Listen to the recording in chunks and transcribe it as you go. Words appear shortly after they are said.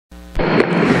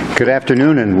Good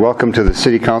afternoon and welcome to the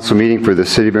City Council meeting for the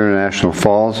City of International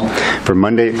Falls for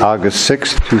Monday, August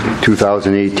 6,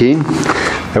 2018.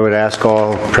 I would ask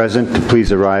all present to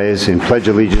please arise and pledge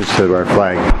allegiance to our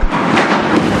flag.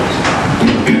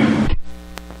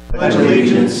 Pledge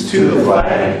allegiance to the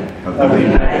flag of the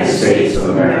United States of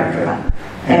America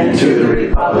and to the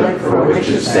republic for which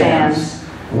it stands,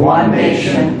 one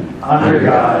nation, under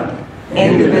God,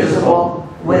 indivisible,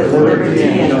 with liberty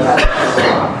and justice for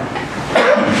all.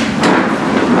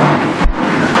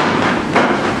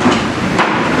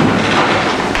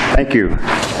 Thank you.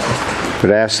 I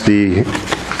would ask the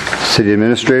City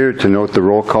Administrator to note the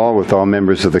roll call with all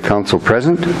members of the Council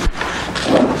present.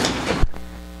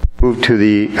 Move to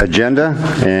the agenda,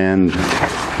 and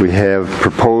we have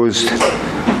proposed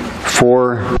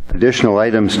 4 additional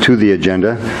items to the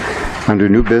agenda. Under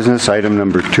new business, item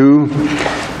number 2,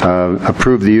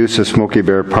 approve the use of Smokey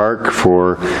Bear Park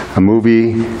for a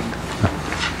movie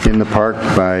in the park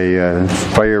by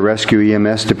Fire Rescue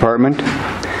EMS Department.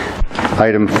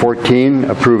 Item 14,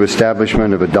 approve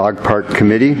establishment of a dog park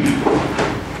committee.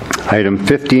 Item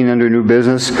 15 under new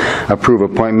business, approve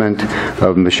appointment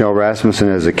of Michelle Rasmussen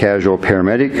as a casual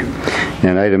paramedic.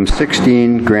 And item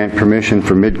 16, grant permission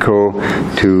for Midco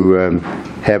to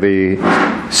have a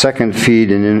second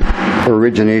feed and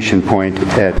origination point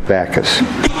at Bacchus.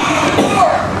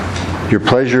 Your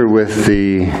pleasure with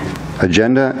the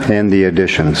agenda and the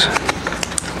additions.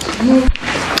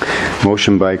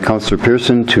 Motion by Councillor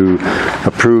Pearson to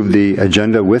approve the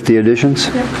agenda with the additions.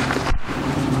 Yep.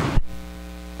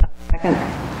 Second.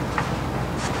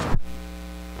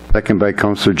 Second by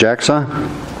Councillor Jacksaw.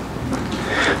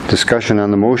 Discussion on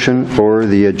the motion or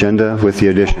the agenda with the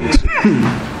additions.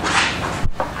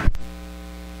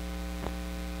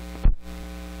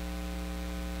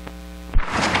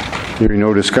 Hearing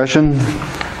no discussion,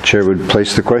 Chair would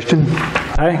place the question.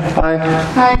 Aye. Aye.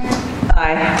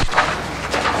 Aye.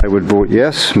 I would vote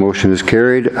yes. Motion is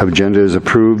carried. Agenda is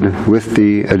approved with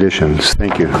the additions.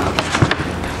 Thank you.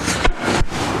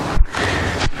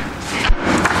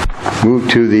 Move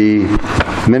to the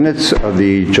minutes of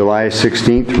the July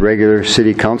 16th regular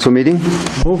City Council meeting.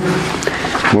 Move.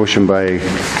 Motion by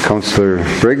Councillor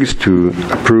Briggs to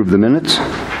approve the minutes.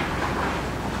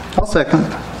 I'll second.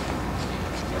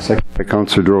 Second by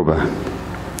Councillor Droba.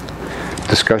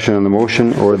 Discussion on the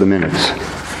motion or the minutes.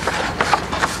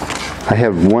 I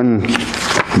have one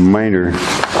minor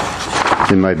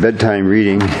in my bedtime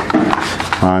reading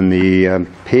on the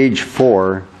page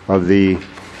 4 of the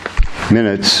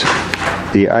minutes,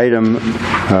 the item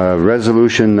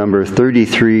resolution number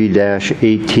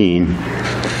 33-18.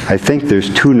 I think there's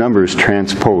 2 numbers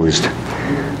transposed.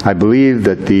 I believe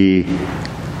that the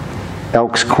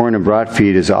Elks Corn and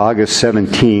Broadfeed is August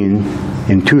 17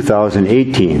 in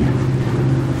 2018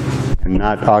 and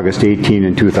not August 18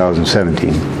 in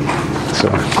 2017. So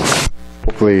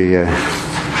hopefully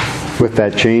with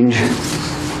that change,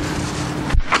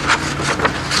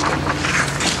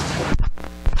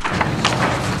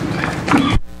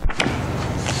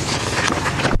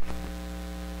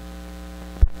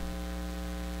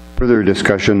 further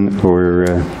discussion or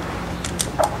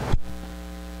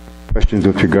questions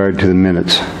with regard to the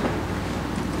minutes.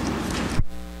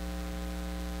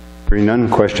 Hearing none,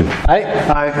 question. Aye.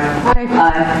 Aye.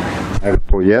 Aye. I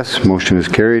vote yes. Motion is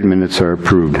carried. Minutes are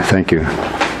approved. Thank you.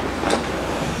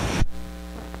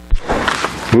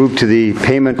 Move to the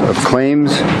payment of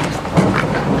claims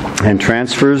and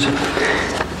transfers.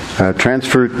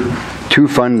 Transfer to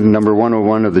fund number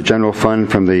 101 of the general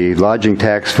fund from the lodging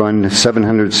tax fund,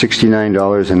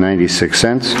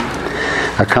 $769.96.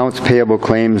 Accounts payable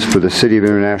claims for the City of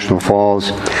International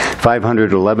Falls,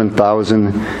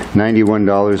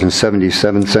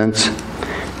 $511,091.77.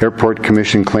 Airport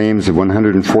Commission claims of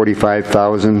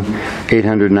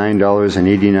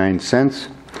 $145,809.89.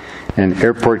 And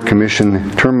Airport Commission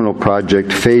Terminal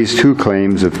Project Phase 2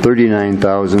 claims of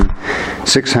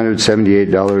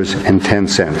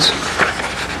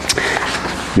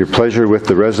 $39,678.10. Your pleasure with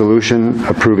the resolution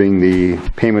approving the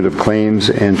payment of claims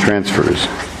and transfers.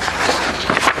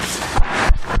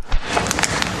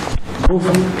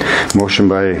 Motion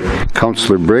by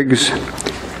Councillor Briggs.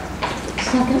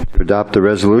 Second. To adopt the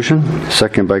resolution.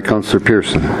 Second by Councillor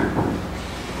Pearson.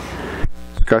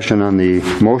 Discussion on the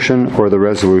motion or the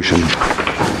resolution.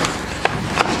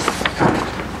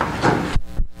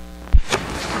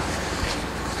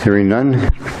 Hearing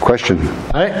none. Question.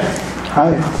 Aye.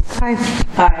 Aye. Aye.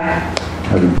 Aye.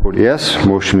 I vote yes.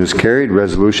 Motion is carried.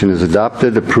 Resolution is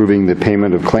adopted approving the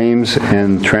payment of claims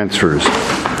and transfers.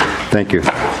 Thank you.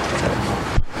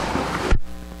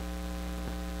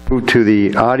 Move to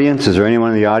the audience. Is there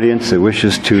anyone in the audience that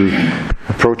wishes to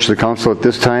approach the council at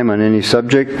this time on any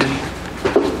subject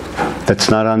that's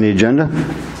not on the agenda?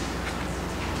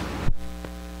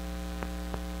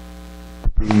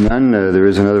 None. There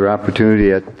is another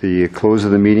opportunity at the close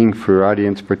of the meeting for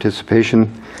audience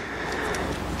participation.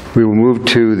 We will move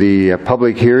to the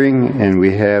public hearing, and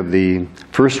we have the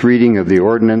first reading of the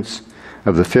ordinance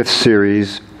of the 5th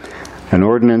series, an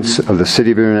ordinance of the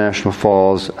City of International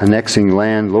Falls annexing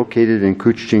land located in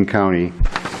Couchiching County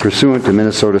pursuant to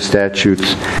Minnesota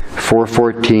Statutes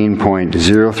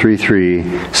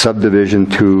 414.033, Subdivision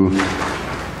 2.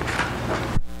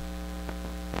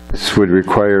 This would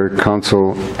require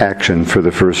council action for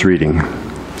the first reading.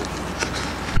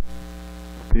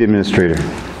 The Administrator.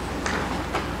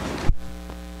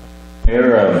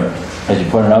 Mayor, as you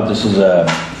pointed out, this is a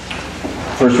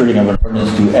first reading of an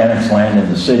ordinance to annex land in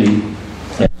the city.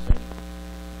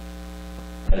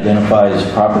 It identifies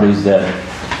properties that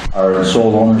are in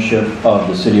sole ownership of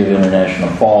the City of International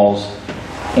Falls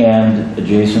and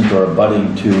adjacent or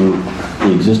abutting to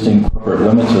the existing corporate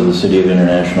limits of the City of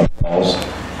International Falls.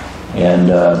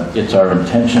 And it's our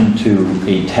intention to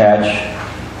attach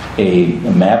a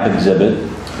map exhibit,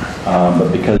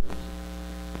 but because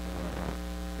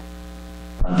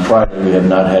on Friday we have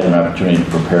not had an opportunity to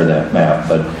prepare that map,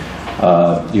 but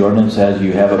the ordinance, as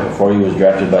you have it before you, was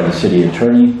drafted by the city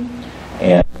attorney,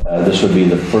 and this would be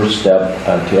the first step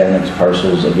to annex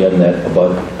parcels, again, that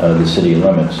abut the city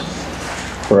limits.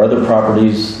 For other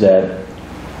properties that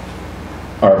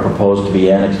are proposed to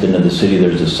be annexed into the city,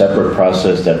 there's a separate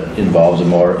process that involves a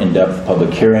more in-depth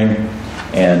public hearing,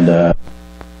 and that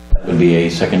would be a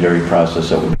secondary process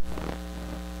that would.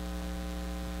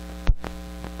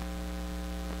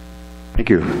 Thank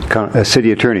you.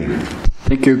 City Attorney.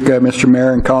 Thank you, Mr.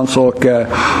 Mayor and Council.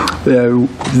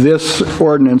 This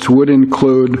ordinance would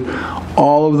include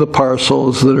all of the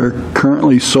parcels that are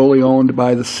currently solely owned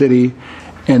by the city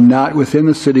and not within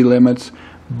the city limits,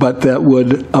 but that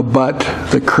would abut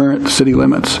the current city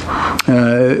limits.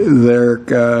 There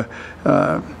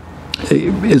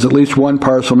is at least one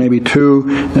parcel, maybe two,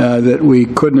 that we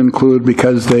couldn't include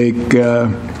because there's a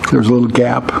little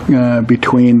gap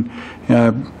between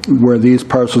where these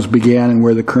parcels began and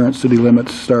where the current city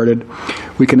limits started.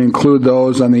 We can include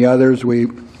those on the others. We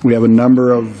have a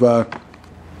number of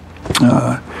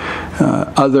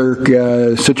other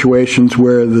situations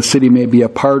where the city may be a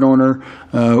part owner,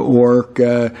 or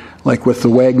like with the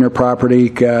Wagner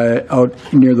property out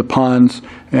near the ponds,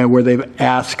 where they've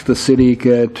asked the city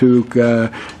to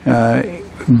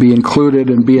be included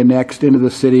and be annexed into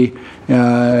the city,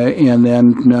 and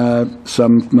then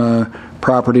some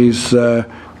properties where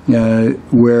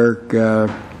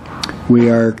we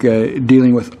are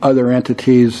dealing with other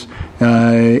entities,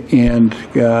 and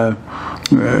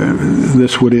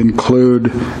this would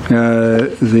include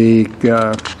the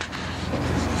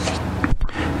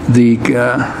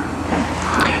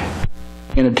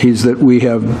entities that we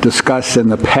have discussed in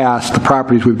the past, the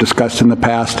properties we've discussed in the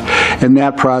past. And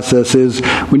that process is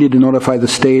we need to notify the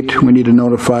state, we need to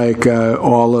notify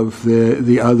all of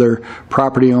the other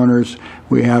property owners.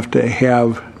 We have to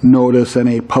have notice and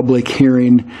a public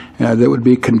hearing that would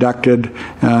be conducted,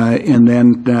 and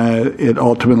then it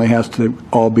ultimately has to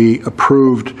all be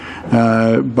approved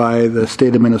by the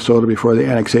state of Minnesota before the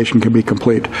annexation can be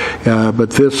complete. But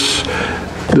this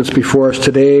before us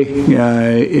today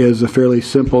is a fairly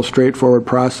simple, straightforward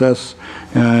process,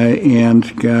 and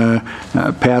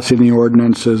passing the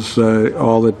ordinance is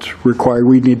all that's required.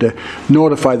 We need to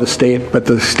notify the state, but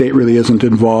the state really isn't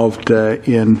involved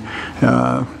in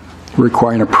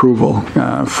requiring approval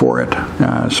for it.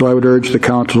 So I would urge the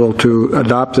council to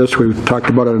adopt this. We've talked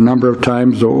about it a number of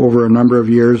times over a number of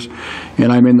years,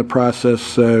 and I'm in the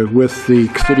process with the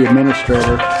city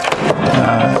administrator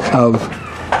of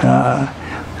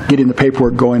getting the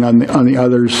paperwork going on the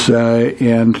others,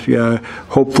 and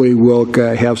hopefully we'll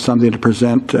have something to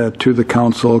present to the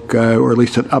council, or at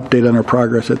least an update on our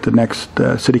progress at the next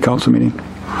city council meeting.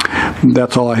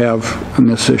 That's all I have on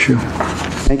this issue.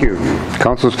 Thank you.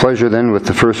 Council's pleasure then with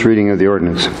the first reading of the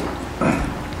ordinance.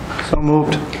 So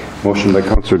moved. Motion by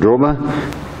Councilor Droba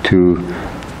to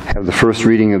have the first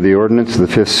reading of the ordinance of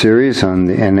the 5th series on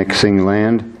the annexing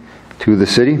land to the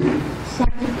city.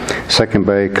 Second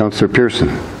by Councilor Pearson.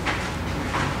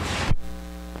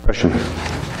 Question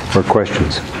or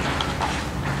questions?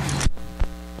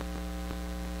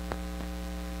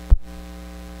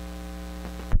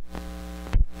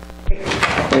 We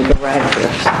go right to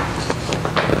this.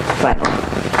 Final.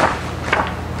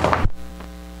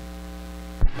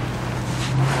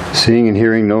 Seeing and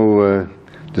hearing no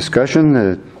discussion,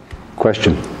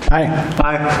 Question? Aye.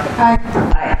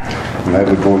 And I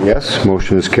would vote yes.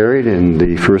 Motion is carried, and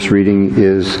the first reading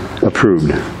is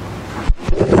approved.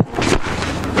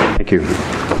 Thank you.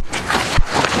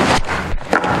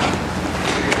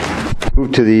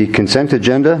 Move to the consent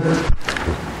agenda.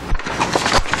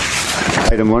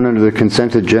 Item 1 under the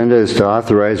consent agenda is to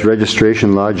authorize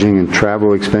registration, lodging, and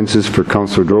travel expenses for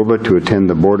Councilor Droba to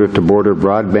attend the Border-to-Border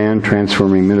Broadband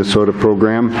Transforming Minnesota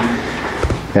program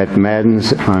at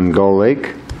Madden's on Gull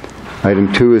Lake.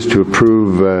 Item 2 is to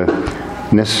approve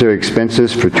necessary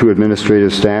expenses for 2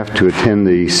 administrative staff to attend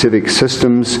the Civic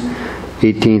Systems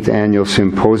 18th Annual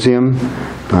Symposium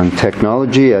on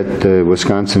Technology at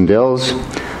Wisconsin Dells.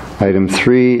 Item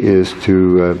 3 is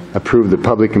to approve the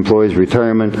Public Employees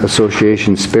Retirement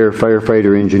Association Spare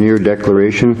Firefighter Engineer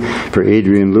Declaration for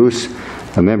Adrian Luce,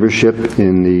 a membership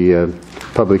in the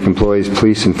Public Employees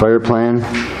Police and Fire Plan.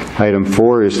 Item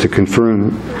 4 is to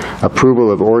confirm approval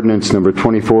of ordinance number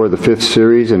 24 of the 5th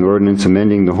series, and ordinance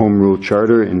amending the Home Rule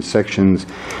Charter in sections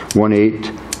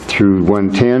 1:8 through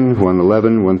 110,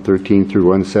 111, 113 through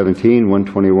 117,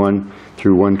 121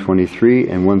 through 123,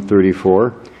 and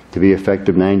 134. To be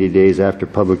effective 90 days after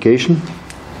publication.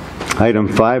 Item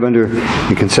 5 under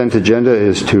the consent agenda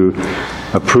is to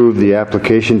approve the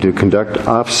application to conduct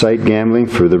off-site gambling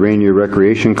for the Rainier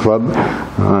Recreation Club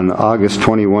on August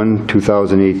 21,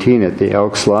 2018 at the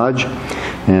Elks Lodge.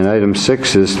 And item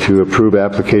 6 is to approve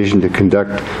application to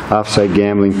conduct off-site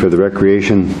gambling for the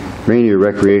Rainier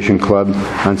Recreation Club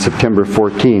on September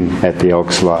 14 at the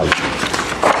Elks Lodge.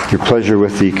 Your pleasure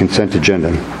with the consent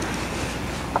agenda.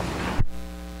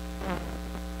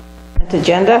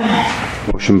 Agenda.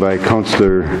 Motion by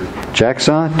Councilor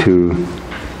Jacksaw to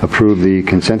approve the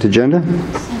consent agenda.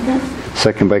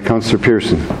 Second by Councilor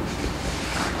Pearson.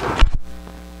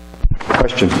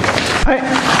 Question?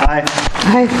 Aye.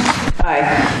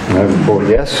 And I would vote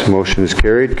yes. Motion is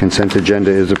carried. Consent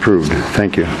agenda is approved.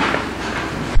 Thank you.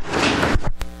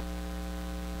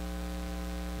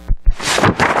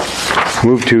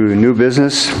 Move to new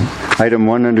business. Item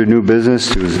 1 under new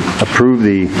business is approve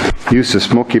the use of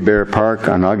Smoky Bear Park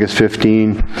on August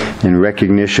 15 in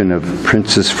recognition of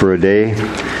Princess for a Day.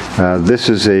 This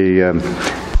is a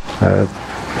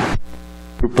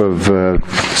group of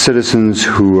citizens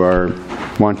who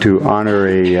want to honor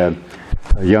a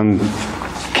young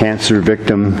cancer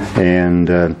victim, and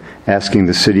asking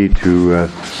the city to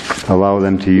allow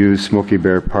them to use Smoky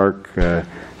Bear Park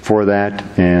for that,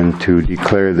 and to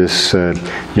declare this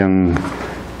young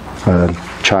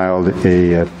child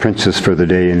a princess for the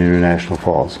day in International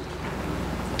Falls.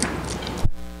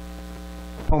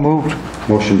 So moved.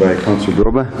 Motion by Councilor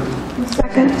Droba.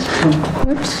 Second.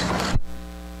 Oops.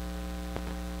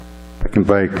 Second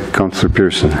by Councilor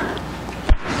Pearson.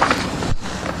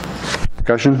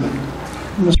 Discussion?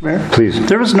 Mr. Mayor? Please.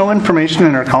 There was no information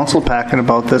in our council packet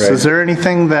about this. Right. Is there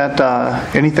anything that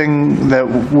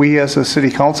we as a city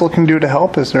council can do to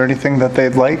help? Is there anything that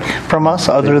they'd like from us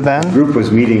other The than? group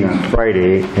was meeting on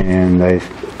Friday, and I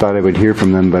thought I would hear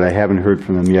from them, but I haven't heard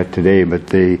from them yet today. But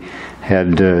they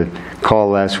had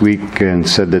called last week and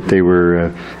said that they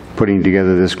were putting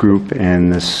together this group,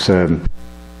 and this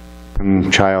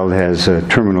young child has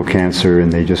terminal cancer,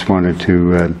 and they just wanted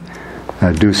to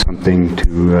do something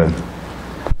to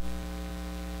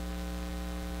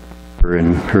her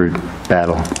in her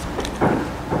battle.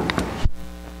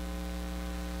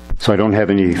 So I don't have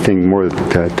anything more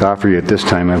to offer you at this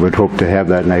time. I would hope to have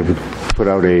that, and I would put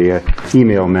out a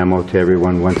email memo to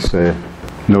everyone once they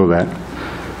know that.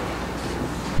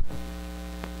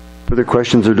 Further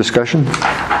questions or discussion?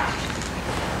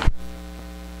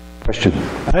 Question?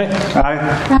 Aye.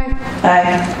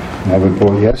 Aye. I would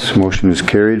vote yes. Motion is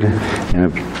carried,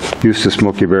 and use of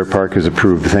Smoky Bear Park is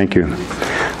approved. Thank you.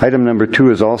 Item number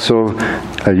 2 is also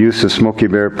a use of Smoky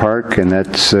Bear Park, and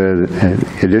that's an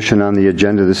addition on the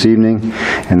agenda this evening,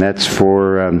 and that's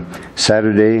for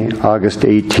Saturday, August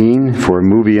 18, for a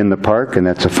movie in the park, and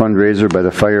that's a fundraiser by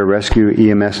the Fire Rescue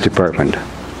EMS Department.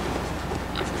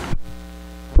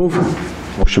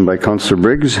 Motion by Councilor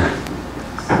Briggs.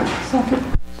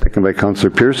 Second by Councilor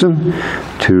Pearson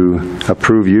to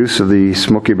approve use of the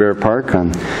Smoky Bear Park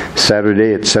on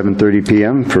Saturday at 7:30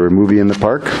 p.m. for a movie in the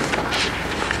park.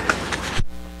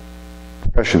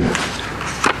 Question?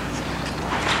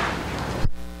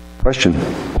 Question?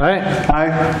 Aye.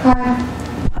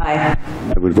 Aye.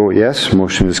 I would vote yes.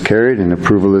 Motion is carried and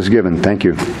approval is given. Thank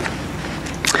you.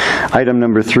 Item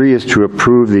number 3 is to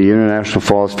approve the International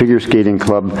Falls Figure Skating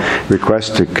Club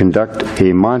request to conduct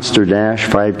a Monster Dash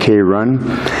 5K run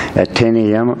at 10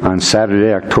 a.m. on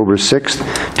Saturday, October 6th,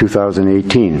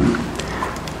 2018.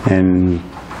 And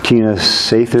Tina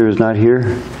Sather is not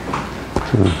here.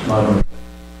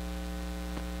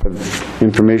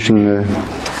 Information,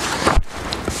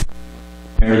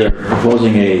 Mayor, they're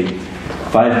proposing a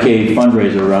 5K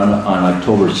fundraiser run on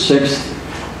October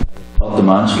 6th called the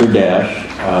Monster Dash.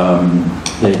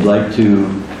 They'd like to,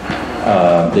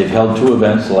 they've held 2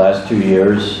 events the last 2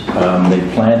 years. They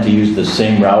plan to use the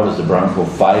same route as the Bronco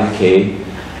 5K,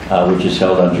 which is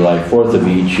held on July 4th of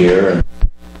each year. And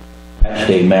attached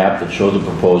a map that shows the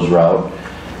proposed route.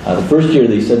 The first year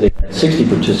they said they had 60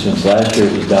 participants. Last year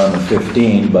it was down to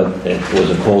 15, but it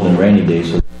was a cold and rainy day,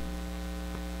 so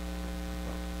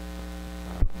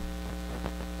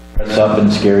dress up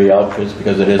in scary outfits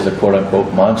because it is a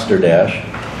quote-unquote monster dash,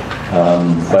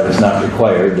 but it's not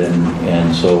required,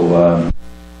 and so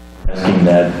asking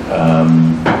that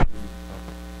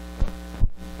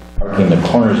marking the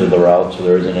corners of the route so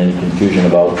there isn't any confusion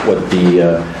about what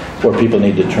the where people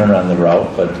need to turn on the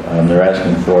route, but they're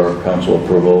asking for council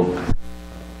approval.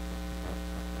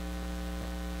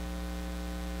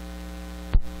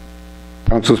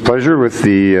 council's pleasure with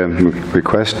the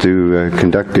request to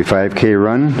conduct a 5K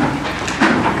run.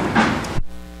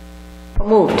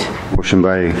 Moved. Motion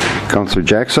by Councilor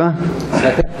Jackson.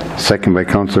 Second by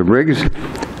Councilor Briggs.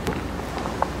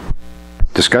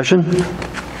 Discussion?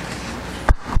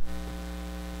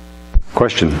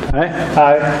 Question?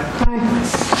 Aye.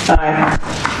 I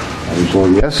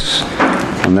vote yes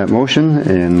on that motion,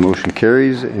 and motion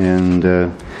carries, and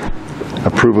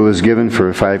approval is given for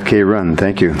a 5K run.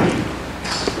 Thank you.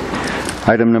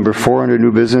 Item number 4 under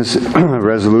new business,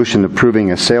 resolution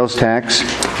approving a sales tax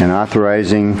and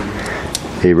authorizing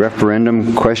a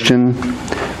referendum question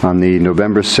on the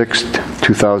November 6th,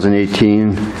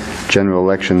 2018 general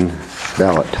election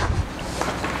ballot.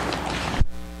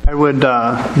 I would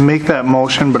make that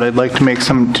motion, but I'd like to make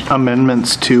some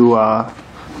amendments to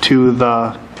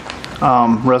the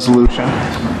resolution.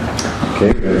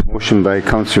 Okay. Motion by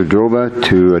Councilor Droba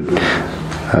to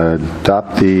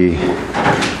adopt the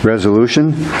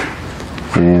resolution,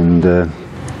 and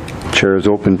chair is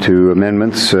open to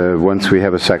amendments once we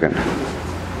have a second.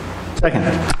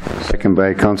 Second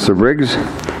by Councilor Briggs.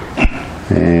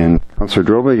 And Councilor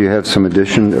Droba, you have some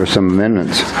addition or some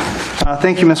amendments.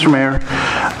 Thank you, Mr. Mayor.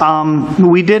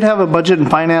 We did have a budget and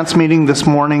finance meeting this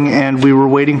morning, and we were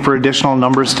waiting for additional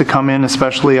numbers to come in,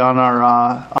 especially on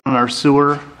our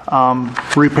sewer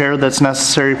repair that's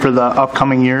necessary for the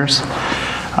upcoming years.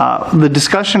 The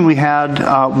discussion we had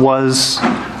was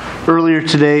earlier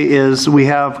today is we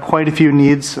have quite a few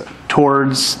needs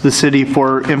towards the city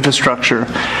for infrastructure.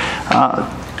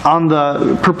 On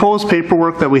the proposed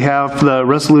paperwork that we have, the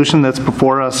resolution that's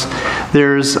before us,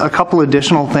 there's a couple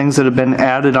additional things that have been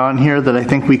added on here that I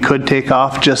think we could take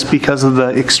off just because of the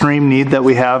extreme need that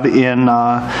we have in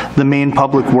the main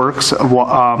public works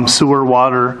of sewer,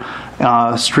 water,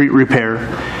 street repair.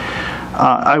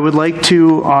 I would like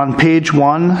to, on page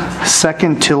 1,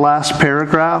 second to last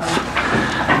paragraph,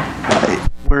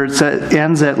 where it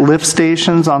ends at lift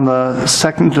stations on the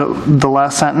second to the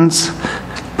last sentence,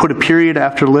 put a period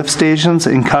after lift stations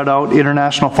and cut out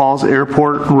International Falls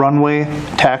Airport runway,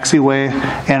 taxiway,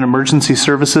 and emergency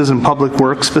services and public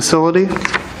works facility.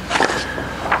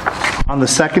 On the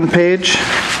second page,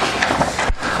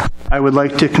 I would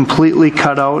like to completely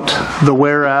cut out the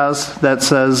whereas that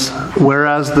says,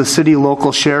 whereas the city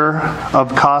local share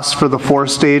of costs for the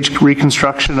 4-stage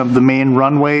reconstruction of the main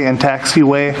runway and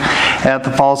taxiway at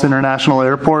the Falls International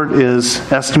Airport is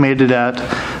estimated at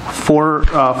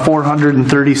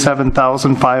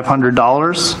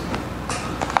 $437,500.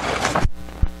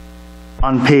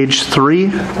 On page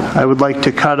 3, I would like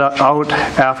to cut out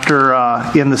after,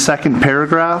 in the second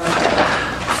paragraph,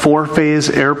 4-phase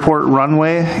airport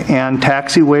runway and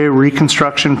taxiway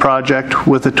reconstruction project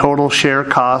with a total share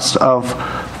cost of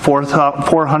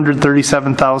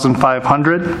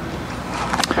 $437,500.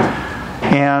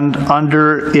 And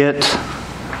under it,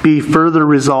 be further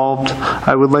resolved,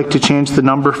 I would like to change the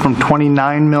number from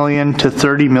 $29 million to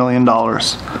 $30 million.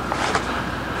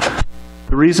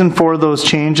 The reason for those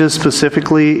changes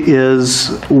specifically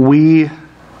is we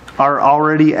are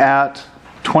already at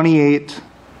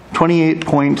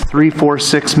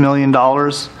 $28.346 million,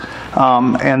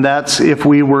 and that's if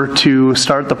we were to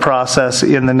start the process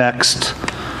in the next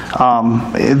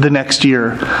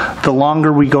year. The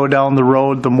longer we go down the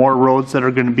road, the more roads that are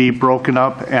going to be broken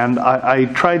up, and I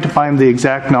tried to find the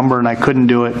exact number and I couldn't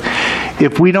do it.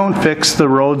 if we don't fix the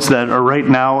roads that are right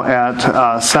now at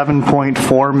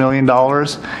 $7.4 million,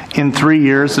 in 3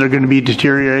 years, they're going to be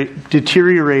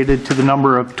deteriorated to the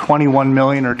number of 21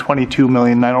 million or 22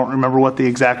 million. I don't remember what the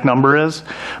exact number is,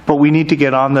 but we need to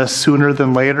get on this sooner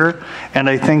than later. And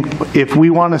I think if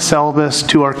we want to sell this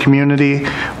to our community,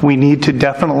 we need to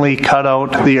definitely cut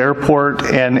out the airport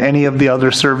and any of the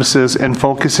other services and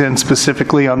focus in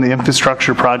specifically on the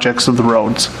infrastructure projects of the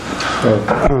roads.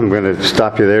 I'm going to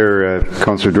stop you there,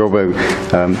 Councilor Droba.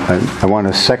 I want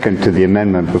a second to the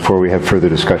amendment before we have further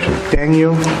discussion. Dang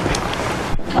you.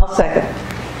 I'll second.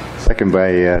 Second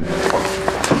by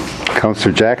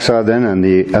Councilor Jacksaw then on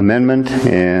the amendment.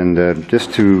 And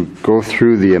just to go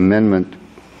through the amendment,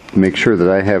 make sure that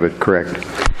I have it correct.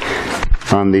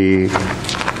 On the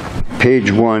page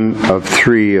 1 of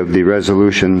 3 of the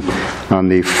resolution, on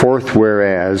the fourth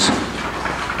whereas,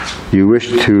 you wish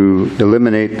to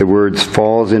eliminate the words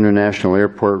Falls International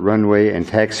Airport runway and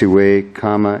taxiway,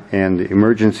 comma, and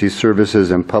emergency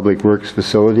services and public works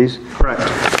facilities. Correct.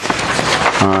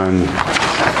 On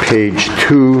page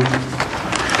 2,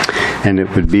 and it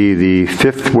would be the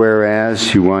fifth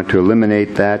whereas, you want to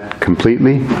eliminate that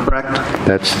completely. Correct.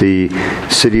 That's the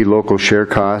city local share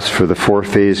costs for the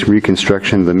 4-phase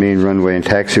reconstruction of the main runway and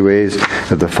taxiways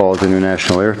of the Falls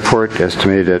International Airport,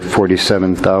 estimated at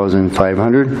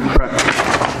 $47,500.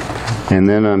 Correct. And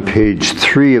then on page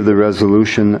 3 of the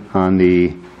resolution, on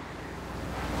the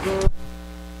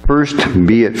first,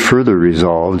 be it further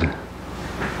resolved,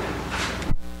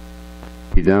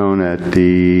 down at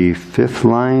the 5th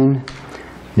line,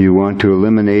 you want to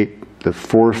eliminate the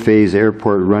 4-phase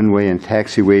airport runway and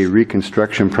taxiway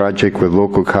reconstruction project with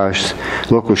local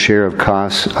share of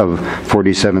costs of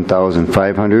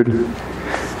 $47,500.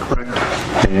 Correct.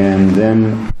 And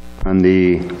then on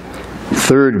the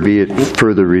third, be it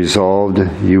further resolved,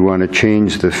 you want to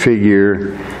change the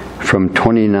figure from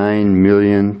 29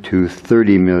 million to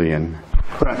 30 million.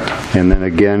 Correct. And then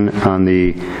again, on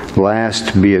the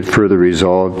last, be it further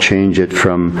resolved, change it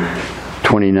from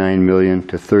 29 million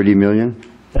to 30 million.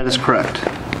 That is correct.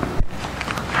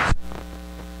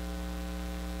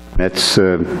 That's,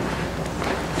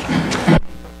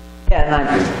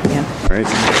 Yeah. right.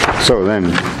 So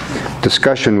then,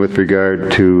 discussion with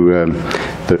regard to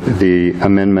the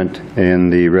amendment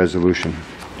and the resolution.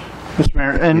 Mr.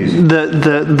 Mayor, and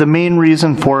the main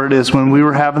reason for it is when we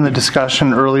were having the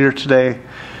discussion earlier today,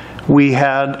 we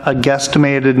had a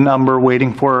guesstimated number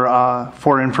waiting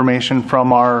for information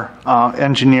from our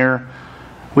engineer.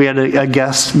 We had a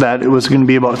guess that it was going to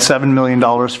be about $7 million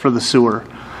for the sewer,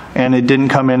 and it didn't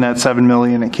come in at $7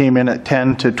 million. It came in at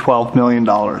 $10 to $12 million.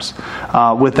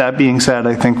 With that being said,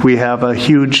 I think we have a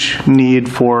huge need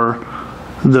for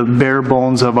the bare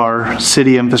bones of our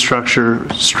city infrastructure,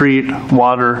 street,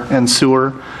 water, and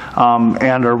sewer,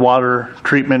 and our water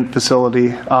treatment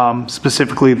facility,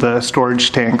 specifically the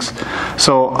storage tanks.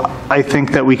 So I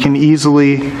think that we can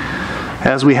easily,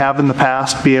 as we have in the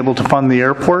past, be able to fund the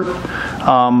airport,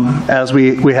 as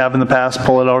we have in the past,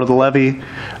 pull it out of the levy,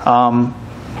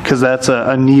 because that's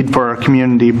a need for our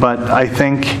community. But I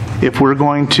think if we're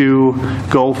going to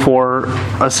go for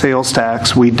a sales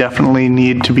tax, we definitely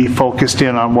need to be focused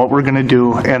in on what we're going to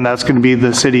do, and that's going to be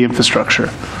the city infrastructure.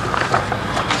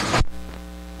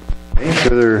 Any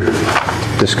further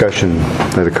discussion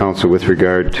by the council with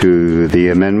regard to the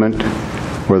amendment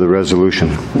or the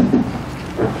resolution?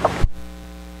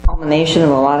 Culmination of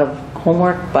a lot of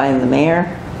homework by the mayor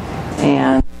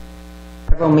and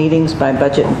several meetings by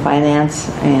Budget and Finance,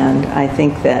 and I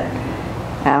think that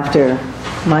after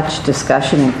much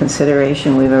discussion and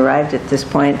consideration, we've arrived at this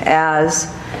point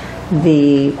as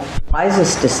the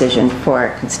wisest decision for our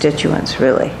constituents,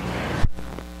 really.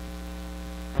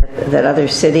 That other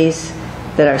cities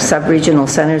that are sub-regional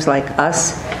centers like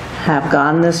us have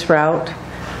gone this route.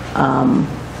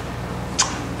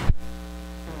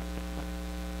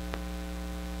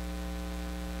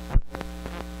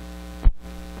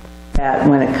 That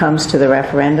when it comes to the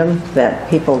referendum, that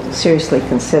people seriously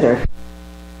consider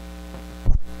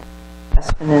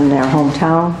investment in their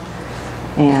hometown.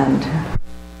 And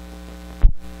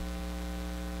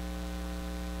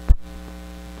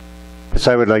Yes,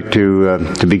 I would like to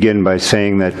begin by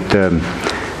saying that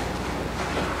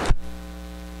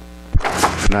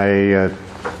when I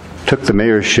took the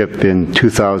mayorship in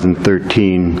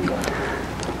 2013,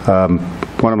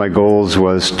 one of my goals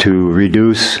was to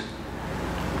reduce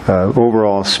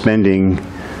overall spending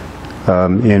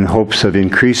in hopes of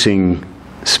increasing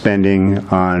spending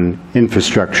on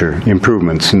infrastructure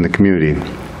improvements in the community.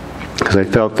 Because I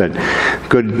felt that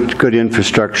good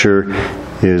infrastructure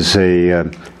is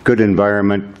a good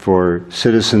environment for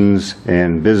citizens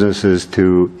and businesses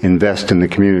to invest in the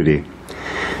community.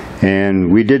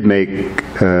 And we did make,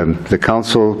 the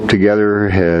council together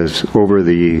has, over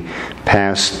the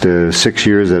past 6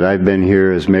 years that I've been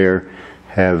here as mayor,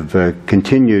 have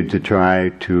continued to try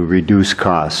to reduce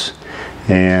costs.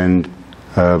 And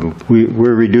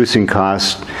we're reducing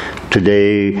costs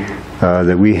today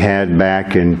that we had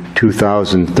back in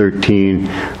 2013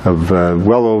 of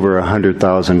well over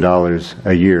 $100,000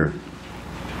 a year.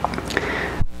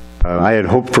 I had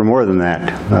hoped for more than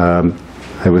that.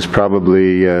 I was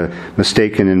probably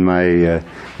mistaken in my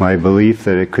my belief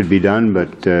that it could be done,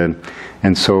 but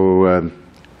and so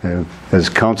as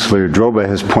Councillor Droba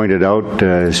has pointed out,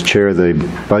 as chair of the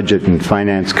Budget and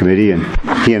Finance Committee, and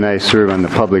he and I serve on the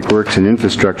Public Works and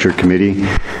Infrastructure Committee,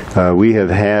 we have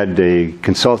had a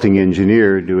consulting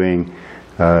engineer doing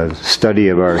a study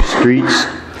of our streets,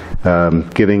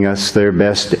 giving us their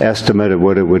best estimate of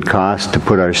what it would cost to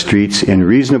put our streets in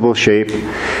reasonable shape,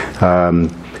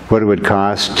 what it would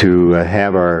cost to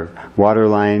have our water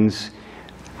lines,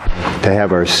 to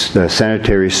have our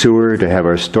sanitary sewer, to have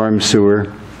our storm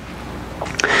sewer.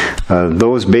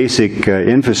 Those basic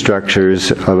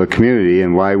infrastructures of a community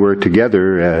and why we're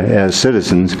together as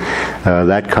citizens,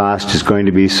 that cost is going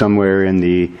to be somewhere in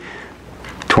the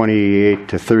 $28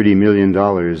 to $30 million.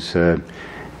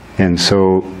 And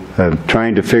so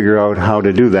trying to figure out how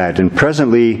to do that. And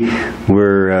presently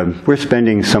we're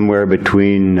spending somewhere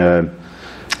between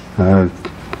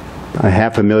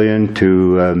 $500,000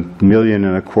 to $1.25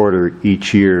 million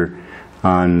each year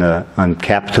on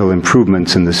capital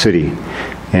improvements in the city.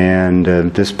 And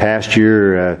this past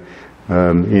year,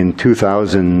 in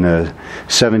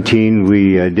 2017,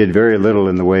 we did very little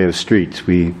in the way of streets.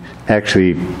 We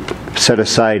actually set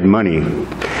aside money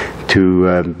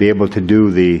to be able to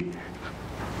do the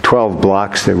 12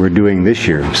 blocks that we're doing this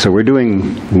year. So we're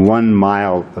doing 1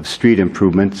 mile of street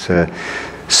improvements,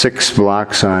 6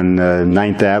 blocks on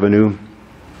 9th Avenue,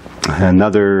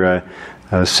 another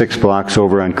 6 blocks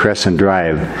over on Crescent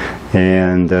Drive,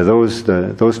 and those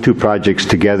two projects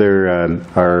together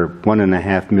are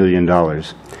 $1.5 million.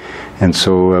 And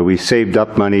so we saved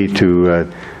up money to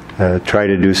try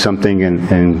to do something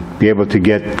and be able to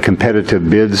get competitive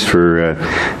bids for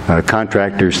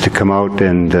contractors to come out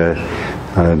and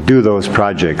do those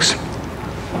projects.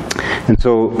 And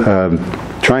so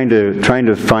trying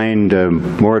to find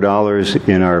more dollars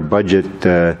in our budget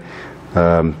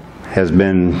has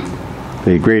been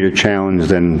a greater challenge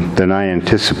than I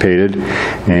anticipated.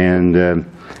 And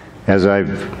as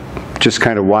I've just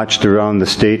kind of watched around the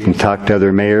state and talked to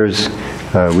other mayors,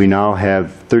 we now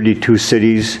have 32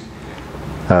 cities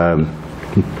that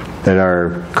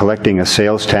are collecting a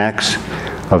sales tax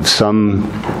of some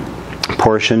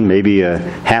portion, maybe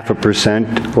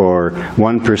 0.5% or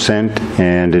 1%,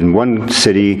 and in one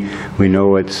city we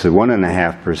know it's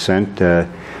 1.5%.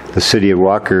 The city of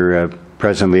Walker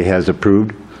presently has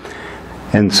approved.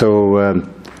 And so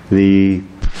the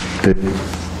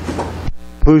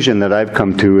conclusion that I've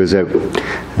come to is that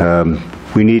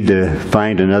we need to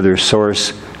find another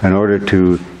source in order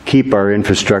to keep our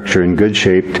infrastructure in good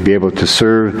shape, to be able to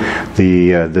serve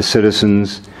the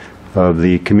citizens of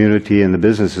the community and the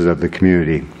businesses of the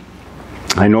community.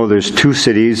 I know there's 2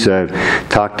 cities, I've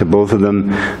talked to both of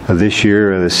them this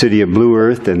year, the city of Blue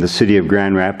Earth and the city of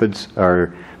Grand Rapids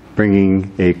are bringing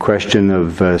a question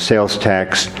of sales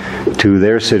tax to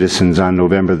their citizens on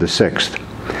November the 6th.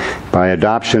 By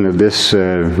adoption of this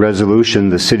resolution,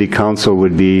 the City Council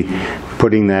would be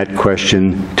putting that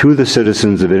question to the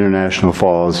citizens of International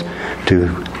Falls to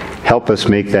help us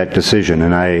make that decision.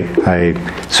 And I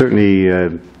certainly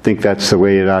think that's the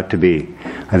way it ought to be.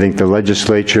 I think the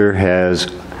legislature has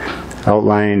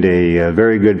outlined a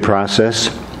very good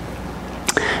process.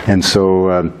 And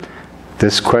so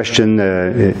this question,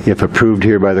 if approved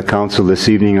here by the council this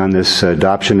evening on this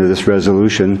adoption of this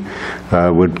resolution,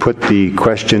 would put the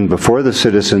question before the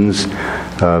citizens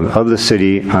of the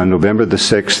city on November the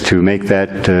 6th to make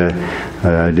that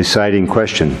deciding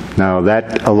question. Now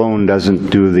that alone doesn't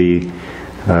do the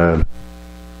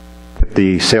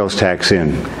sales tax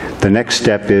in. The next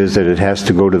step is that it has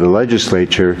to go to the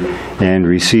legislature and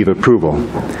receive approval.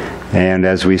 And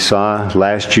as we saw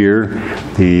last year,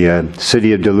 the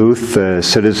City of Duluth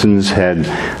citizens had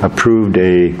approved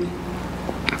a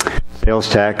sales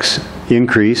tax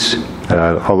increase,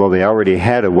 although they already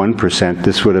had a 1%,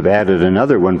 this would have added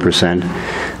another 1%.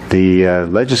 The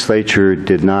legislature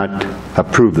did not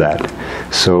approve that.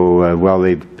 So while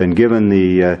they've been given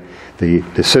the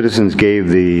citizens gave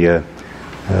the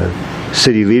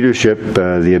city leadership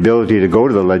the ability to go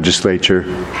to the legislature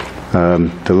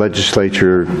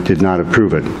did not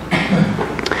approve it.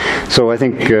 So I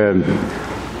think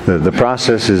the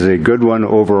process is a good one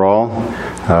overall.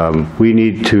 We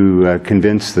need to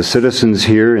convince the citizens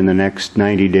here in the next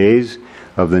 90 days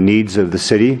of the needs of the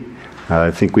city. I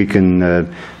think we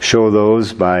can show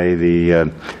those by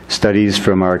the studies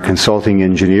from our consulting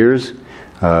engineers,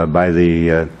 by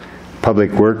the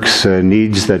public works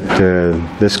needs that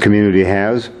this community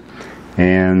has,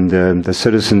 and the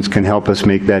citizens can help us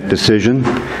make that decision.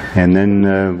 And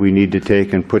then we need to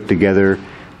take and put together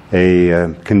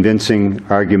a convincing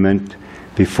argument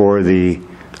before the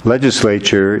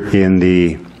legislature in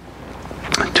the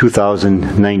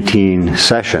 2019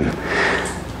 session.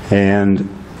 And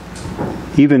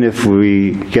even if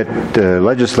we get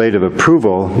legislative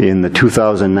approval in the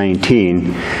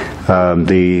 2019,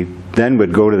 then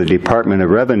would go to the Department of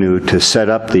Revenue to set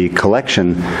up the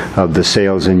collection of the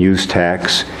sales and use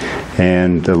tax,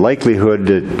 and the likelihood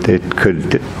that it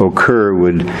could occur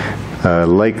would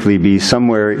likely be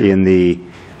somewhere in the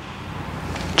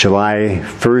July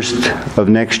 1st of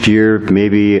next year,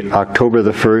 maybe October the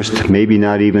 1st, maybe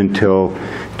not even till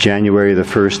January the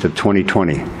 1st of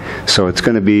 2020. So it's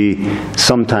going to be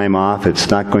some time off.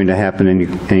 It's not going to happen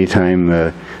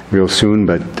anytime real soon,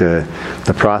 but the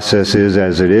process is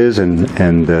as it is,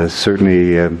 and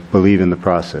certainly believe in the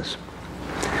process.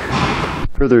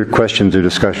 Further questions or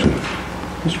discussion?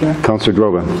 Councilor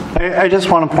Droba. I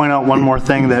just want to point out one more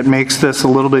thing that makes this a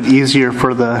little bit easier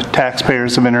for the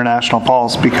taxpayers of International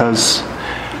Falls, because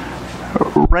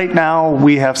right now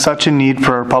we have such a need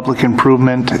for public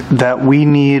improvement that we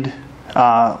need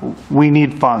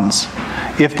funds.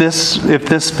 If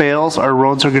this fails, our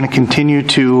roads are going to continue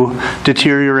to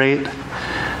deteriorate,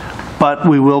 but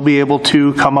we will be able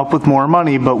to come up with more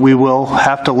money, but we will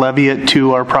have to levy it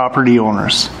to our property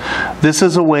owners. This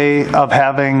is a way of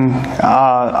having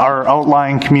our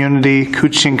outlying community,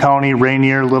 Couchiching County,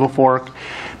 Rainier, Little Fork,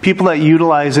 people that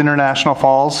utilize International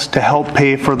Falls to help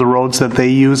pay for the roads that they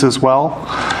use as well.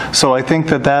 So I think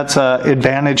that that's an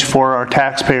advantage for our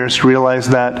taxpayers to realize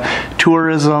that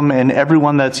tourism and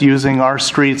everyone that's using our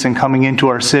streets and coming into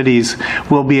our cities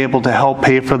will be able to help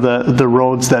pay for the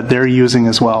roads that they're using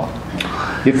as well.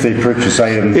 If they purchase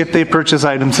items. If they purchase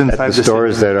items inside the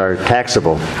stores that are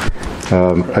taxable.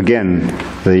 Again,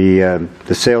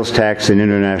 the sales tax in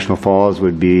International Falls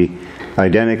would be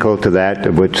identical to that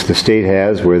of which the state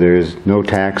has, where there's no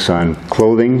tax on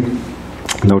clothing,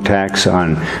 no tax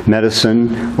on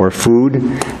medicine or food,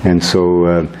 and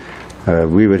so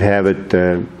we would have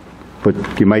it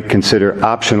what you might consider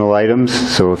optional items.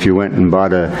 So if you went and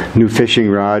bought a new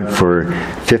fishing rod for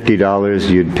 $50,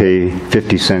 you'd pay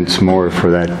 50 cents more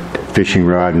for that fishing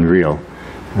rod and reel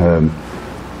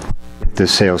if the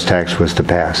sales tax was to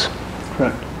pass.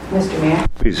 Correct. Mr. Mayor?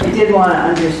 Please. I did want to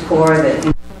underscore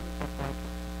that,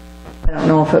 I don't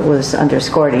know if it was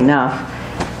underscored enough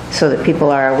so that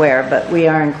people are aware, but we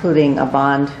are including a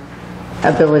bond,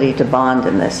 ability to bond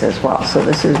in this as well. So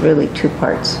this is really two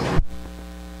parts.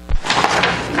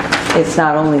 It's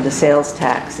not only the sales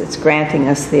tax, it's granting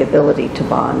us the ability to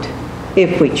bond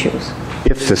if we choose.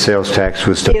 If the sales tax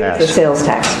was to pass. If the sales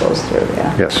tax goes through,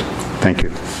 yeah. Yes, thank you.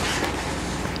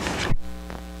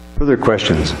 Further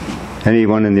questions?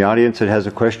 Anyone in the audience that has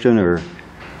a question, or?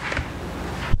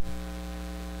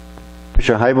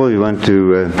 Mr. Heibel, you want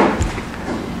to?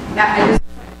 Yeah, I just.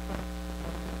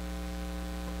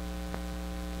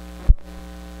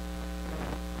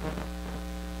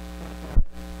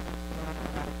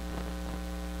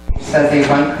 Says a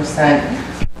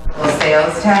 1% local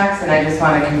sales tax, and I just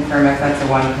want to confirm if that's a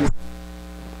 1%.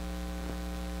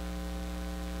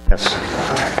 Yes,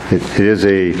 it is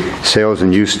a sales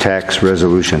and use tax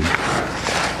resolution.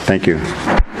 Thank you.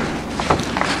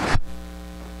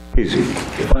 Please.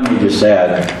 If I may just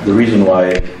add, the reason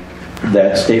why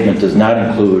that statement does not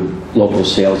include local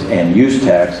sales and use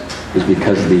tax is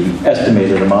because the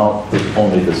estimated amount is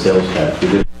only the sales tax.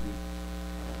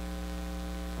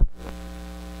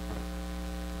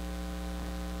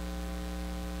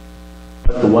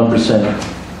 The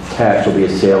 1% tax will be a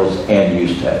sales and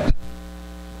use tax.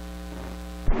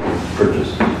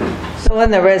 Purchase. So in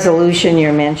the resolution,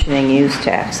 you're mentioning use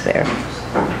tax there.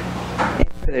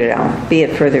 Further down, be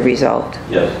it further resolved.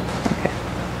 Yes.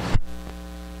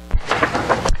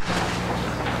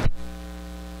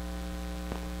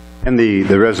 And the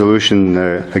resolution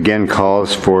again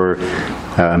calls for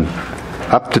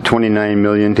up to $29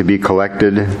 million to be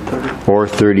collected, or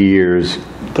 30 years.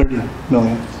 30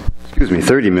 million. Excuse me,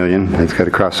 30 million. It's got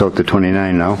to cross out the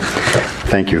 29 now.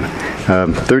 Thank you.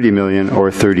 30 million or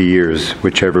 30 years,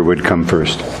 whichever would come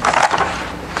first.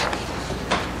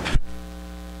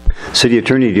 City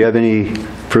Attorney, do you have any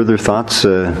further thoughts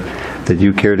that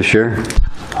you care to share?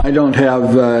 I don't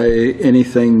have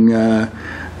anything to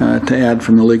add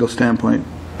from the legal standpoint,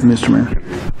 Mr. Mayor.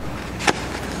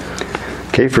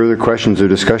 Okay, further questions or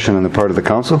discussion on the part of the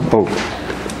council? Oh,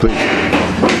 please.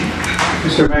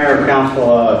 Mr. Mayor,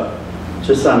 Council,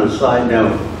 just on a side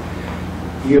note,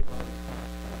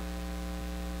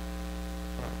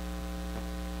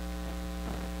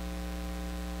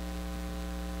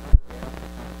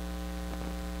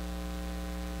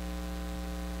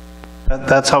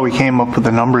 That's how we came up with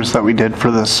the numbers that we did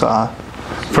for this,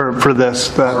 for this.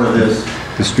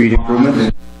 The street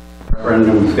improvements?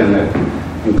 referendum's going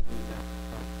to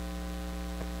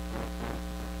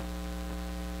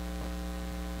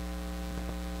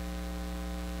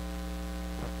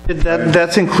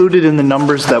That's included in the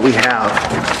numbers that we have.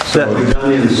 we've done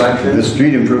the inspection. The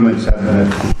street improvements,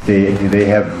 they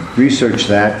have researched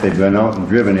that. They've gone out and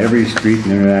driven every street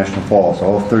in International Falls,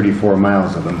 all 34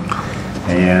 miles of them.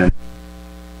 And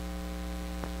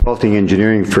consulting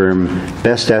engineering firm,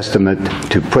 best estimate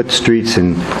to put streets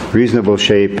in reasonable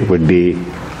shape would be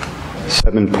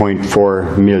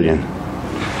 $7.4 million.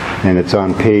 And it's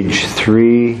on page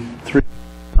 3.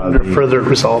 Under further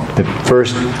resolved. The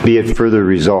first, be it further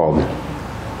resolved.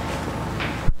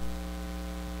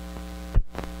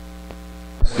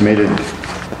 Estimated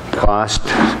cost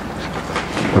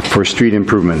for street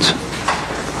improvements.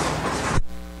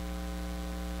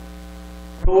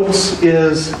 Roads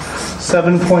is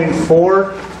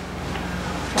 7.4.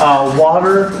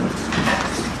 Water,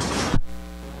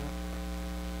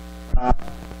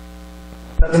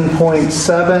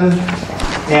 7.7.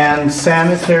 And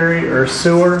sanitary or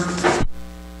sewer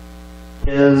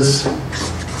is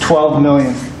 12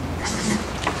 million.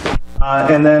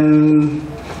 And then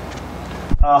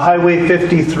Highway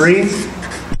 53,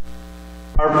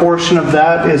 our portion of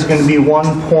that is going to be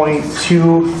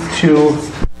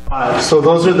 1.225. So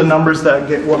those are the numbers that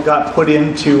got put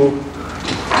into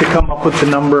to come up with the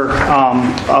number of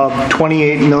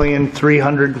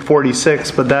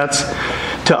 28,346,000, but that's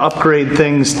to upgrade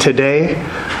things today.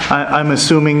 I'm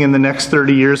assuming in the next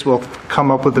 30 years we'll come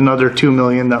up with another 2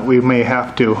 million that we may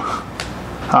have to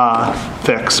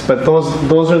fix. But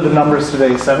those are the numbers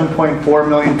today. 7.4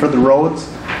 million for the roads,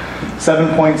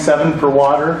 7.7 for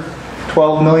water,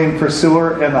 12 million for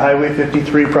sewer, and the Highway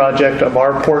 53 project of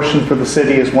our portion for the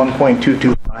city is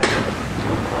 1.225.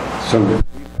 So we've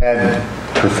had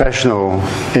professional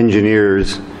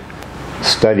engineers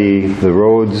study the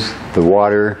roads, the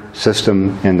water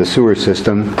system, and the sewer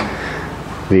system.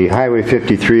 The Highway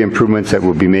 53 improvements that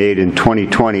will be made in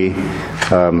 2020,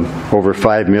 over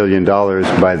 $5 million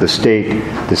by the state.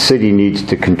 The city needs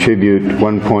to contribute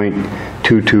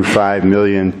 $1.225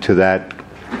 million to that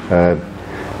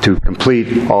to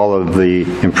complete all of the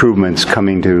improvements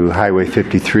coming to Highway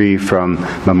 53 from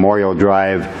Memorial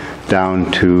Drive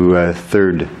down to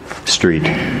 3rd Street.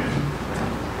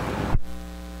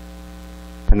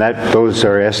 And those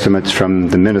are estimates from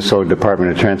the Minnesota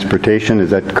Department of Transportation. Is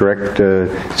that correct,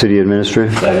 City Administrator?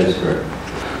 That is correct.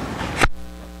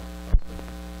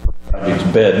 Project's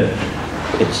bid,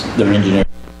 it's their engineer.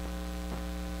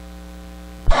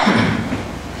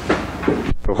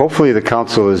 So hopefully the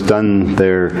council has done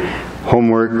their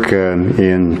homework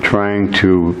in trying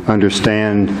to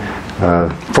understand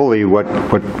fully what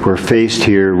we're faced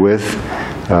here with.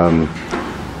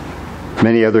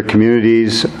 Many other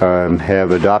communities have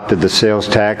adopted the sales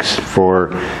tax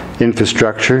for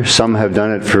infrastructure. Some have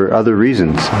done it for other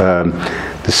reasons.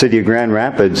 The city of Grand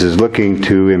Rapids is looking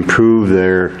to improve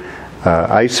their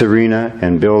ice arena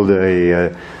and build a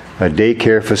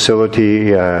daycare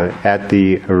facility at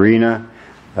the arena.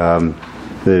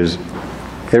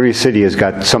 Every city has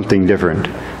got something different.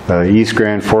 East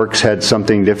Grand Forks had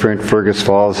something different. Fergus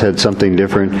Falls had something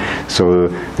different. So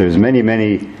there's many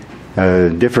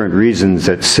different reasons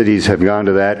that cities have gone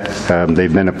to that.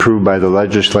 They've been approved by the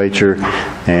legislature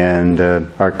and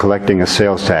are collecting a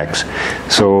sales tax.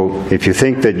 So if you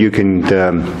think that you can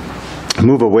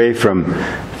move away from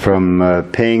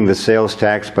paying the sales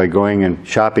tax by going and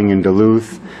shopping in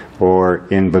Duluth or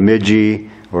in Bemidji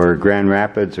or Grand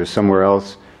Rapids or somewhere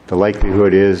else, the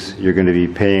likelihood is you're going to be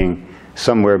paying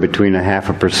somewhere between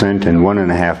 0.5% and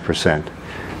 1.5%.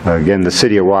 Again, the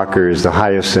city of Walker is the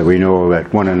highest that we know of at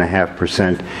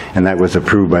 1.5%, and that was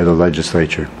approved by the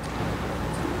legislature.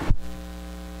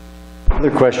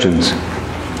 Other questions?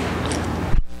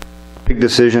 Big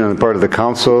decision on the part of the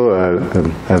council,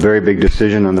 a very big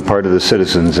decision on the part of the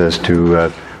citizens as to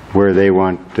where they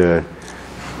want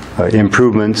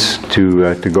improvements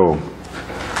to go.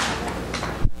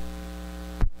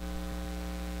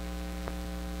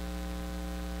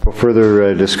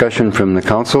 Further discussion from the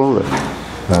council?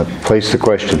 Place the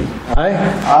question. Aye.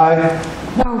 Aye.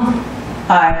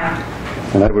 Aye.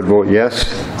 And I would vote yes.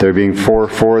 There being 4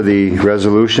 for the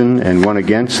resolution and 1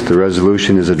 against, the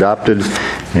resolution is adopted,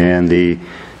 and the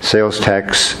sales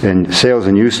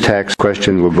and use tax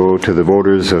question will go to the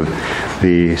voters of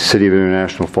the City of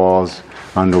International Falls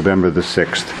on November the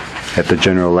 6th at the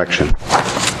general election.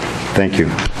 Thank you.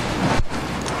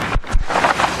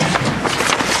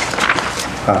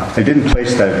 I didn't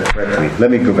place that correctly.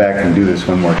 Let me go back and do this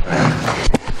one more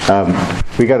time.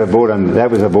 We got a vote on,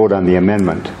 that was a vote on the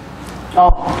amendment.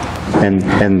 Oh.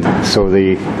 And so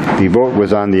the vote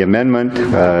was on the amendment,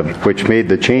 which made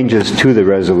the changes to the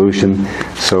resolution.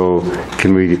 So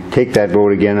can we take that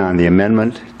vote again on the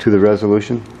amendment to the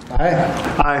resolution?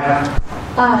 Aye.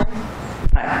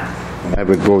 I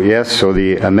would vote yes, so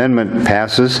the amendment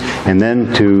passes. And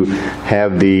then to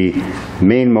have the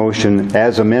main motion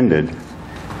as amended,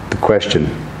 the question.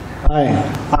 Aye.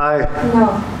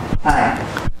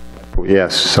 Aye.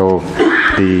 Yes, so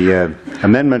the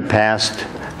amendment passed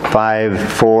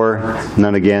 5-4,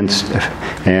 none against,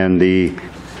 and the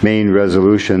main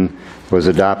resolution was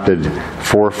adopted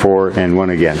 4-4 and 1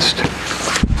 against.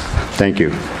 Thank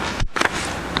you.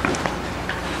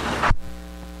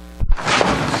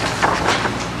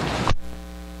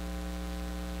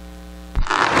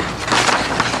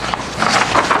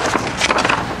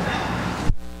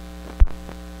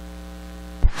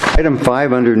 Item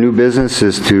 5 under new business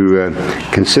is to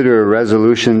consider a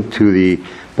resolution to the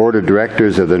Board of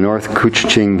Directors of the North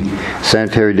Couchiching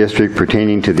Sanitary District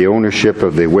pertaining to the ownership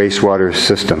of the wastewater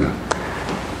system.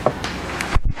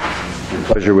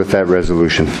 Pleasure with that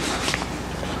resolution.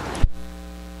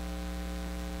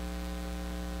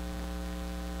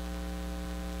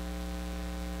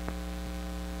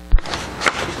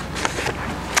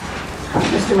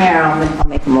 Mr. Mayor, I'll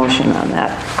make a motion on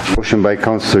that. Motion by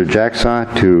Councillor Jacksaw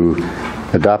to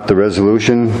adopt the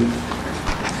resolution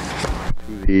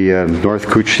to the North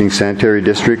Couchiching Sanitary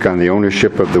District on the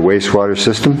ownership of the wastewater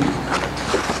system.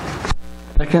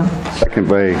 Second. Second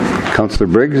by Councillor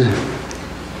Briggs.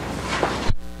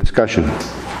 Discussion.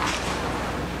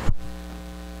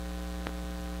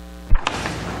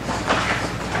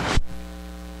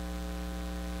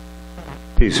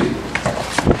 Please.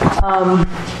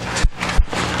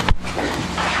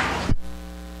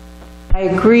 I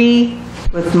agree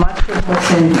with much of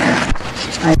what's in here.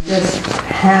 I'm just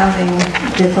having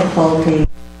difficulty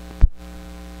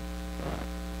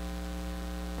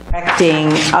directing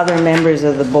other members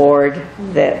of the board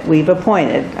that we've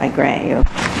appointed, I grant you,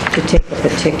 to take a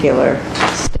particular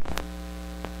step.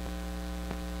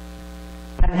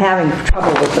 I'm having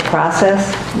trouble with the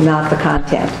process, not the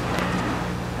content.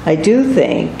 I do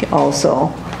think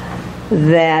also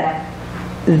that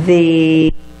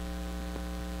the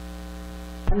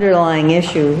underlying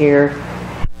issue here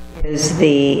is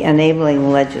the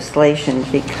enabling legislation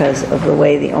because of the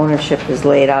way the ownership is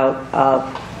laid out of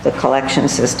the collection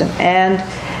system. And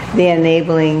the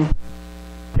enabling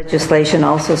legislation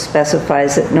also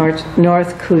specifies that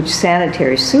North Couch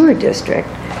Sanitary Sewer District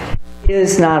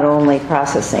is not only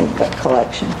processing but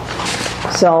collection.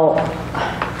 So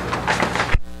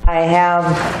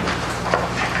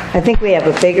I think we have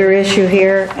a bigger issue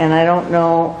here, and I don't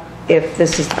know if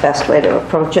this is the best way to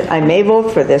approach it. I may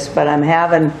vote for this, but I'm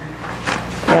having,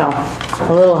 a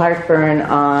little heartburn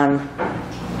on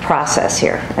process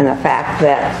here and the fact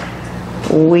that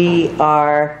we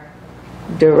are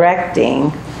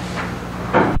directing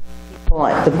people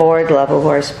at the board level who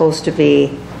are supposed to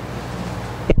be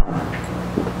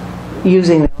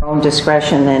using their own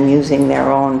discretion and using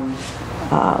their own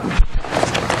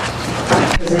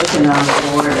position on the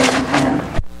board and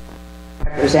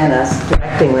represent us,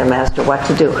 directing them as to what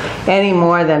to do, any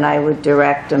more than I would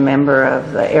direct a member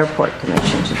of the airport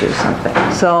commission to do something.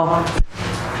 So,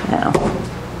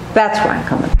 that's where I'm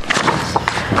coming from.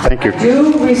 Thank you. I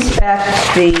do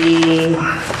respect the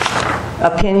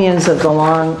opinions of the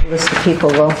long list of people,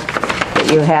 though, that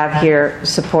you have here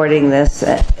supporting this,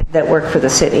 that work for the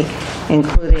city,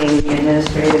 including the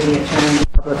administrator, the attorney, the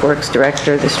public works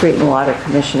director, the street and water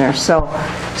commissioner. So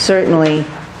certainly,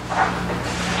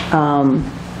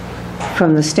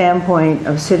 from the standpoint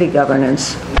of city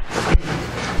governance,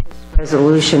 this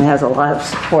resolution has a lot of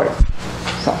support.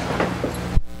 So.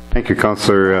 Thank you,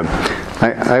 Councillor.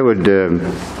 I would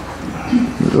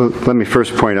let me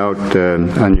first point out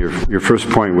on your first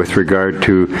point with regard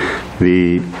to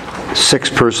the 6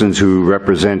 persons who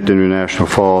represent International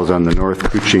Falls on the North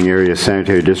Couchiching Area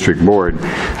Sanitary District Board.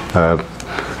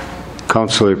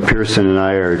 Councillor Pearson and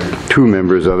I are 2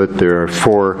 members of it. There are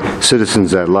 4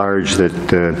 citizens at large that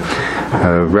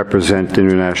represent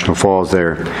International Falls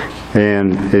there.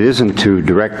 And it isn't to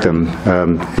direct them.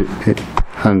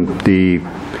 on the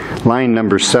line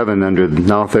number 7 under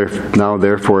now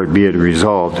therefore be it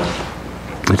resolved,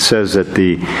 it says that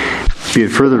be it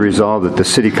further resolved that the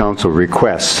city council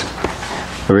requests.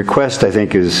 A request, I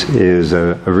think, is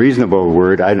a reasonable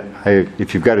word.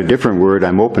 If you've got a different word,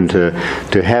 I'm open to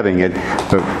having it.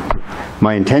 But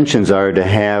my intentions are to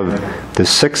have the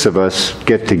 6 of us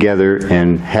get together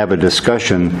and have a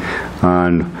discussion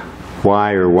on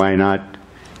why or why not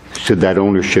should that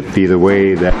ownership be the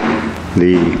way that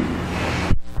the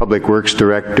Public Works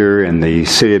Director and the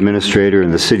City Administrator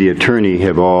and the City Attorney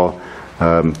have all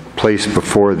placed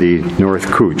before the North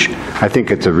Cooch. I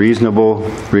think it's a reasonable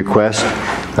request,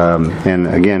 and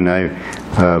again,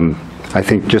 I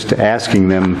think just asking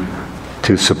them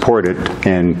to support it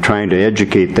and trying to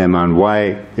educate them on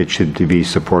why it should be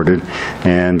supported,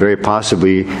 and very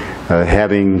possibly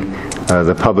having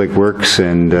the Public Works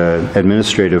and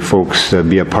administrative folks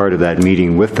be a part of that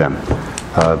meeting with them.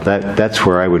 That's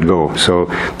where I would go. So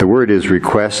the word is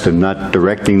request and not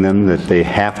directing them that they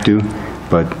have to,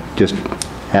 but just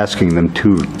asking them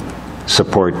to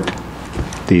support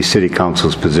the City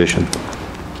Council's position.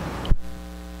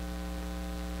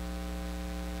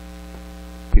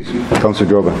 Councilor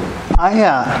Droba.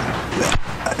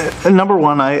 Number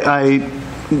one, I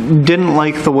didn't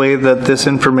like the way that this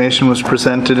information was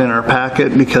presented in our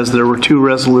packet because there were 2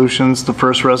 resolutions. The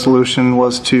first resolution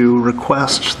was to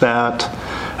request that,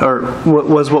 or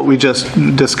was what we just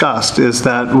discussed, is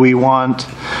that we want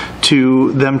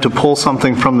them to pull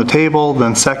something from the table.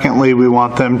 Then secondly, we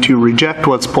want them to reject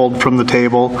what's pulled from the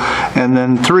table. And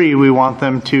then 3, we want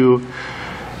them to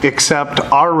accept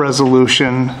our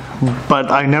resolution,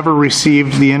 but I never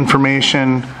received the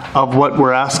information of what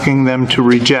we're asking them to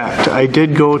reject. I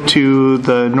did go to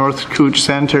the North Cooch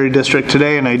Sanitary District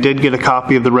today, and I did get a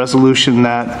copy of the resolution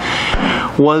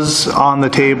that was on the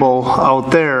table out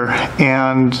there,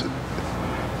 and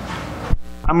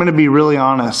I'm going to be really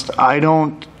honest. I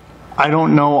don't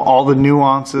know all the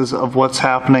nuances of what's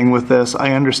happening with this.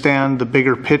 I understand the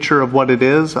bigger picture of what it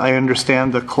is. I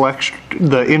understand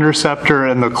the interceptor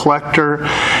and the collector,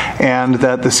 and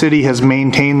that the city has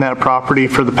maintained that property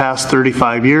for the past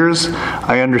 35 years.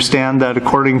 I understand that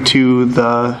according to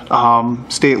the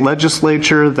state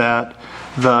legislature that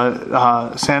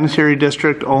the sanitary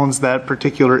district owns that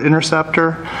particular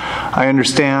interceptor. I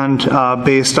understand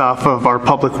based off of our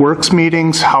public works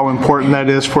meetings how important that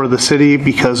is for the city,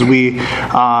 because it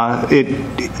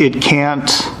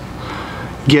can't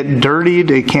get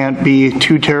dirtied, it can't be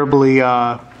too terribly,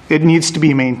 it needs to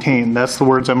be maintained. That's the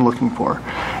words I'm looking for.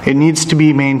 It needs to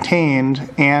be maintained,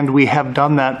 and we have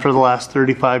done that for the last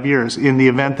 35 years. In the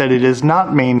event that it is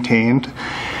not maintained,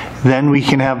 then we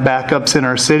can have backups in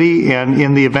our city, and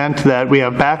in the event that we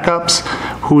have backups,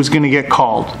 who's going to get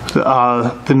called?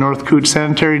 The North Cooch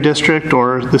Sanitary District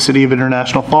or the City of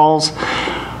International Falls?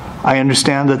 I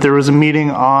understand that there was a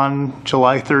meeting on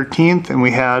July 13th, and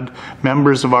we had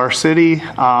members of our city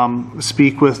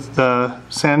speak with the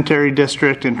Sanitary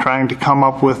District in trying to come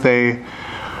up with a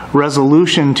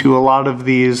resolution to a lot of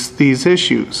these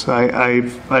issues.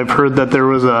 I've heard that there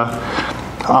was a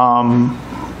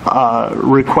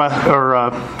request or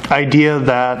idea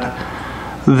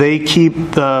that they keep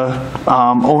the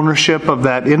ownership of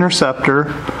that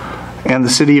interceptor, and the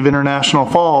City of International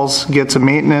Falls gets a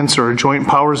maintenance or a joint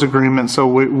powers agreement, so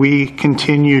we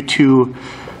continue to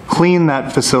clean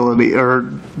that facility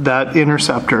or that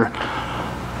interceptor.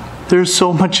 There's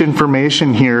so much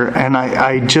information here, and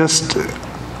I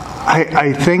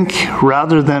think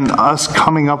rather than us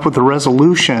coming up with a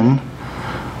resolution,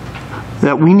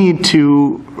 that we need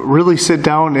to really sit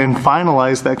down and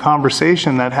finalize that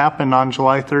conversation that happened on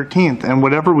July 13th. And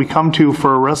whatever we come to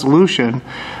for a resolution,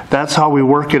 that's how we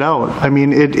work it out. I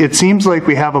mean, it seems like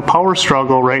we have a power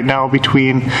struggle right now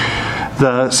between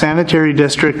the sanitary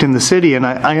district and the city, and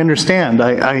I understand.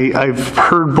 I've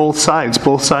heard both sides.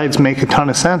 Both sides make a ton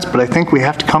of sense, but I think we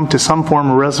have to come to some form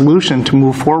of resolution to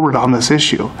move forward on this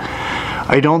issue.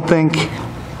 I don't think...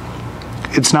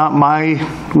 It's not my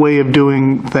way of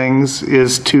doing things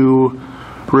is to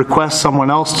request someone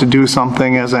else to do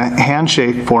something as a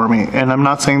handshake for me. And I'm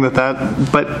not saying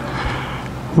but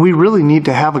we really need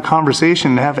to have a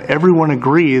conversation and have everyone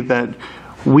agree that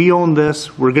we own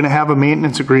this, we're going to have a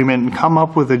maintenance agreement, and come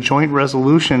up with a joint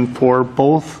resolution for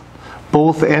both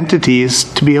entities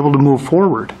to be able to move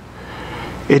forward.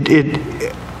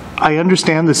 I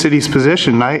understand the city's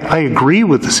position. I agree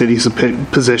with the city's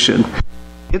position.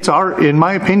 It's in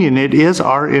my opinion, it is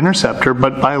our interceptor,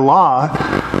 but by law,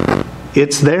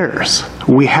 it's theirs.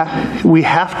 We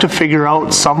have to figure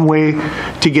out some way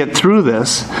to get through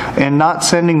this and not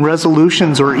sending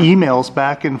resolutions or emails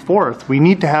back and forth. We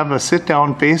need to have a sit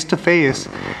down face to face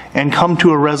and come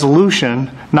to a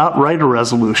resolution, not write a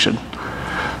resolution.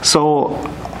 So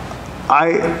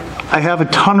I have a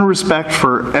ton of respect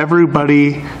for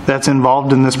everybody that's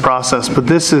involved in this process, but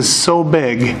this is so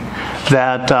big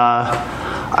that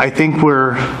I think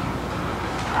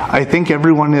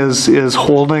everyone is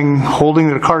holding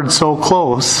their cards so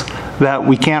close that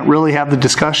we can't really have the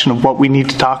discussion of what we need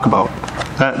to talk about.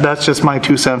 That's just my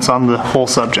 2 cents on the whole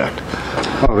subject.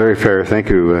 Oh, very fair. Thank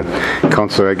you,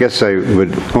 Councilor. I guess I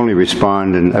would only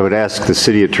respond, and I would ask the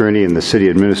city attorney and the city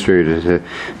administrator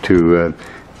to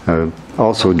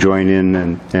also join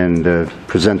in and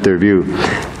present their view.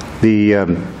 The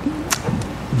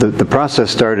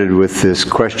process started with this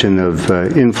question of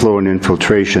inflow and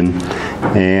infiltration,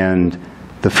 and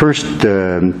the first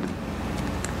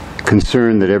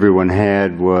concern that everyone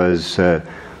had was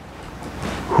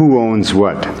who owns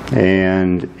what.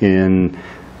 And in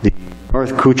the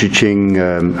North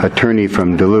Couchiching attorney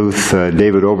from Duluth,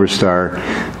 David Oberstar,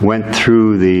 went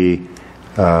through the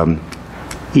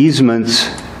easements,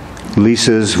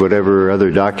 leases, whatever other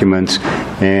documents,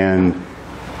 and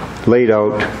laid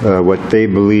out what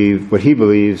he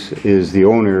believes is the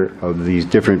owner of these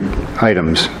different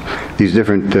items, these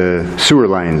different sewer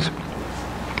lines.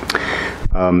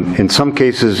 In some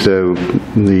cases,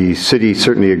 the city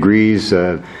certainly agrees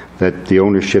that the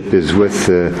ownership is with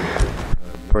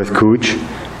North Couch.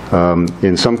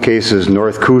 In some cases,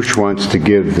 North Couch wants to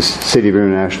give the City of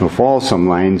International Falls some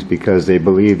lines because they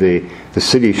believe the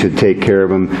city should take care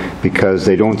of them because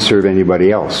they don't serve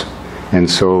anybody else. And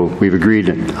so we've agreed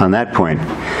on that point.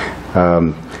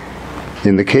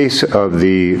 In the case of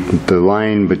the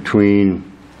line between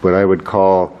what I would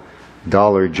call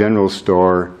Dollar General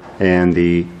Store and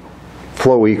the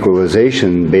flow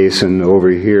equalization basin over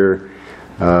here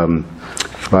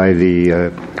by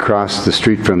the across the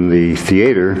street from the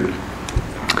theater,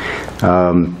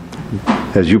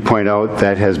 as you point out,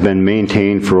 that has been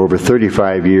maintained for over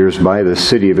 35 years by the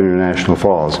City of International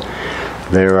Falls.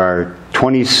 There are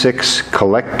 26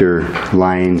 collector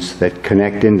lines that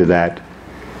connect into that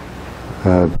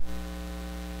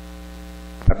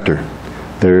collector.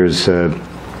 There's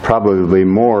probably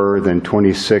more than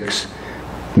 26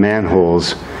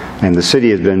 manholes, and the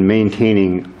city has been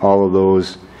maintaining all of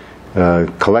those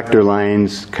collector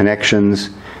lines, connections,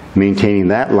 maintaining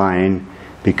that line,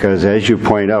 because as you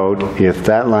point out, if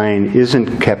that line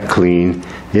isn't kept clean,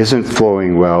 isn't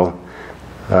flowing well,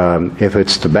 if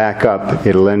it's to back up,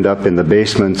 it'll end up in the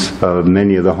basements of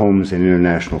many of the homes in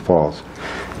International Falls.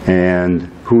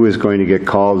 And who is going to get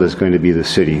called is going to be the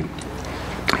city.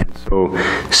 And so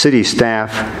city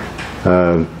staff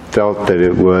felt that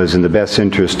it was in the best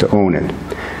interest to own it.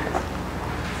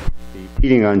 The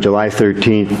meeting on July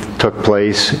 13th took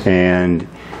place, and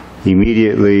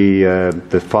immediately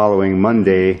the following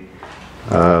Monday,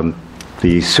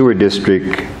 the sewer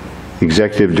district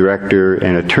executive director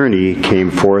and attorney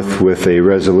came forth with a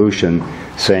resolution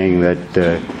saying that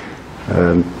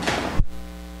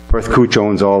North Couch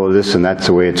owns all of this and that's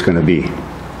the way it's going to be.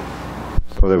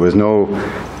 So there was no,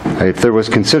 if there was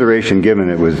consideration given,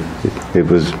 it was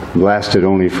lasted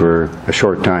only for a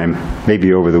short time,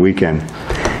 maybe over the weekend.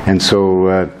 And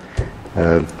so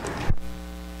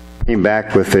came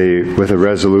back with a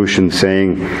resolution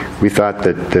saying we thought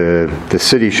that the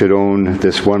city should own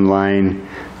this one line,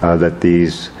 that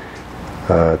these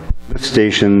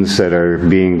stations that are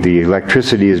the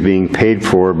electricity is being paid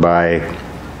for by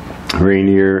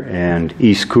Rainier and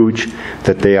East Couch,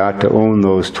 that they ought to own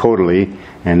those totally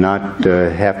and not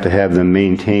have to have them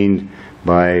maintained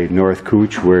by North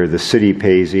Couch, where the city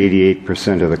pays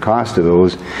 88% of the cost of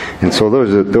those. And so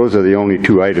those are the only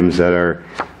two items that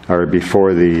are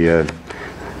before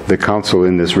the council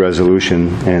in this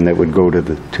resolution, and that would go to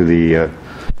the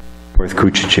North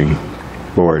Couchiching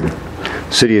board.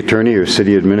 City attorney or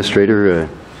city administrator,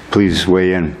 please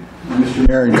weigh in. Mr.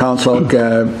 Mayor and Council,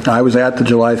 I was at the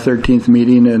July 13th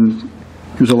meeting, and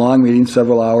it was a long meeting,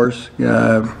 several hours,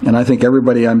 and I think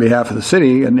everybody on behalf of the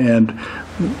city, and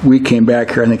we came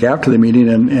back here, I think, after the meeting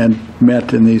and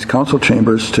met in these council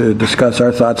chambers to discuss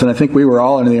our thoughts, and I think we were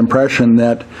all under the impression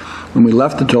that when we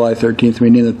left the July 13th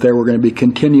meeting that there were going to be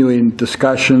continuing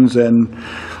discussions and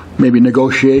maybe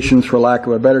negotiations, for lack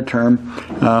of a better term,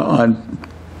 on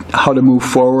how to move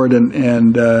forward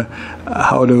and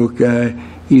how to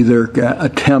either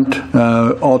attempt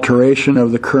alteration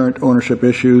of the current ownership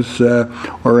issues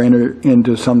or enter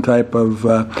into some type of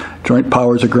joint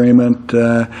powers agreement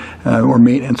or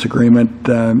maintenance agreement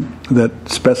that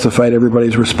specified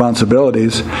everybody's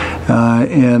responsibilities.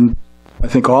 And I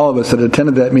think all of us that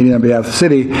attended that meeting on behalf of the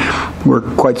city were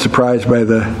quite surprised by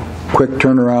the quick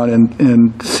turnaround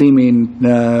and seeming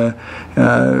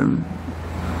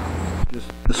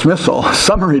dismissal,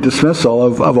 summary dismissal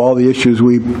of all the issues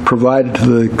we provided to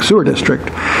the sewer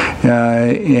district.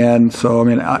 And so, I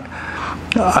mean,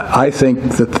 I think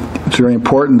that it's very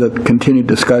important that continued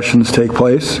discussions take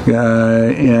place,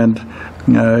 and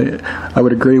I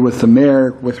would agree with the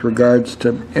mayor with regards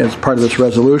to, as part of this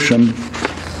resolution,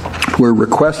 we're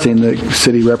requesting the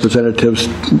city representatives,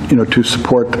 to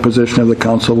support the position of the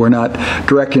council. We're not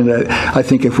directing it. I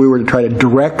think if we were to try to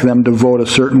direct them to vote a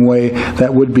certain way,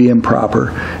 that would be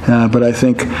improper. But I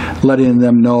think letting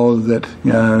them know that,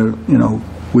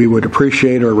 we would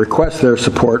appreciate or request their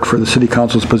support for the city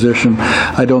council's position,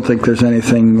 I don't think there's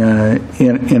anything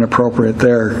inappropriate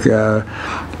there.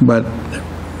 But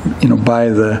by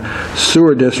the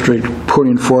sewer district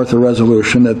putting forth a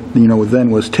resolution that,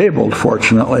 then was tabled,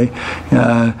 fortunately,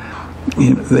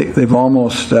 they've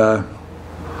almost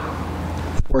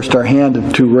forced our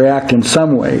hand to react in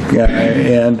some way.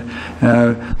 And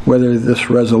whether this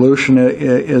resolution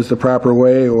is the proper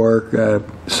way or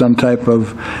some type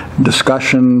of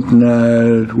discussion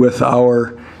with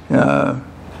our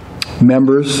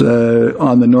members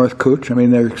on the North Cooch. I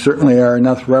mean, there certainly are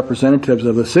enough representatives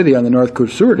of the city on the North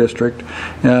Cooch Sewer District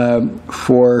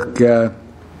for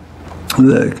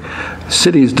the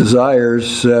city's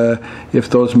desires, if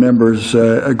those members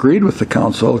agreed with the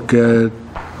council, to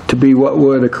be what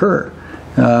would occur.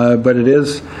 But it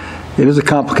is a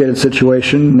complicated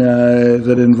situation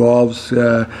that involves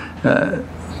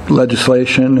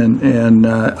legislation and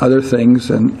other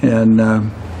things, and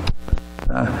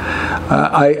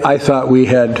I thought we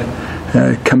had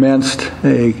commenced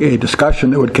a discussion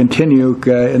that would continue,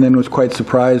 and then was quite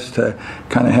surprised to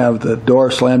kind of have the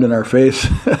door slammed in our face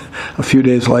a few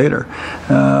days later.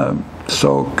 I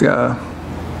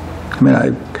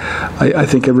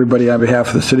think everybody on behalf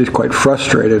of the city is quite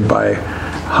frustrated by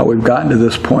how we've gotten to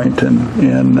this point,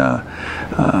 and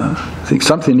I think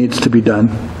something needs to be done.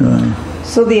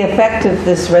 So the effect of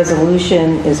this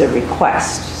resolution is a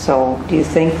request. So do you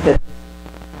think that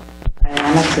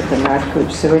dynamics at the North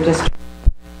Cooch Sewer District?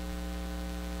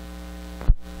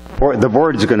 The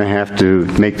board's going to have to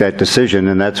make that decision,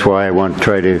 and that's why I want to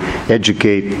try to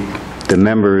educate the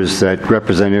members that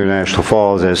represent International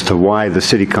Falls as to why the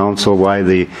city council, why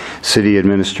the city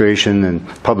administration and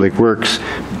public works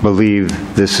believe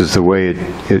this is the way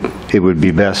it would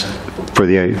be best for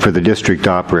the district to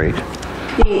operate.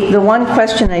 The one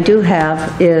question I do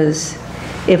have is,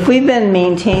 if we've been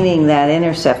maintaining that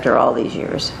interceptor all these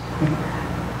years,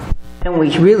 and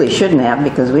we really shouldn't have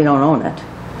because we don't own it,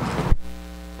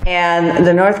 and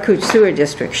the North Cooch Sewer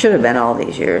District should have been all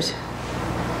these years,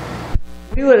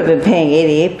 we would have been paying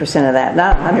 88% of that,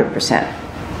 not 100%.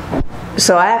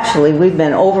 So actually, we've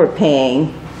been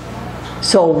overpaying.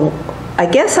 So I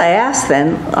guess I asked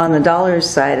then, on the dollars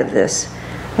side of this,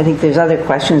 I think there's other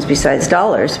questions besides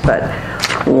dollars, but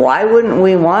why wouldn't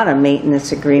we want a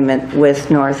maintenance agreement with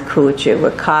North Cooch? It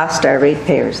would cost our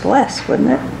ratepayers less,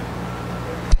 wouldn't it?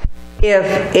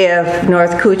 If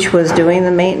North Cooch was doing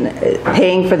the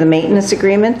paying for the maintenance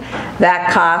agreement, that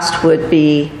cost would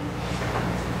be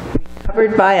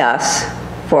covered by us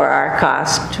for our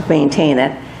cost to maintain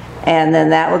it, and then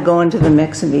that would go into the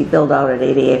mix and be billed out at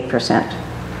 88%.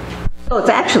 So it's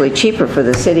actually cheaper for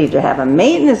the city to have a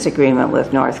maintenance agreement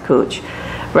with North Cooch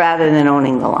rather than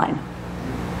owning the line.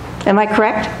 Am I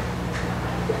correct?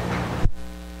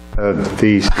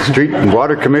 The Street and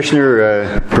Water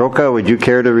Commissioner, Broka, would you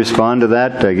care to respond to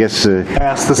that? I guess... I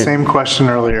asked the same question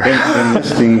earlier. I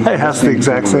asked the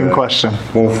exact same question.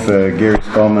 Both Gary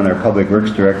Spellman, our Public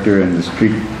Works Director, and the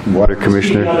Street and Water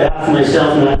Commissioner. Speaking on behalf of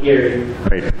myself, not Gary,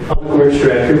 Right. Public Works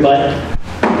Director, but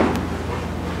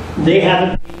they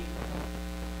haven't...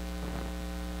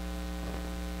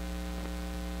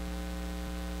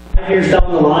 years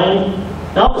down the line,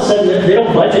 now all of a sudden they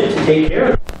don't budget to take care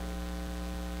of it.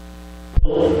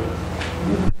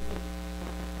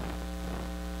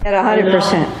 At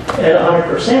 100%. At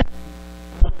 100%.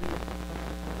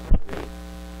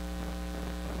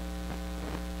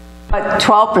 But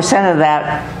 12% of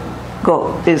that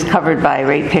is covered by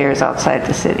ratepayers outside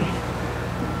the city.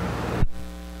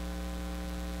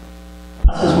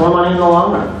 This is more money in the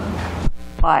long run.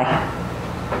 Why?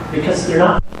 Because they're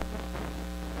not.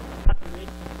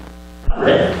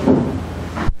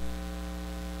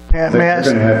 May I We're ask-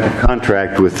 going to have to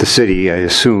contract with the city, I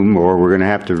assume, or we're going to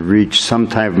have to reach some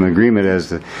type of agreement, as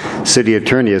the city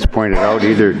attorney has pointed out,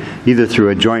 either through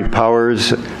a joint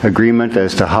powers agreement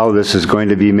as to how this is going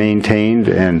to be maintained,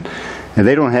 and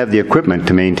they don't have the equipment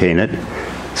to maintain it.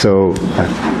 So,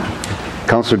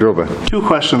 Councilor Droba. 2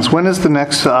 questions. When is the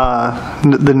next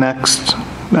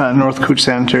North Cooch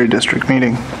Sanitary District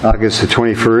meeting? August the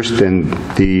 21st, and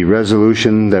the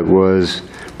resolution that was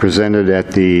presented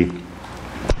at the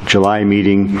July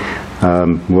meeting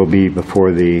will be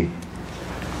before the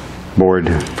board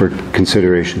for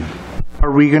consideration.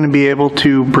 Are we going to be able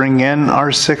to bring in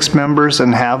our 6 members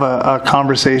and have a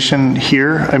conversation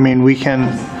here? I mean, we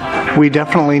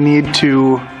definitely need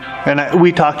to, and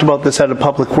we talked about this at a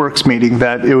Public Works meeting,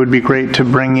 that it would be great to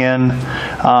bring in,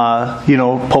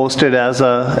 post it as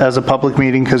a public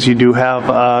meeting, because you do have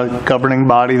a governing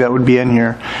body that would be in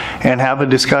here, and have a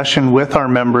discussion with our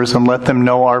members and let them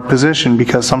know our position,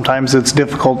 because sometimes it's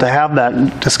difficult to have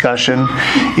that discussion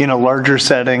in a larger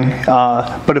setting.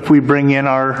 But if we bring in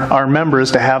our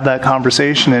members to have that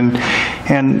conversation and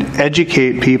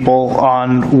educate people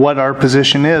on what our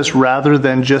position is, rather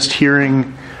than just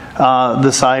hearing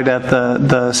the side at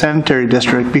the sanitary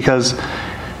district, because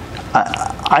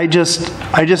I just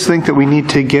think that we need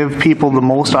to give people the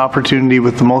most opportunity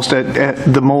with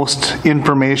the most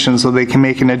information so they can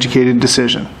make an educated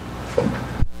decision.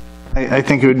 I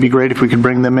think it would be great if we could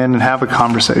bring them in and have a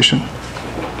conversation.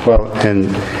 Well,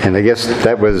 and I guess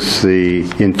that was the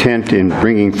intent in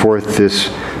bringing forth this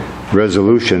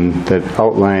resolution that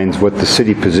outlines what the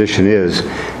city position is,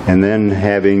 and then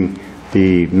having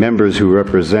the members who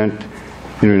represent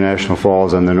International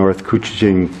Falls and the North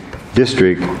Cooching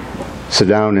District sit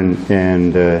down and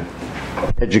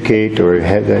educate, or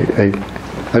I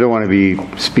don't want to be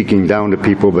speaking down to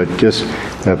people, but just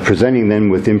presenting them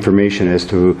with information as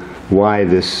to why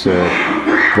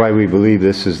why we believe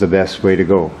this is the best way to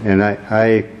go. And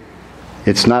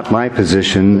it's not my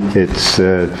position, it's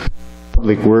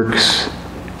Public Works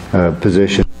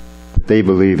position. They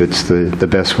believe it's the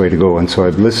best way to go, and so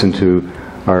I've listened to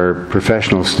our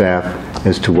professional staff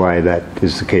as to why that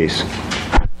is the case.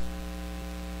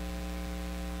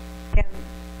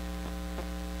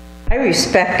 I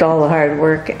respect all the hard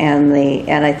work, and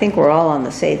I think we're all on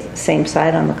the same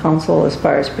side on the council as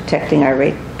far as protecting our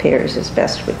ratepayers as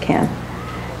best we can.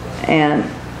 And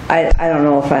I don't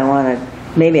know if I want to,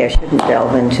 maybe I shouldn't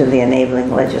delve into the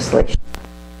enabling legislation.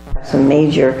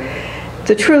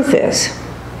 The truth is,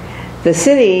 the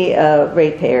city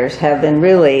ratepayers have been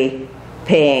really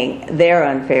paying their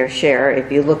unfair share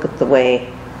if you look at the way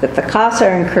that the costs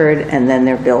are incurred and then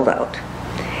they're billed out.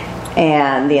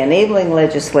 And the enabling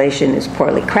legislation is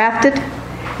poorly crafted,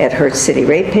 it hurts city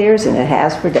ratepayers, and it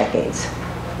has for decades.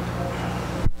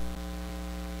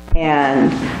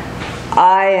 And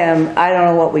I don't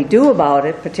know what we do about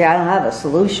it, but I don't have a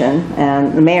solution,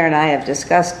 and the mayor and I have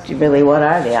discussed really what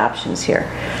are the options here.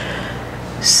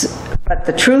 But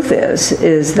the truth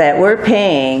is that we're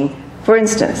paying, for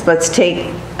instance, let's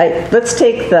take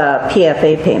the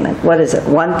PFA payment. What is it,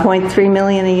 1.3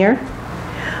 million a year?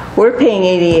 We're paying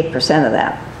 88% of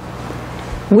that.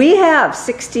 We have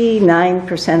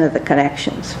 69% of the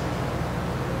connections.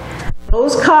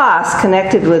 Those costs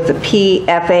connected with the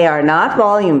PFA are not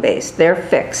volume-based, they're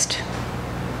fixed.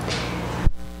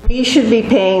 We should be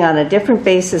paying on a different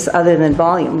basis other than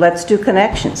volume. Let's do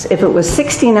connections. If it was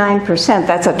 69%,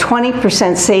 that's a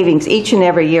 20% savings each and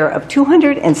every year of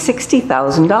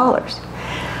 $260,000,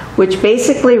 which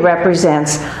basically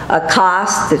represents a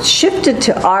cost that's shifted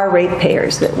to our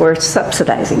ratepayers that we're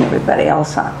subsidizing everybody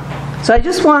else on. So I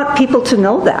just want people to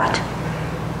know that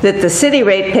the city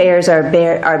ratepayers are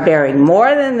bearing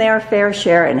more than their fair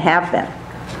share and have been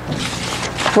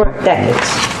for decades.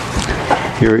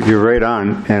 You're right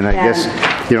on, and I guess,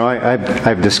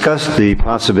 I've discussed the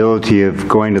possibility of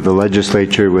going to the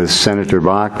legislature with Senator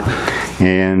Bach,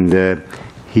 and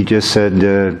he just said,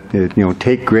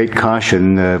 take great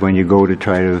caution when you go to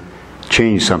try to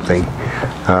change something.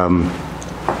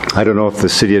 I don't know if the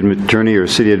city attorney or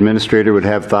city administrator would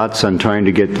have thoughts on trying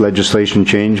to get legislation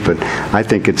changed, but I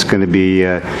think it's going to be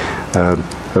a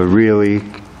really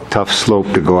tough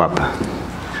slope to go up.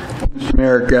 Mr.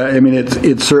 Mayor, I mean,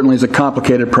 it certainly is a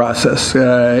complicated process,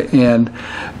 and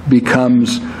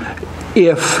becomes,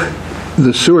 if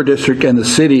the sewer district and the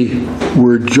city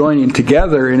were joining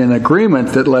together in an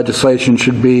agreement that legislation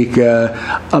should be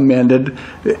amended,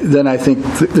 then I think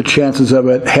the chances of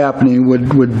it happening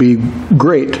would be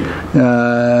great.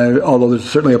 Although there's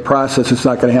certainly a process, it's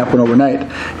not going to happen overnight.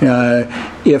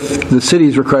 If the city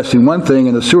is requesting one thing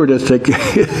and the sewer district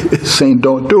is saying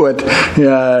don't do it,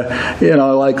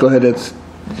 likelihood it's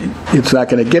it's not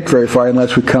going to get very far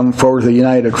unless we come forward with a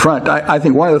united front. I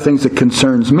think one of the things that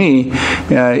concerns me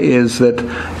is that,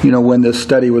 when this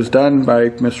study was done by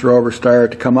Mr. Obersteyer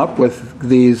to come up with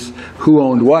these who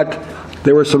owned what,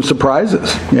 there were some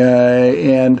surprises.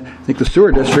 And I think the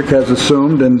sewer district has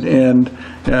assumed, and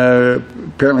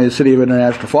apparently the City of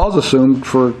International Falls assumed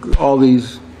for all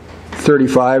these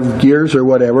 35 years or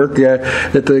whatever,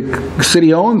 that the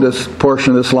city owned this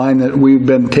portion of this line that we've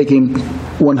been taking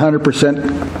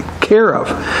 100% care of.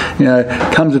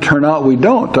 Comes to turn out we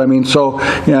don't. I mean, so,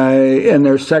 and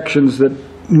there's sections that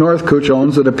North Cooch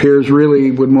owns that appears really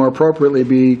would more appropriately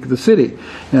be the city,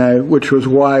 which was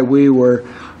why we were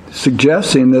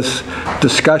suggesting this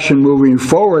discussion moving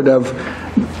forward of,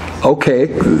 okay,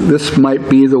 this might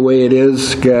be the way it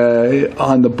is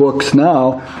on the books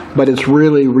now, but it's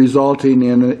really resulting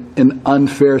in an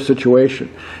unfair situation.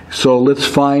 So let's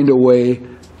find a way,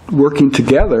 working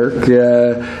together,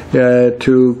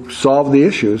 to solve the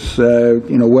issues,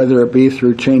 whether it be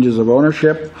through changes of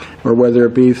ownership or whether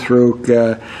it be through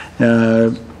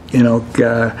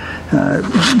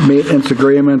maintenance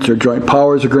agreements or joint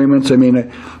powers agreements. I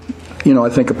mean, I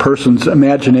think a person's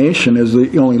imagination is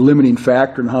the only limiting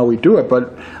factor in how we do it,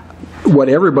 but what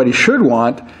everybody should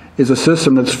want is a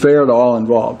system that's fair to all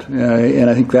involved. And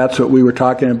I think that's what we were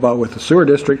talking about with the sewer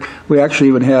district. We actually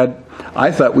even had, I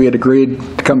thought we had agreed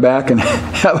to come back and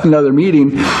have another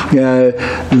meeting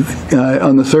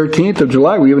on the 13th of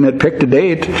July. We even had picked a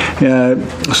date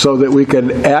so that we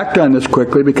could act on this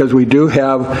quickly, because we do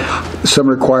have some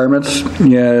requirements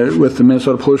with the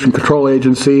Minnesota Pollution Control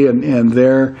Agency and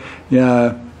their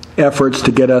efforts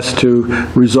to get us to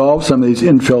resolve some of these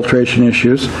infiltration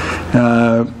issues.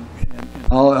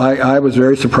 I was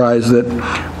very surprised that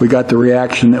we got the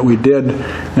reaction that we did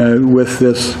with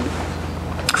this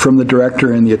from the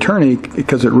director and the attorney,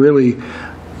 because it really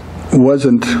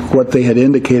wasn't what they had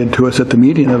indicated to us at the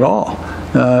meeting at all.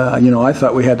 I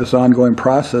thought we had this ongoing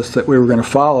process that we were going to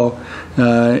follow,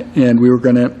 and we were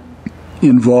going to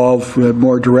involve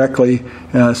more directly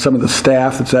some of the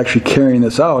staff that's actually carrying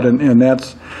this out, and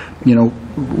that's,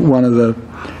 one of the,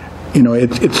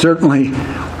 it certainly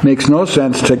makes no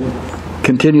sense to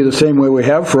continue the same way we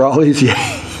have for all these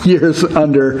years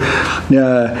under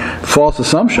false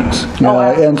assumptions.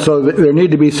 And so there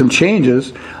need to be some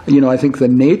changes. I think the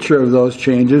nature of those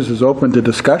changes is open to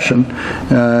discussion,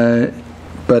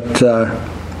 but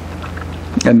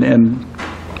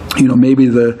maybe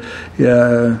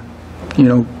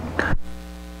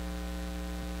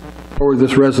or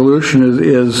this resolution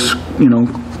is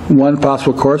one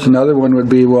possible course. Another one would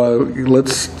be, well,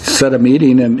 let's set a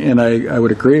meeting, and I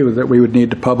would agree with that. We would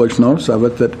need to publish notice of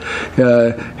it, that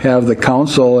have the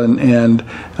council and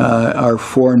our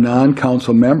 4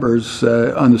 non-council members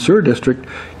on the sewer district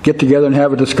get together and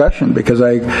have a discussion, because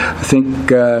I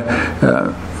think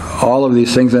all of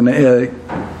these things, and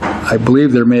I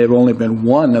believe there may have only been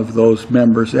one of those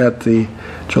members at the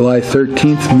July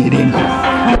 13th meeting.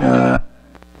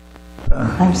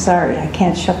 I'm sorry, I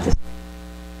can't shut this.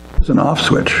 It's an off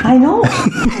switch. I know.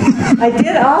 I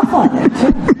did off on it,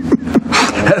 too.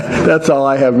 That's all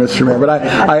I have, Mr. Mayor. But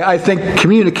I think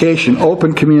communication,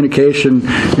 open communication,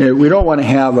 we don't want to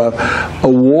have a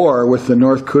war with the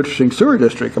North Cooching Sewer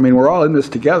District. I mean, we're all in this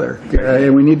together,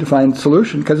 and we need to find a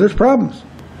solution because there's problems.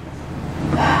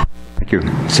 Thank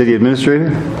you. City Administrator?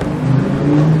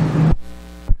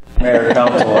 Mayor,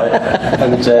 Council, I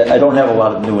would say I don't have a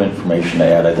lot of new information to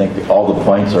add. I think all the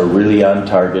points are really on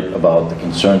target about the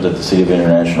concerns that the City of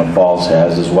International Falls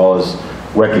has, as well as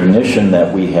recognition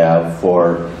that we have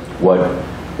for what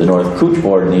the North Cooch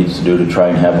Board needs to do to try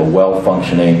and have a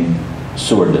well-functioning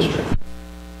sewer district.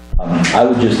 I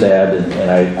would just add,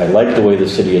 and I like the way the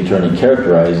city attorney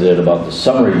characterized it about the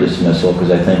summary dismissal,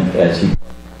 because I think as he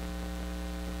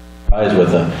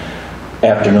with a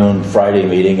afternoon Friday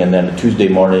meeting and then a Tuesday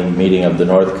morning meeting of the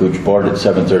North Cooch Board at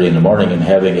 7:30 in the morning, and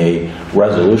having a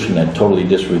resolution that totally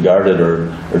disregarded or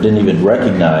didn't even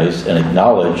recognize and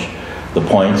acknowledge the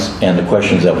points and the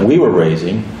questions that we were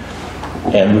raising,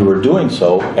 and we were doing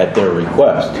so at their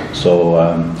request. So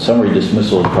summary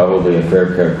dismissal is probably a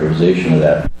fair characterization of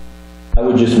that. I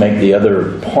would just make the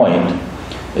other point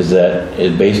is that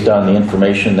based on the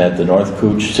information that the North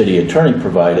Cooch City Attorney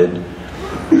provided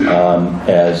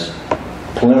as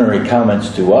preliminary comments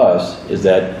to us, is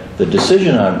that the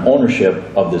decision on ownership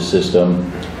of the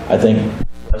system, I think,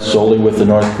 rests solely with the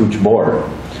North Cooch Board.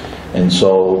 And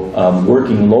so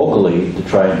working locally to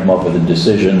try and come up with a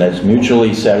decision that's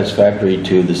mutually satisfactory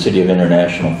to the City of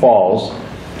International Falls,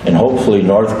 and hopefully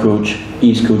North Cooch,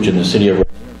 East Cooch, and the City of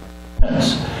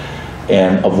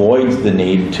and avoids the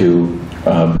need to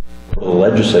go to the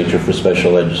legislature for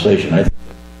special legislation. I think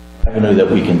avenue that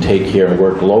we can take here and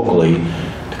work locally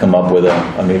to come up with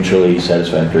a mutually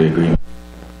satisfactory agreement.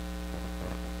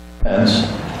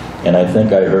 And I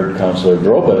think I heard Councilor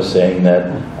Droba saying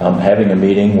that having a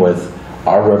meeting with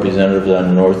our representatives on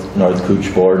the North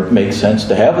Cooch Board makes sense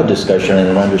to have a discussion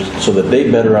and so that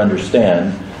they better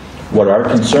understand what our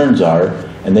concerns are,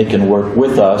 and they can work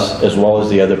with us as well as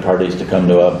the other parties to come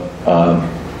to a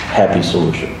happy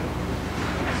solution.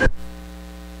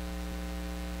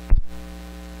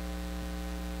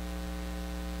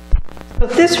 But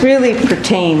this really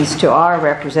pertains to our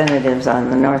representatives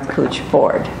on the North Cooch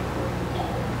Board.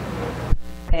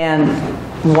 And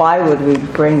why would we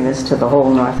bring this to the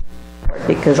whole North Cooch Board?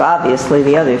 Because obviously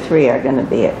the other three are going to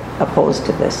be opposed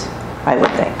to this, I would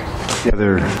think. The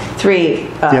other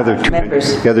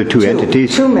Members. The other two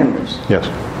entities? Two members. Yes.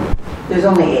 There's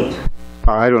only 8.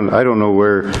 I don't know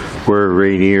where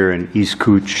Rainier and East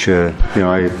Cooch,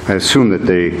 I assume that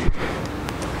they,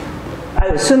 I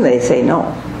would assume they say no.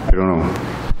 I don't know.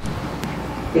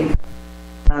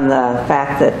 On the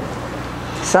fact that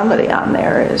somebody on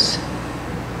there is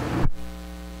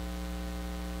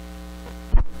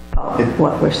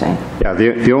what we're saying. Yeah,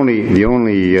 the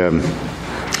only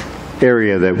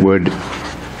area that would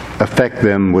affect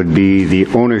them would be the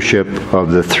ownership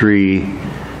of the 3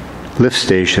 lift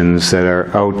stations that are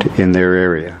out in their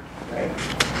area.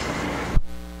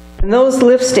 And those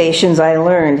lift stations, I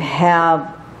learned,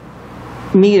 have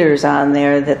meters on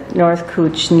there that North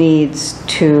Cooch needs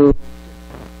to.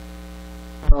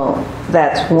 Well,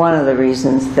 that's one of the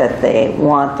reasons that they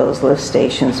want those lift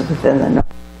stations within the North.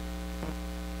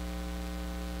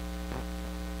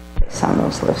 On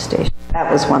those lift stations.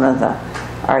 That was one of the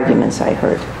arguments I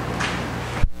heard.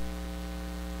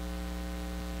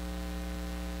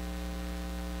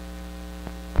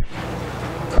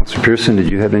 Councilor Pearson, did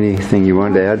you have anything you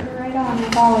wanted to add? Right on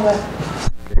with all of it.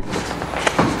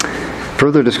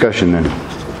 Further discussion then.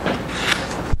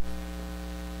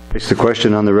 Place the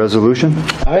question on the resolution.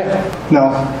 Aye.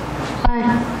 No.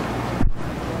 Aye.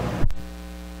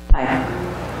 Aye.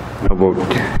 No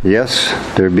vote yes.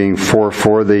 There being 4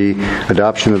 for the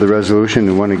adoption of the resolution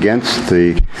and 1 against,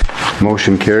 the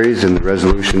motion carries and the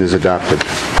resolution is adopted.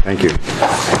 Thank you.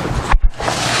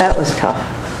 That was tough.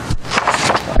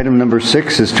 Item number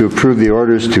 6 is to approve the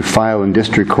orders to file in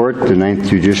District Court, the 9th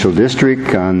Judicial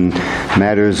District, on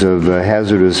matters of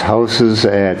hazardous houses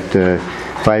at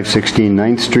 516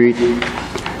 9th Street,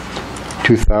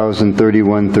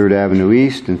 2031 3rd Avenue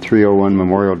East, and 301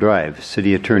 Memorial Drive.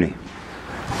 City Attorney.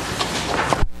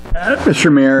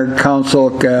 Mr. Mayor, Council,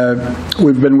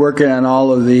 we've been working on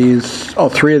all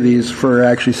 3 of these for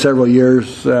actually several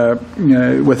years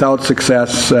without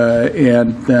success,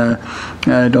 and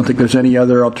I don't think there's any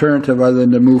other alternative other than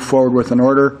to move forward with an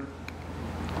order.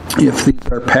 If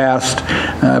these are passed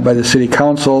by the City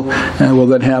Council, we'll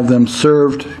then have them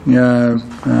served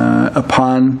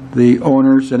upon the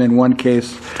owners, and in one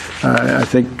case, I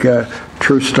think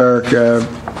TruStar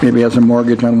maybe has a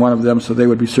mortgage on one of them, so they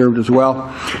would be served as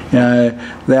well.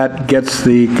 That gets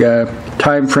the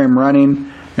time frame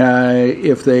running.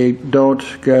 If they don't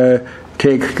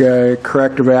take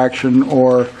corrective action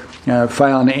or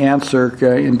file an answer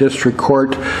in district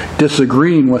court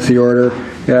disagreeing with the order,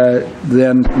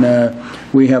 then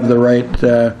we have the right,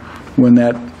 when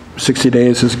that 60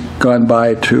 days has gone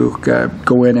by, to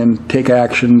go in and take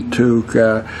action to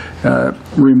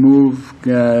remove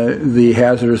the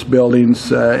hazardous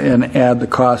buildings and add the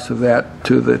cost of that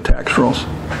to the tax rolls.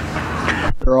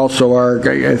 There also are,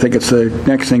 I think it's the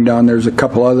next thing down, there's a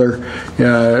couple other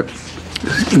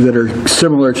that are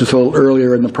similar, just a little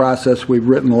earlier in the process. We've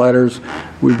written letters.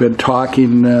 We've been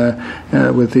talking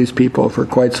with these people for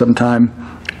quite some time.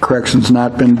 Correction's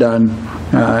not been done,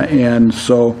 and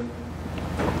so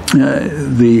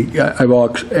I've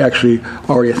actually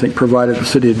already, I think, provided the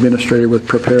city administrator with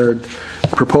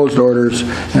proposed orders,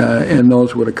 and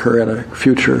those would occur at a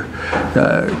future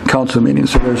council meeting.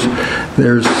 So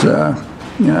there's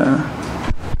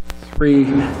 3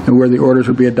 where the orders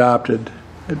would be adopted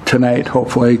tonight,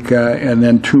 hopefully, and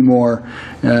then 2 more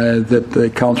that the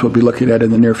council will be looking at in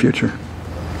the near future.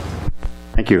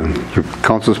 Thank you. Your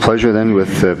council's pleasure then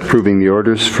with approving the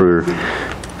orders for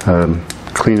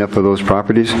cleanup of those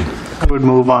properties. I would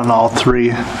move on all 3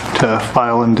 to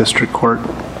file in district court.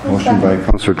 Motion by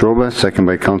Councilor Droba, second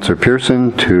by Councilor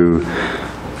Pearson to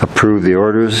approve the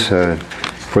orders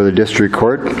for the district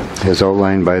court as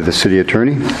outlined by the city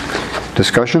attorney.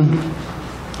 Discussion?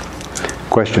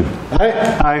 Question? Aye.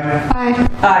 Aye.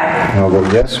 Aye. I'll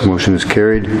vote yes. Motion is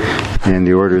carried and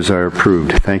the orders are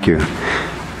approved. Thank you.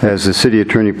 As the city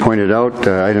attorney pointed out,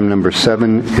 item number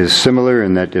 7 is similar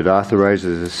in that it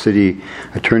authorizes the city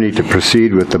attorney to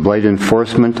proceed with the blight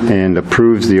enforcement and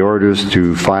approves the orders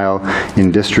to file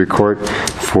in district court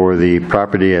for the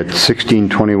property at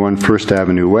 1621 First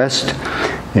Avenue West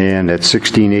and at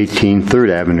 1618 Third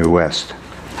Avenue West.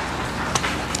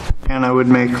 And I would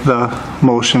make the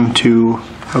motion to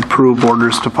approve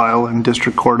orders to file in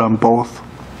district court on both.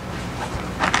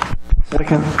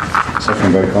 Second.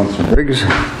 Second by Councilor Briggs.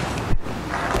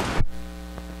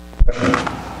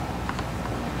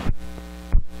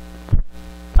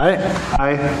 Aye.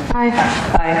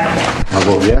 Aye. I'll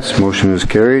vote yes. Motion is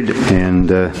carried,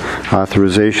 and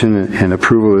authorization and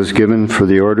approval is given for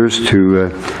the orders to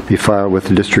be filed with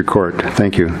the district court.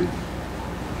 Thank you.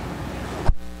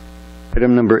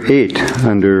 Item number 8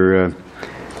 under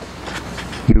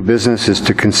new business is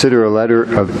to consider a letter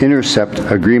of intercept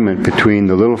agreement between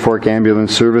the Little Fork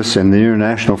Ambulance Service and the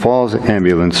International Falls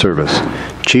Ambulance Service.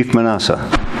 Chief Manassa.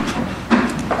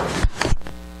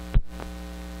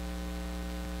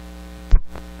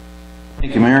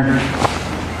 Thank you, Mayor.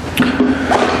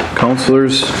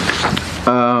 Councilors,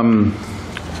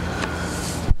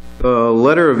 a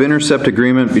letter of intercept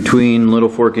agreement between Little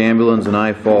Fork Ambulance and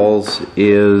I-Falls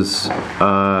is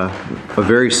a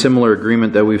very similar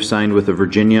agreement that we've signed with the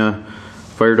Virginia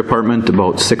Fire Department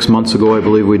about 6 months ago. I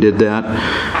believe we did that.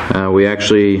 We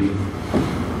actually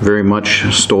very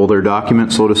much stole their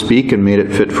document, so to speak, and made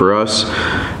it fit for us.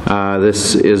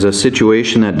 This is a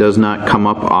situation that does not come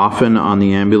up often on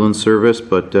the ambulance service,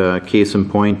 but case in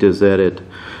point is that it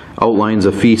outlines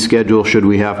a fee schedule should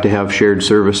we have to have shared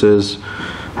services,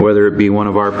 whether it be one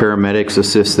of our paramedics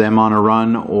assists them on a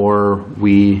run or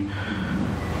we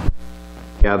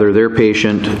gather their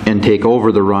patient and take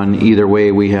over the run. Either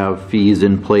way, we have fees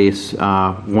in place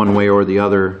one way or the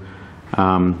other.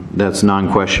 That's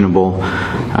non-questionable.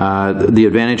 The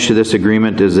advantage to this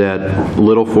agreement is that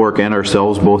Little Fork and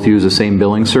ourselves both use the same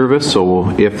billing service, so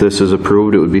if this is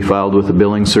approved, it would be filed with the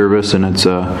billing service, and it's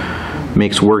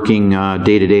makes working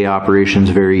day-to-day operations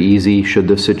very easy. Should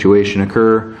this situation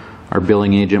occur, our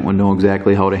billing agent would know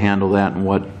exactly how to handle that and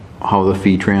how the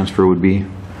fee transfer would be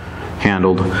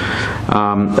handled.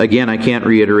 Again, I can't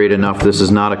reiterate enough, this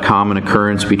is not a common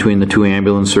occurrence between the two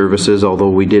ambulance services, although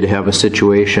we did have a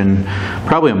situation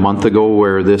probably a month ago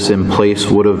where this in place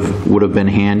would have been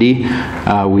handy.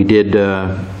 We did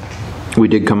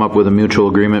come up with a mutual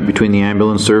agreement between the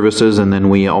ambulance services, and then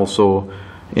we also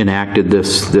enacted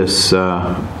this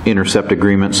intercept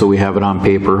agreement, so we have it on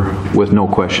paper with no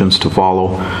questions to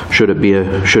follow should it be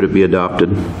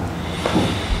adopted.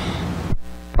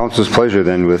 Council's pleasure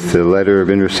then with the letter of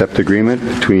intercept agreement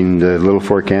between the Little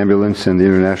Fork Ambulance and the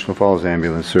International Falls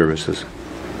Ambulance Services.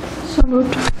 So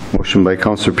moved. Motion by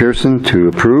Councilor Pearson to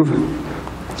approve.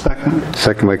 Second.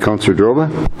 Second by Councilor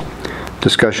Droba.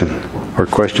 Discussion or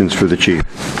questions for the chief?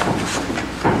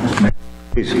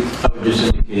 Please. I would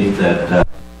just indicate that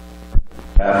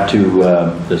to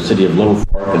the city of Little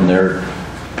Fork and their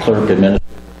clerk administrator,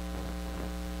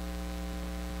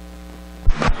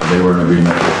 they were in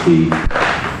agreement with the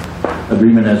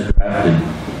agreement as drafted.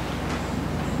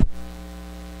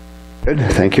 Good,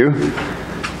 thank you.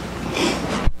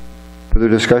 Further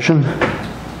discussion?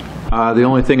 The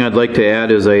only thing I'd like to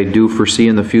add is I do foresee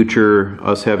in the future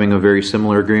us having a very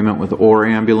similar agreement with Orr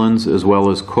Ambulance as well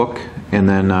as Cook, and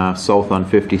then south on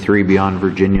 53 beyond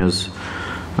Virginia's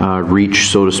reach,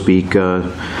 so to speak.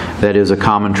 That is a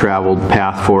common traveled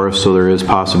path for us, so there is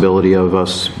possibility of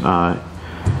us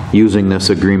using this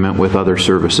agreement with other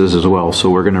services as well. So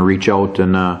we're going to reach out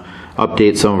and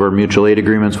update some of our mutual aid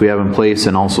agreements we have in place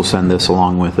and also send this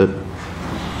along with it.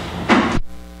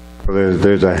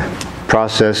 There's a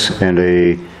process and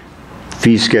a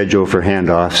fee schedule for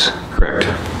handoffs. Correct.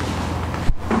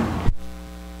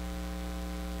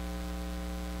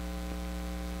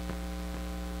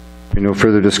 No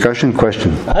further discussion?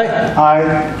 Question? Aye.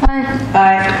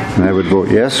 Aye. And I would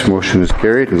vote yes. Motion is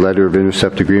carried. The letter of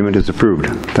intercept agreement is approved.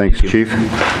 Thanks, Chief.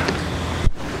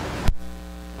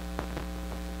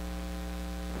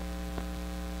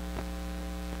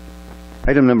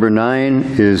 Item number 9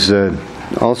 is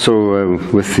also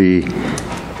with the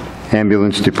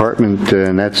ambulance department,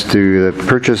 and that's to the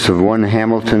purchase of one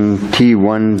Hamilton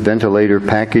T1 ventilator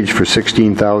package for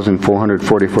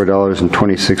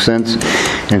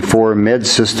 $16,444.26 and 4 Med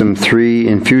System 3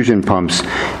 infusion pumps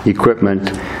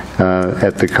equipment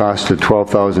at the cost of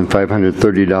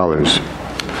 $12,530.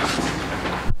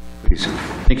 Please.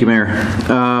 Thank you, Mayor.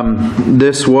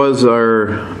 This was in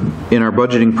our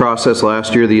budgeting process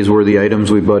last year, these were the items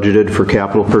we budgeted for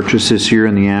capital purchase this year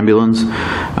in the ambulance.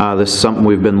 This is something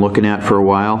we've been looking at for a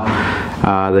while.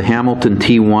 The Hamilton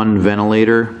T1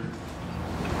 ventilator,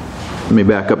 let me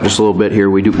back up just a little bit here.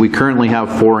 We currently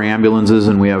have 4 ambulances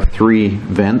and we have 3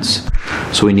 vents,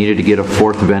 so we needed to get a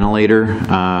 4th ventilator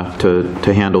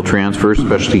to handle transfers,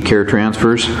 specialty care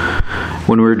transfers.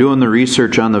 When we were doing the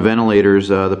research on the ventilators,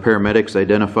 the paramedics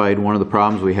identified one of the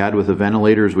problems we had with the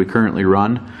ventilators we currently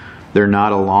run. They're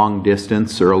not a long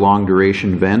distance or a long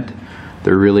duration vent.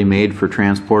 They're really made for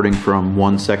transporting from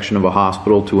one section of a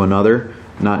hospital to another,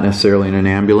 not necessarily in an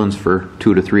ambulance for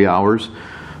 2 to 3 hours.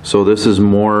 So this is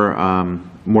more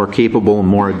capable and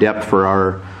more adept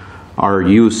for our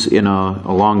use in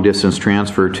a long distance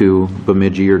transfer to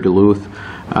Bemidji or Duluth.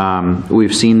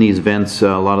 We've seen these vents,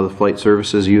 a lot of the flight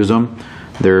services use them.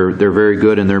 They're very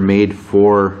good and they're made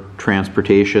for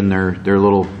transportation. They're a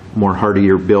little more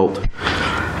hardier built.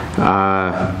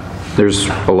 There's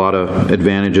a lot of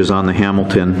advantages on the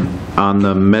Hamilton. On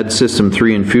the Med System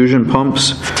 3 infusion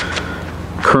pumps,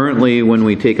 currently when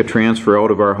we take a transfer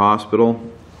out of our hospital,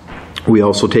 we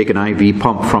also take an IV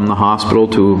pump from the hospital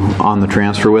on the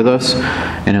transfer with us,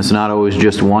 and it's not always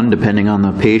just one. Depending on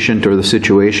the patient or the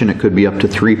situation, it could be up to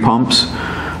 3 pumps.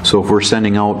 So if we're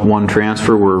sending out one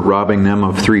transfer, we're robbing them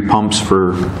of 3 pumps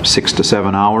for 6 to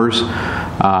 7 hours.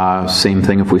 Same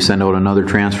thing if we send out another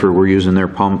transfer, we're using their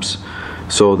pumps.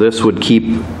 So this would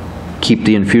keep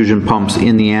the infusion pumps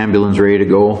in the ambulance ready to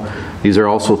go. These are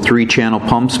also 3-channel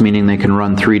pumps, meaning they can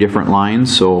run 3 different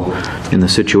lines. So in the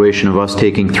situation of us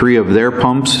taking 3 of their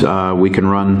pumps, we can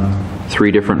run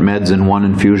 3 different meds in one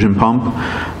infusion pump.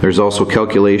 There's also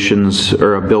calculations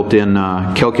or a built-in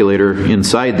calculator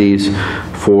inside these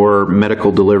for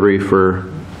medical delivery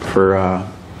for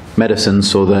medicine,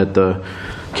 so that the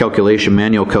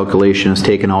manual calculation is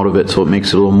taken out of it, so it makes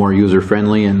it a little more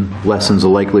user-friendly and lessens the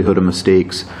likelihood of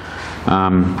mistakes.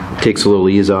 Takes a little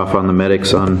ease off on the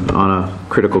medics on a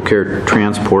critical care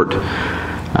transport.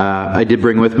 I did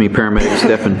bring with me paramedic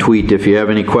Stefan Tweet. If you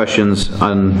have any questions,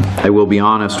 I will be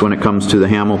honest when it comes to the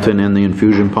Hamilton and the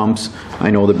infusion pumps. I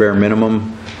know the bare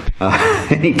minimum.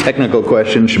 Any technical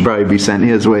questions should probably be sent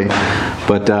his way.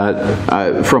 But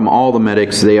from all the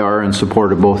medics, they are in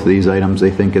support of both of these items.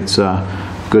 They think it's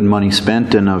good money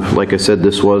spent, and like I said,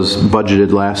 this was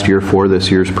budgeted last year for this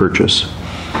year's purchase.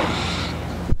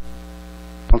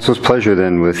 Council's pleasure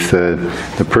then with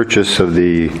the purchase of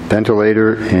the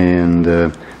ventilator and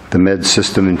the Med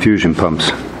System infusion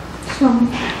pumps.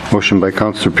 Motion by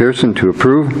Councilor Pearson to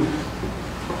approve.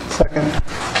 Second.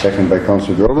 Second by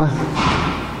Councilor Droba.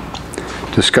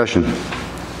 Discussion.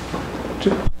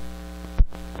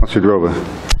 Councilor Droba.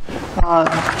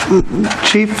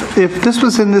 Chief, if this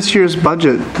was in this year's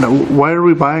budget, why are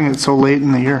we buying it so late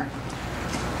in the year?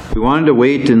 We wanted to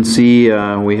wait and see.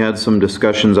 We had some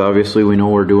discussions. Obviously, we know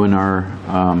we're doing our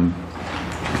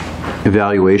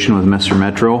evaluation with Mr.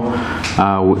 Metro.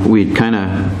 We kind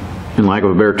of, in lack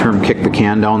of a better term, kicked the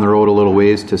can down the road a little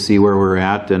ways to see where we're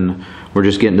at, and we're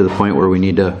just getting to the point where we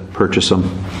need to purchase them.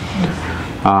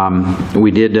 We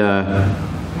did,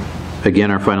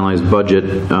 again, our finalized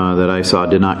budget that I saw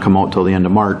did not come out till the end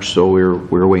of March, so we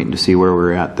were waiting to see where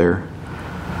we're at there,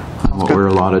 what we're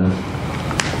allotted.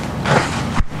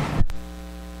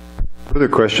 Further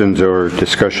questions or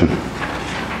discussion?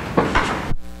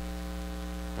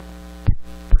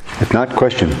 If not,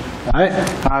 question. Aye.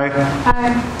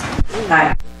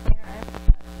 Aye.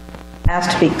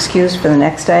 Asked to be excused for the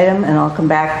next item, and I'll come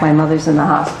back. My mother's in the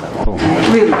hospital.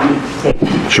 I really need to take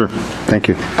it. Sure. Thank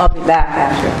you. I'll be back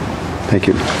after. Thank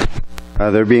you.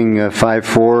 There being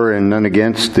 5-4 and none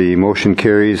against, the motion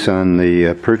carries on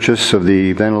the purchase of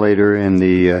the ventilator and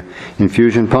the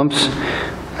infusion pumps.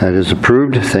 That is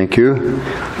approved. Thank you.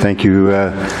 Thank you,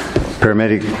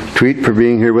 Paramedic Tweet, for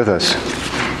being here with us.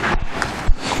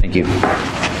 Thank you.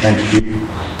 Thanks, Chief.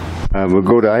 We'll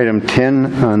go to item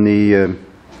 10 on the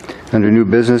under new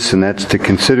business, and that's to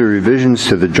consider revisions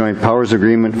to the joint powers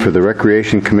agreement for the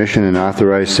Recreation Commission and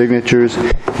authorize signatures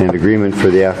and agreement for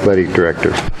the athletic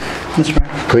director. Mr.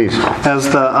 Mayor. Please. As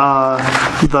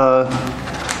the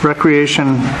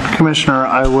Recreation Commissioner,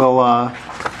 I will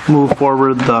move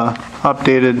forward the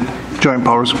updated joint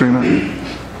powers agreement.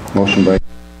 Motion by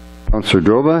Councilor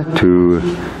Droba to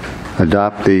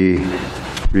adopt the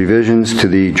revisions to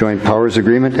the joint powers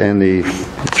agreement and the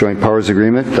joint powers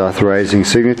agreement authorizing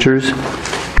signatures.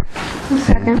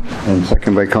 Second. And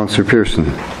second by Councilor Pearson.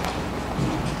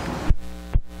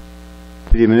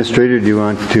 The Administrator, do you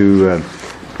want to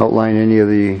outline any of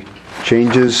the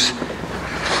changes?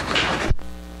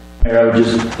 Mayor, I would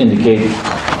just indicate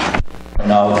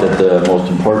point out that the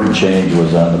most important change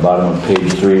was on the bottom of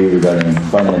page 3 regarding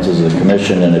finances of the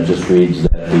commission, and it just reads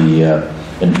that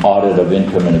an audit of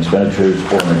income and expenditures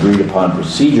or an agreed upon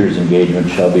procedures engagement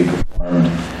shall be performed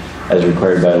as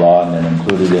required by law and then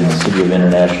included in the City of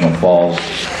International Falls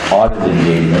audit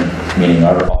engagement, meaning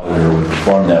our auditor would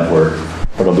perform that work,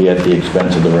 but it'll be at the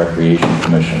expense of the Recreation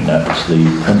Commission. That's the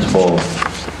principal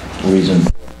reason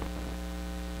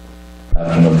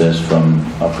of this from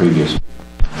a previous.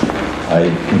 I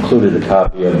included a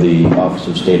copy of the Office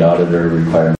of State Auditor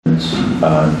requirements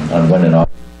on when an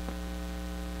audit.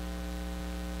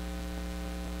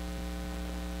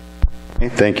 Okay,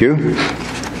 thank you.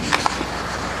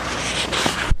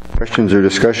 Questions or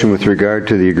discussion with regard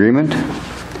to the agreement?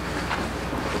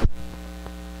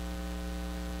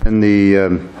 And the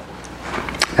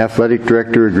athletic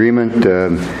director agreement,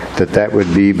 that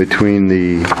would be between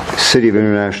the City of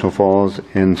International Falls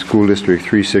and School District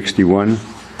 361.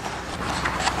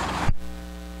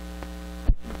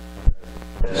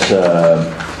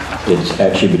 It's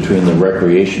actually between the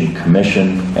Recreation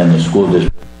Commission and the school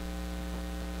district.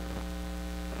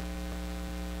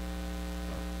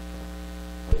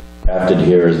 Drafted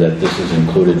here is that this is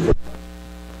included for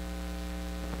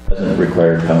doesn't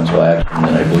require council action,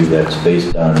 and I believe that's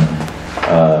based on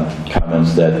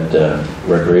comments that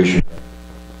Recreation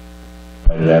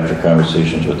provided after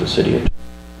conversations with the city attorney.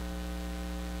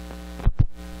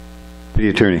 City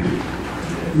attorney.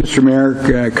 Mr.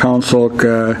 Mayor, Council,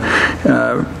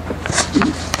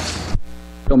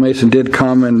 Bill Mason did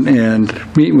come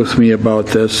and meet with me about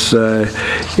this.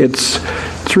 It's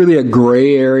really a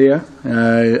gray area.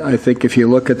 I think if you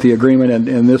look at the agreement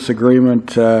and this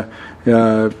agreement that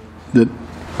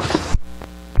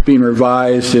being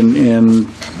revised in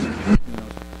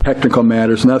technical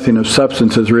matters, nothing of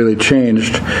substance has really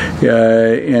changed.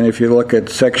 And if you look at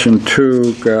Section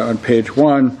 2 on page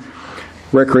 1,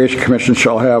 Recreation Commission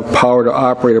shall have power to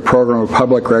operate a program of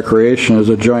public recreation as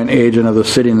a joint agent of the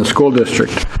city and the school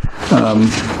district.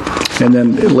 And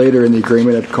then later in the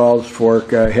agreement, it calls for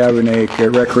having a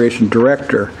recreation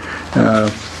director.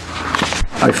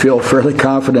 I feel fairly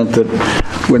confident that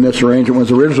when this arrangement was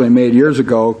originally made years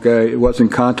ago, it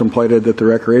wasn't contemplated that the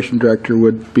recreation director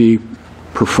would be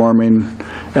performing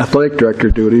athletic director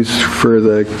duties for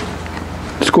the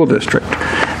school district.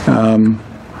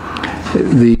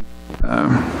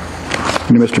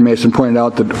 Mr. Mason pointed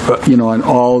out that, on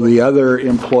all the other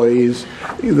employees,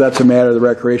 that's a matter the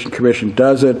Recreation Commission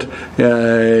does it,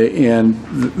 and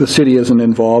the city isn't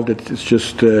involved. It's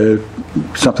just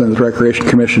something that the Recreation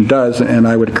Commission does, and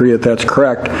I would agree that that's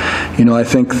correct. I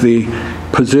think the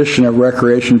position of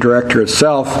Recreation Director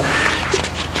itself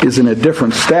is in a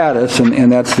different status, and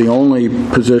that's the only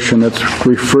position that's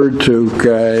referred to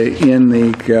in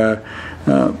the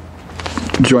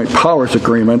Joint Powers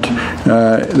Agreement.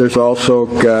 There's also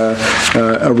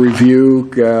a review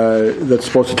that's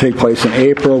supposed to take place in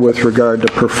April with regard to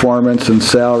performance and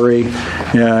salary,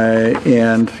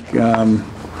 and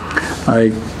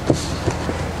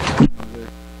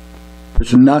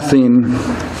there's nothing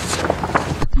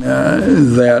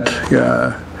that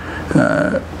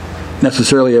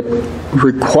necessarily in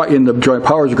the Joint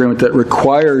Powers Agreement that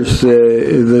requires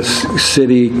this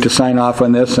city to sign off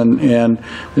on this, and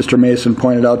Mr. Mason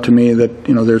pointed out to me that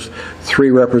there's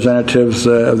 3 representatives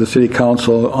of the City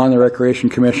Council on the Recreation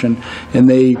Commission, and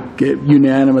they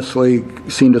unanimously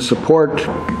seem to support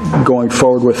going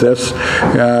forward with this.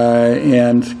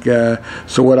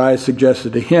 So what I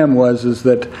suggested to him is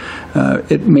that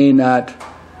it may not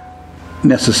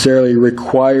necessarily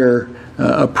require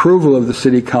approval of the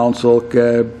City Council,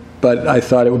 but I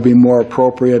thought it would be more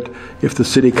appropriate if the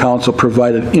City Council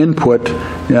provided input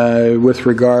with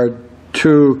regard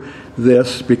to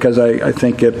this, because I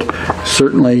think it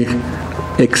certainly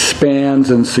expands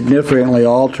and significantly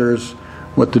alters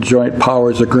what the Joint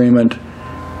Powers Agreement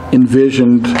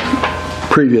envisioned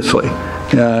previously.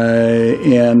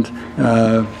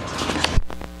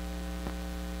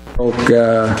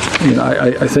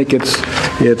 I think it's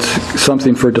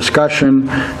something for discussion,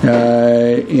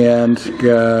 and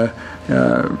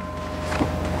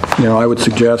I would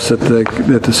suggest that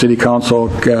the City Council,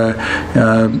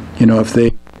 if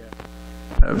they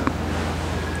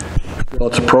feel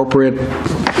it's appropriate,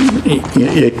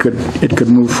 it could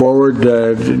move forward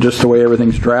just the way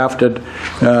everything's drafted,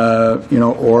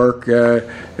 or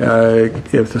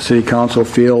if the City Council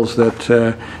feels that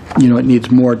it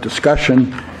needs more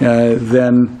discussion,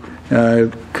 then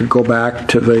could go back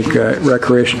to the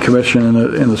Recreation Commission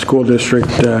in the school district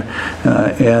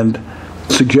and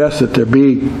suggest that there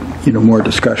be more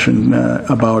discussion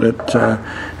about it.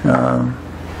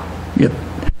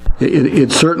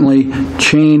 it certainly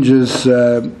changes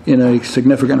in a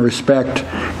significant respect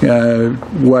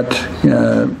what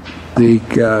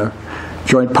the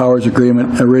Joint Powers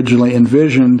Agreement originally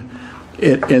envisioned.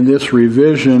 And this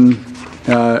revision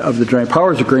of the Joint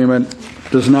Powers Agreement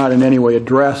does not in any way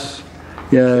address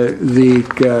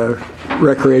the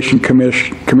Recreation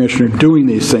Commissioner doing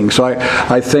these things. So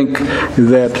I think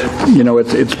that, you know,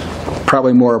 it's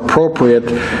probably more appropriate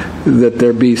that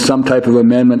there be some type of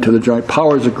amendment to the Joint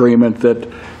Powers Agreement that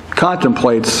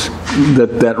contemplates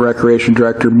that Recreation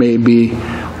Director may be,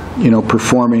 you know,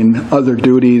 performing other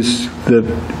duties that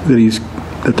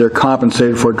they're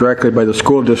compensated for directly by the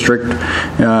school district,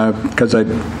 because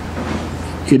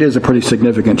it is a pretty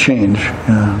significant change.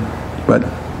 But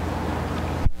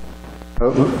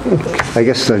I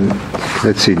guess then,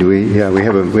 let's see, we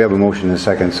have a motion and a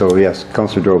second, so yes,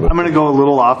 Councilor Droba. I'm going to go a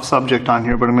little off subject on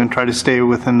here, but I'm going to try to stay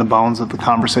within the bounds of the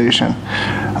conversation.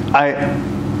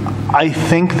 I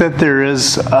think that there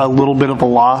is a little bit of a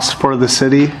loss for the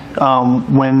city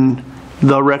when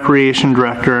the recreation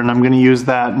director, and I'm going to use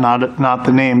that, not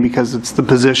the name, because it's the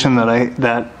position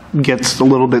that gets a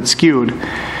little bit skewed.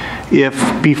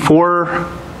 If before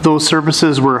those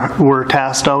services were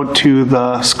tasked out to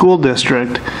the school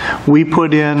district, we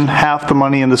put in half the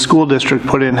money and the school district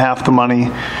put in half the money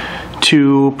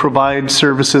to provide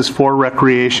services for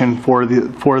recreation for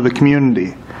the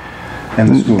community. And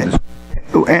the school district.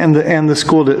 And the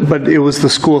school, but it was the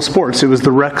school sports. It was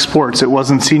the rec sports. It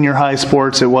wasn't senior high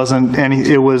sports. It wasn't any.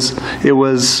 It was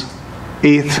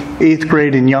eighth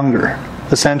grade and younger.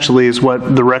 Essentially, is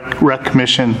what the rec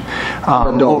commission.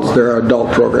 adults, there are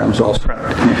adult programs also.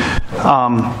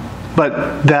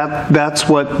 But that's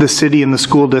what the city and the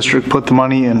school district put the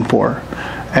money in for,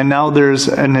 and now there's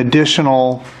an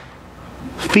additional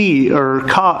fee or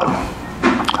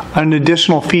an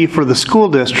additional fee for the school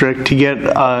district to get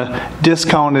a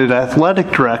discounted athletic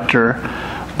director,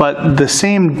 but the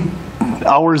same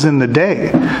hours in the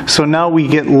day. So now we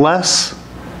get less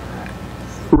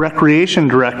recreation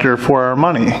director for our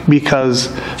money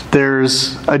because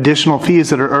there's additional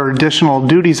fees or additional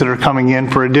duties that are coming in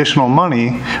for additional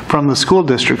money from the school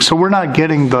district. So we're not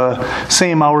getting the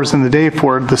same hours in the day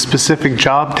for the specific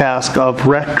job task of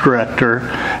rec director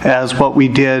as what we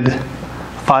did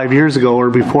 5 years ago or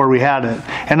before we had it.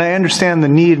 And I understand the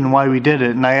need and why we did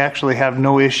it, and I actually have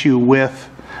no issue with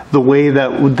the way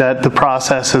that the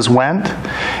process has went.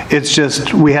 It's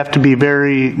just we have to be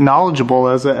very knowledgeable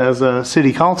as a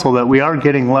city council that we are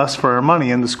getting less for our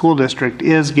money, and the school district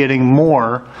is getting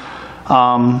more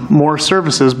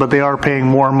services, but they are paying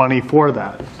more money for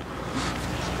that.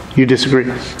 You disagree?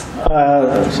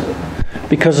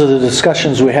 Because of the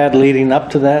discussions we had leading up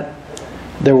to that,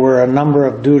 there were a number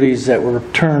of duties that were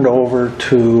turned over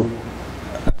to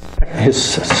his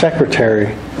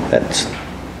secretary. That's,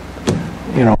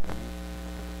 you know,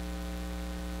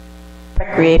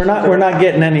 we're not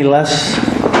getting any less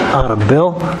out of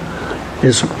Bill.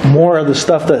 Is more of the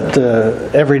stuff that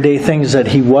everyday things that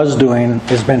he was doing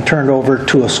has been turned over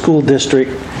to a school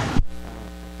district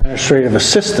administrative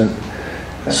assistant.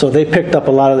 So they picked up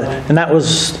a lot of it, and that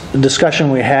was the discussion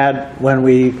we had when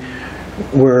we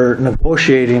were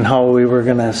negotiating how we were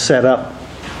going to set up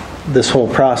this whole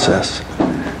process.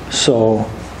 So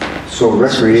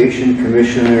Recreation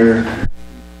Commissioner,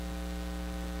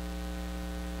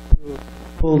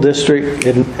 school district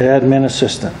admin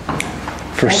assistant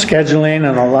for scheduling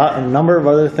and a number of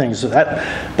other things. So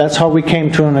that's how we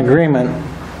came to an agreement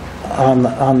on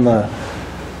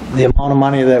the amount of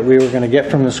money that we were going to get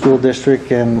from the school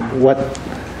district and what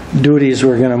duties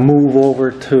were going to move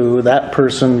over to that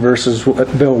person versus what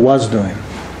Bill was doing.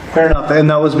 Fair enough, and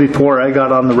that was before I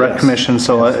got on the rec commission,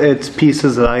 so it's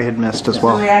pieces that I had missed as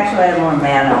well. So we actually had more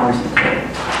man hours.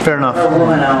 Fair enough. Or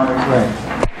woman hours. Right.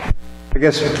 I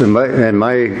guess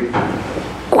my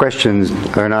questions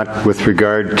are not with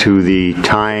regard to the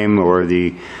time or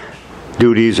the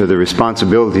duties or the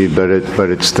responsibility, but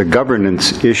it's the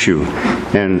governance issue.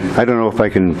 And I don't know if I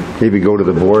can maybe go to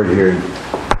the board here.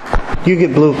 You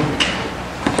get blue.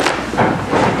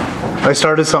 I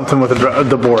started something with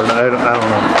the board. I don't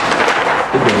know.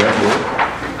 Did the red work?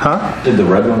 Huh? Did the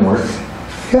red one work?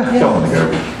 Yeah. Throw in the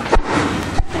garbage.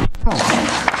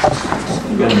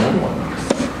 You got another one.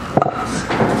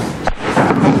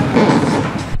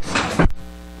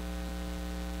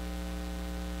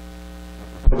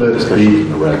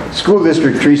 The School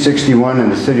District 361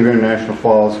 and the City of International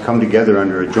Falls come together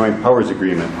under a joint powers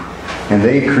agreement, and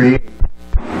they create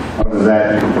out of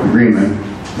that agreement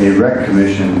a rec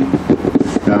commission.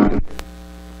 Now,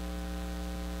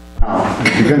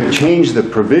 if you're going to change the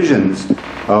provisions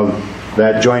of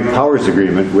that joint powers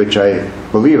agreement, which I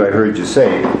believe I heard you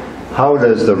say, how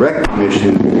does the rec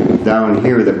commission down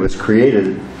here that was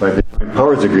created by the Joint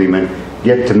Powers Agreement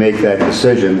get to make that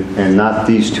decision and not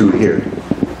these two here?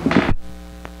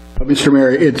 Mr.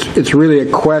 Mayor, it's really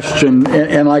a question,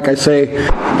 and like I say,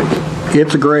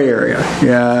 it's a gray area.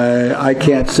 I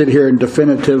can't sit here and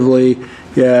definitively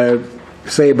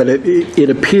say, but it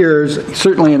appears,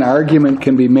 certainly an argument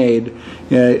can be made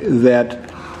that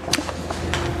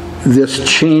this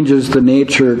changes the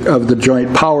nature of the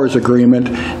Joint Powers Agreement,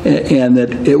 and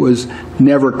that it was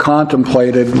never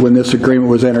contemplated when this agreement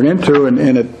was entered into,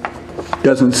 and it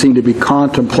doesn't seem to be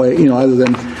contemplated, other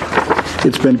than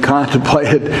it's been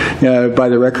contemplated by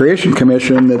the Recreation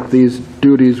Commission that these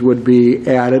duties would be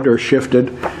added or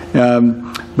shifted.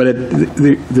 But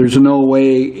there's no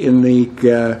way in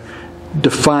the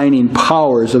defining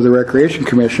powers of the Recreation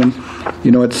Commission,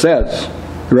 it says,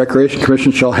 the Recreation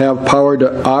Commission shall have power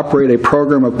to operate a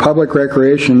program of public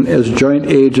recreation as joint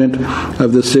agent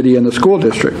of the city and the school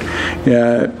district.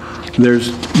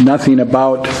 There's nothing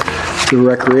about the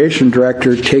recreation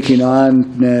director taking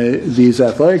on these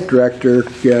athletic director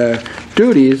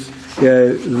duties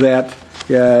that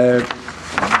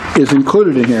is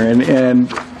included in here.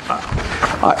 And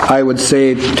I would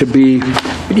say to be,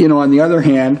 on the other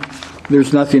hand,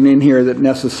 there's nothing in here that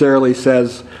necessarily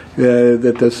says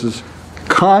that this is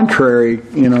contrary,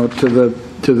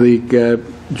 to the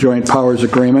Joint Powers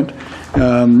Agreement.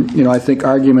 I think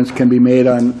arguments can be made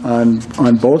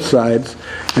on both sides,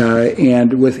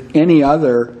 and with any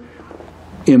other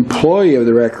employee of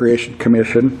the Recreation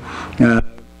Commission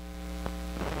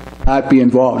not be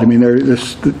involved. I mean,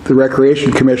 the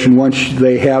Recreation Commission, once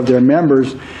they have their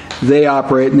members, they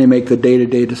operate and they make the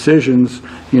day-to-day decisions,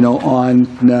 on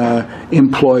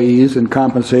employees and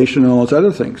compensation and all those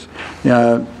other things.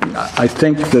 I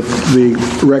think that the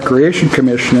Recreation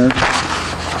Commissioner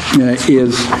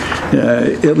is,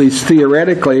 at least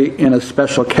theoretically, in a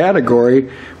special category,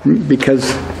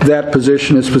 because that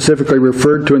position is specifically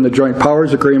referred to in the Joint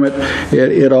Powers Agreement.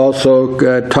 It also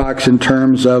talks in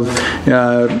terms of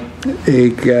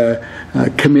a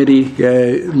committee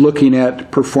looking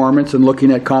at performance and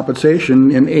looking at compensation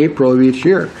in April of each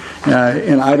year.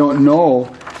 And I don't know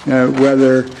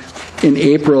whether in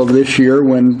April of this year,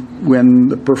 when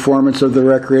the performance of the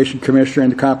Recreation Commissioner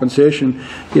and the compensation,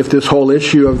 if this whole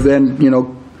issue of then,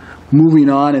 moving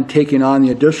on and taking on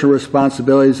the additional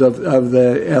responsibilities of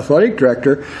the athletic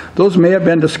director, those may have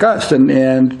been discussed and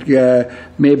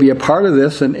may be a part of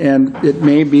this, and it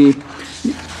may be,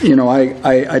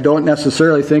 I don't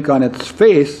necessarily think on its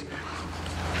face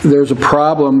there's a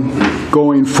problem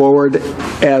going forward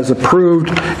as approved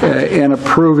and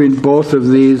approving both of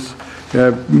these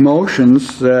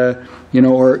motions,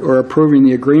 or approving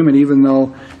the agreement, even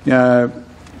though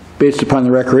based upon the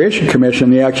Recreation Commission,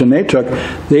 the action they took,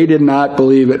 they did not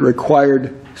believe it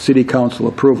required City Council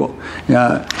approval.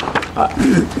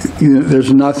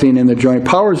 There's nothing in the Joint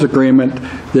Powers Agreement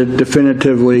that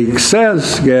definitively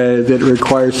says that it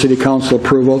requires City Council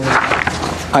approval.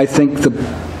 I think the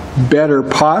better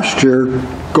posture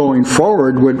going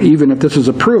forward would, even if this is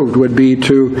approved, would be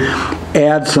to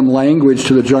add some language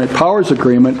to the Joint Powers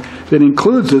Agreement that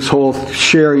includes this whole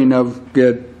sharing of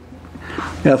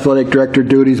athletic director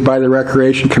duties by the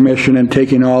Recreation Commission and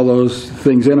taking all those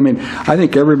things in. I mean, I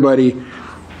think everybody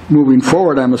moving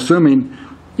forward, I'm assuming,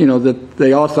 that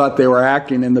they all thought they were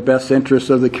acting in the best interest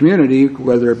of the community,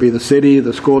 whether it be the city,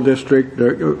 the school district,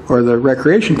 or the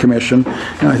Recreation Commission.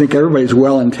 And I think everybody's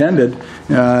well-intended,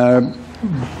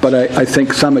 but I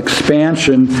think some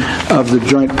expansion of the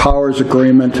Joint Powers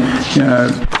Agreement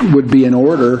would be in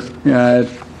order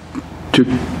to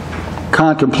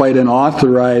contemplate and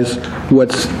authorize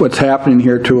what's happening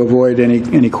here to avoid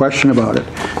any question about it.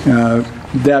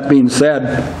 That being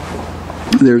said,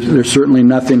 there's certainly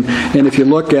nothing, and if you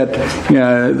look at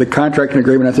the contracting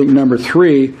agreement, I think number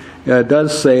 3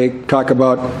 does talk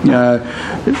about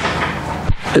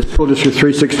School District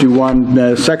 361,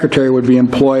 the secretary would be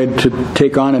employed to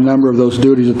take on a number of those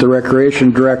duties that the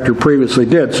recreation director previously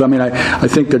did. So, I mean, I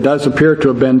think there does appear to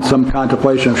have been some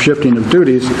contemplation of shifting of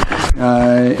duties,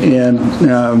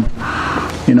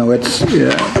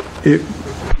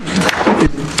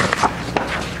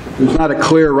 there's not a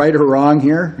clear right or wrong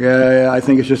here. I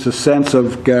think it's just a sense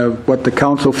of what the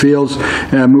council feels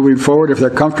moving forward. If they're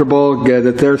comfortable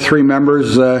that their 3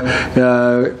 members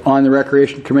on the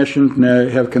Recreation Commission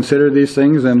have considered these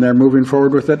things and they're moving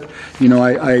forward with it,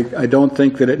 I don't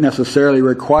think that it necessarily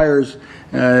requires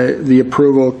the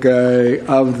approval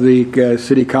of the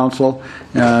City Council,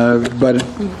 but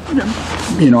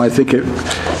I think it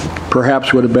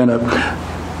perhaps would have been a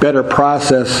better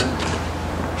process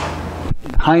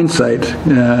hindsight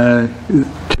to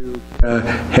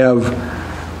have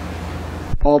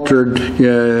altered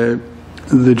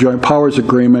the joint powers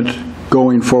agreement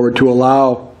going forward to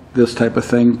allow this type of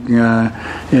thing,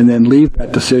 and then leave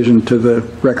that decision to the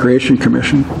Recreation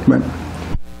Commission. But,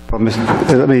 well,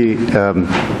 let me,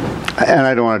 and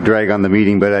I don't want to drag on the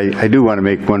meeting, but I do want to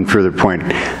make one further point.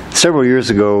 Several years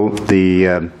ago,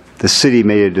 the city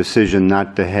made a decision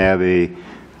not to have a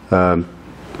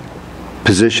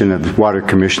position of water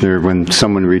commissioner. When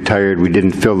someone retired, we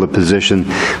didn't fill the position.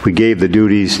 We gave the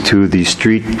duties to the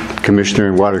street commissioner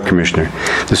and water commissioner.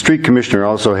 The street commissioner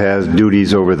also has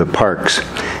duties over the parks,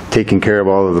 taking care of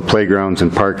all of the playgrounds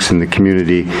and parks in the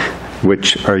community,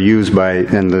 which are used by,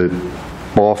 and the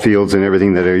ball fields and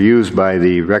everything that are used by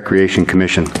the Recreation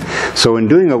Commission. So in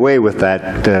doing away with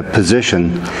that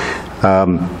position,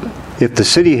 if the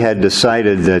city had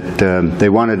decided that they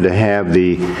wanted to have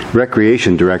the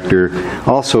recreation director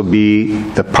also be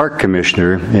the park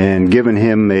commissioner and given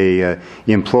him a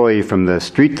employee from the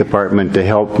street department to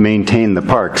help maintain the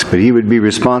parks, but he would be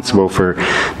responsible for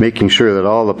making sure that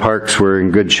all the parks were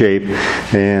in good shape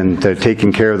and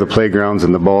taking care of the playgrounds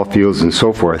and the ball fields and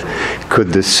so forth. Could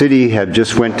the city have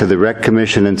just went to the rec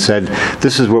commission and said,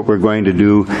 this is what we're going to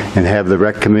do, and have the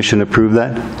rec commission approve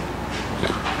that?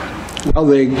 well,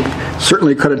 they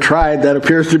certainly could have tried. That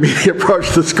appears to be the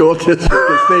approach the school district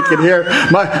is taking here.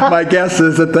 My guess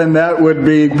is that then that would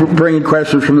be bringing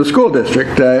questions from the school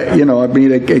district. You know, I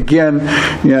mean, again,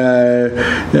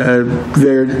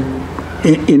 they're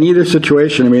in either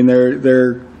situation. I mean,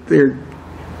 there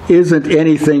isn't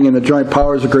anything in the joint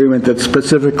powers agreement that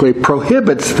specifically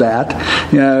prohibits that,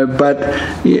 but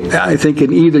I think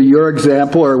in either your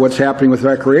example or what's happening with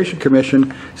Recreation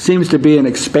Commission seems to be an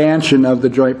expansion of the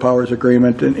joint powers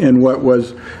agreement in what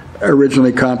was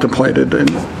originally contemplated. And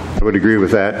I would agree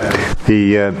with that.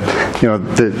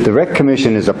 The Rec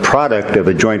Commission is a product of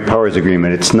a joint powers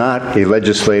agreement. It's not a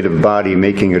legislative body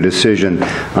making a decision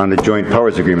on a joint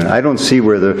powers agreement. I don't see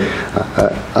where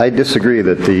I disagree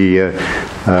that the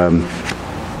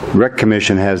Rec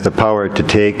Commission has the power to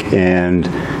take and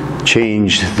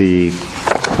change the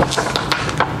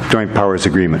joint powers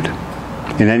agreement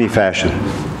in any fashion.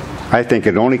 I think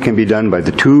it only can be done by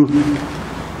the two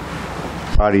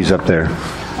bodies up there.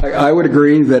 I would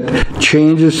agree that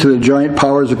changes to the joint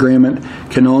powers agreement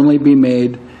can only be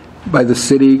made by the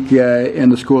city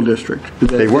and the school district.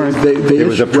 They weren't. It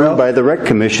was approved by the Rec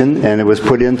Commission, and it was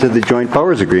put into the joint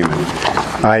powers agreement.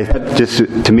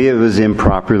 To me, it was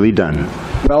improperly done.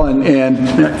 Well,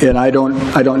 and I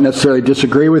don't necessarily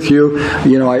disagree with you.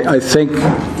 You know, I think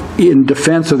in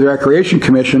defense of the Recreation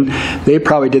Commission, they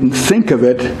probably didn't think of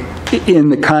it in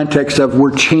the context of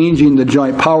we're changing the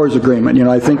joint powers agreement. You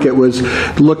know, I think it was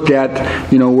looked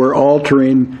at, you know, we're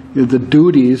altering the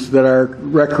duties that our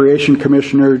recreation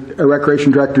commissioner, a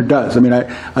recreation director does. I mean,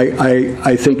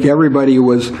 I think everybody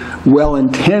was well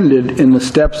intended in the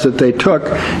steps that they took,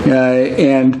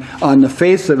 and on the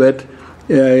face of it,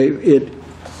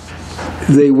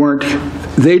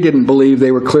 they didn't believe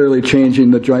they were clearly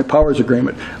changing the joint powers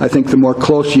agreement. I think the more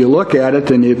close you look at it,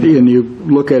 and you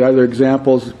look at other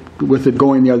examples with it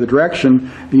going the other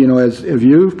direction, you know, as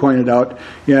you've pointed out,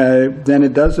 then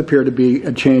it does appear to be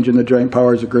a change in the joint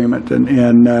powers agreement.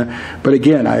 But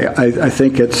again, I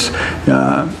think it's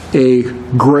a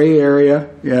gray area,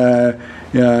 and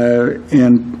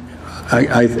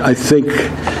I think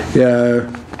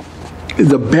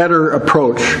the better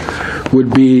approach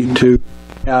would be to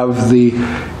have the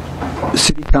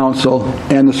city council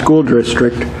and the school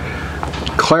district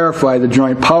clarify the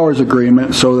joint powers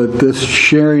agreement so that this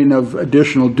sharing of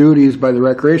additional duties by the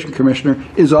Recreation Commissioner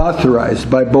is authorized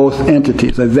by both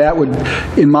entities. That would,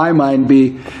 in my mind,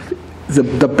 be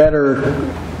the better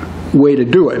way to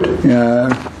do it.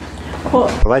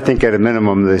 Well, I think at a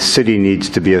minimum the city needs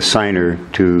to be a signer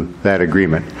to that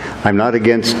agreement. I'm not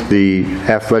against the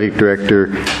athletic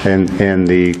director and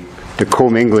the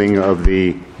commingling of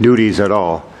the duties at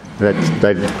all.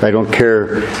 I don't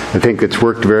care. I think it's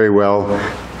worked very well.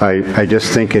 I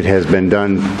just think it has been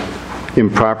done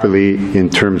improperly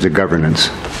in terms of governance.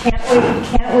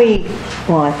 Can't we,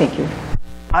 well, I think you're...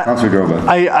 Councilor Droba.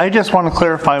 I just want to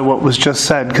clarify what was just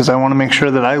said, because I want to make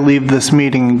sure that I leave this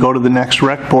meeting and go to the next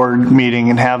rec board meeting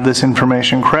and have this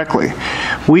information correctly.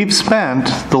 We've spent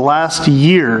the last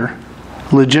year,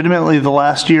 legitimately the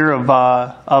last year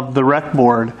of the rec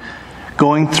board,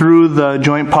 going through the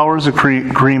joint powers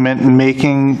agreement and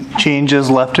making changes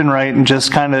left and right and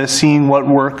just kind of seeing what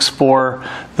works for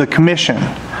the commission.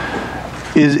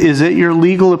 Is it your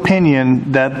legal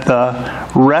opinion that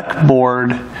the rec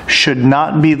board should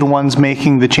not be the ones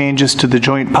making the changes to the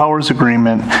joint powers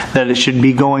agreement, that it should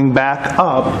be going back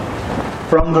up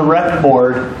from the rec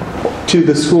board to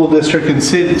the school district and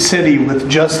city with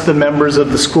just the members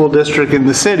of the school district and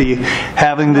the city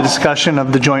having the discussion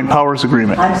of the joint powers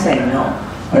agreement. I'm saying no.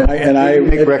 And I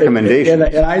Make recommendations.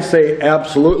 And I say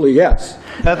absolutely yes.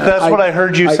 That's what I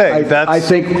heard you say. I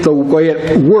think the way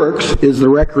it works is the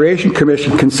Recreation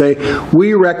Commission can say,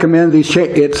 we recommend these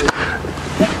changes. It's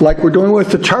like we're doing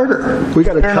with the charter. We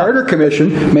got a charter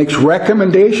commission, makes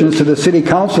recommendations to the city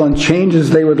council on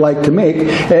changes they would like to make,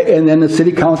 and then the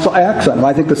city council acts on them.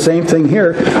 I think the same thing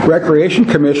here, Recreation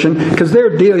Commission, because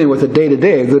they're dealing with it day to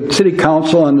day. The city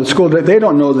council and the school, they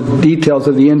don't know the details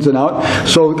of the ins and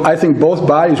outs. So I think both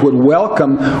bodies would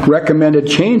welcome recommended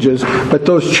changes, but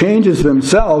those changes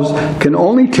themselves can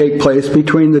only take place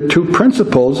between the two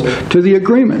principals to the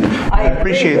agreement. I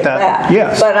appreciate with that.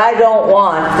 Yes. But I don't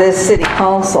want this city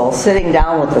council sitting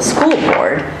down with the school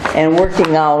board and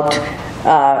working out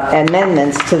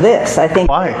amendments to this. I think.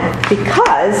 Why?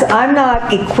 Because I'm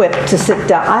not equipped to sit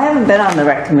down. I haven't been on the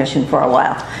rec commission for a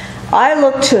while. I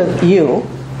look to you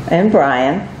and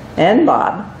Brian and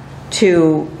Bob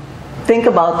to think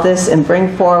about this and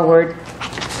bring forward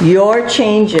your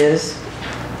changes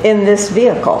in this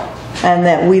vehicle, and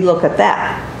that we look at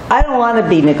that. I don't want to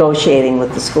be negotiating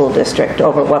with the school district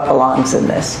over what belongs in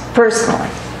this, personally.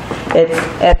 It's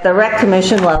at the rec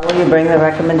commission level, you bring the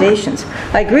recommendations.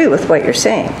 I agree with what you're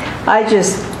saying. I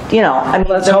just, you know, I mean.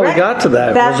 That's how we got to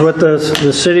that, was with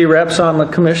the city reps on the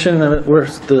commission, and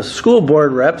with the school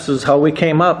board reps is how we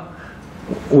came up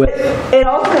with. It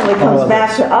ultimately comes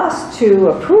back to us to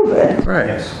approve it.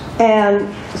 Right. And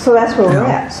so that's where we're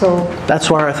at, so. That's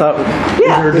why I thought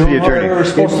Yeah. we were doing what we were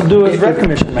supposed to do as rec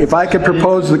commission. If I could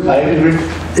propose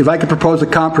a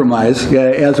compromise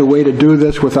as a way to do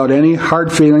this without any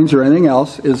hard feelings or anything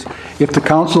else, is if the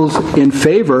council's in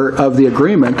favor of the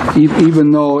agreement, even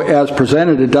though as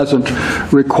presented it doesn't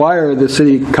require the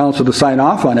city council to sign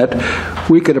off on it,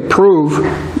 we could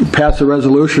pass a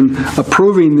resolution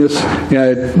approving this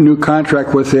new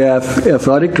contract with the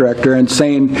athletic director and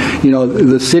saying, you know,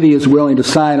 the city is willing to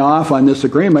sign off on this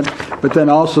agreement, but then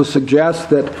also suggest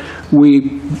that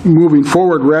we, moving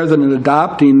forward, rather than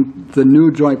adopting the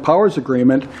new joint powers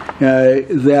agreement,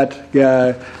 that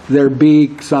there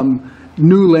be some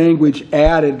new language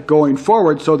added going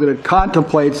forward so that it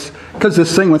contemplates, because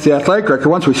this thing with the athletic director,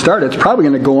 once we start, it's probably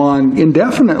going to go on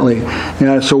indefinitely.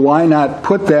 So why not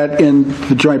put that in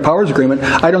the joint powers agreement?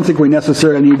 I don't think we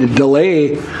necessarily need to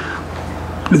delay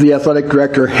the athletic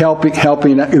director helping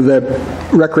the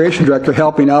recreation director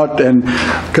helping out, and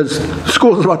because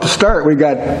school is about to start, we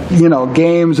got, you know,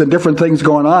 games and different things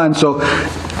going on, so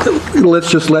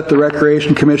let's just let the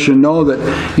Recreation Commission know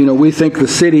that, you know, we think the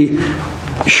city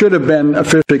should have been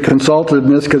officially consulted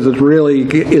in this because it really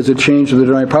is a change to the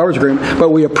joint powers agreement, but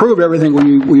we approve everything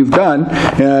we've done.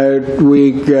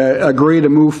 We agree to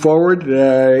move forward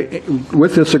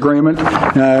with this agreement,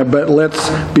 but let's,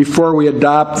 before we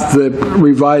adopt the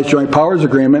revised joint powers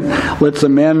agreement, let's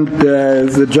amend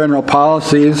the general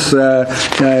policies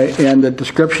and the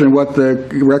description of what the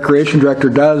recreation director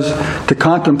does to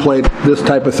contemplate this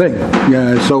type of thing.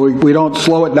 So we don't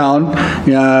slow it down,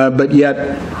 but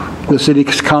yet the city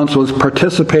council is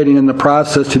participating in the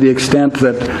process to the extent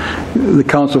that the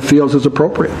council feels is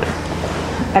appropriate.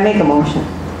 I make a motion.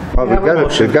 Well,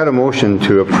 we've got a motion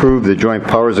to approve the joint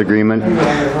powers agreement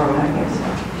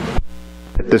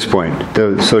at this point.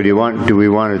 So do we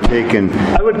want to take and...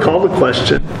 I would call the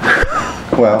question.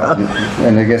 Well,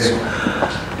 and I guess,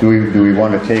 do we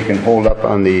want to take and hold up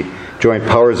on the joint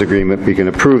powers agreement? We can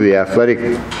approve the athletic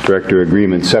director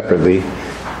agreement separately,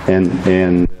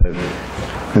 and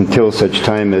until such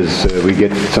time as we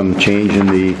get some change in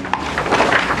the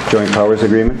joint powers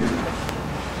agreement?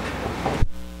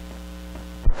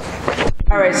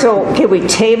 All right, so can we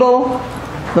table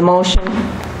the motion?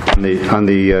 On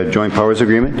the joint powers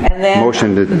agreement? And then,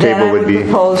 motion to table would be... Then I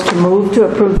would propose to move to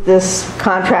approve this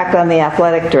contract on the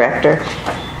athletic director.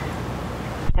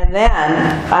 And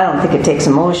then, I don't think it takes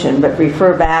a motion, but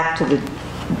refer back to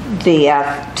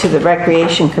the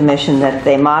Recreation Commission that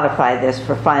they modify this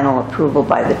for final approval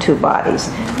by the two bodies,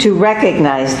 to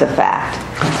recognize the fact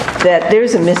that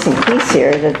there's a missing piece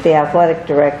here, that the athletic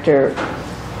director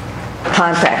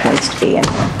contract needs to be in.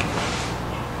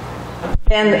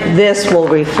 And this will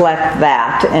reflect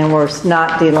that, and we're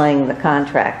not delaying the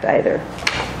contract either.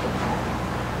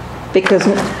 Because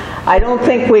I don't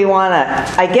think we want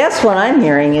to, I guess what I'm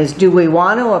hearing is, do we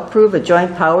want to approve a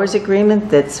joint powers agreement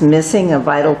that's missing a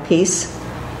vital piece?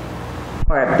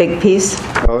 Or a big piece?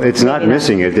 Well, it's not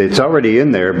missing it. It's already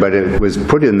in there, but it was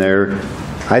put in there,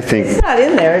 I think... It's not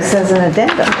in there. It says an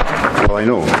addendum. Well, I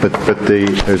know, but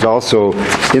there's also,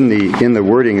 in the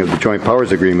wording of the joint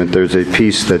powers agreement, there's a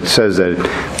piece that says that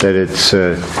it's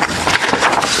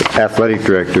athletic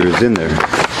director is in there.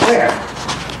 Where?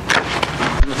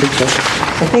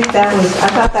 I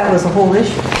thought that was the whole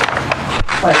issue.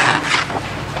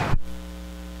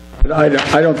 But I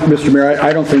don't, Mr. Mayor,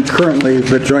 I don't think currently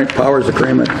the joint powers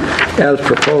agreement as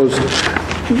proposed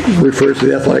refers to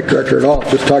the athletic director at all.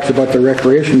 It just talks about the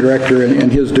recreation director and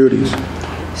his duties.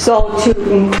 So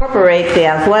to incorporate the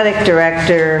athletic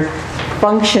director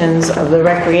functions of the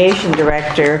recreation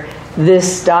director,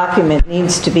 this document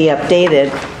needs to be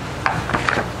updated.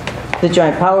 The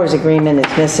joint powers agreement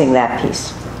is missing that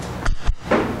piece.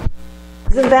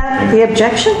 Isn't that the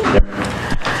objection?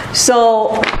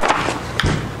 So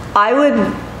I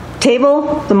would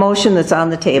table the motion that's on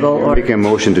the table. Or Making a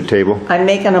motion to table. I'm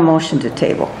making a motion to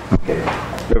table. Okay.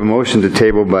 We have a motion to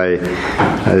table by,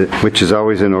 which is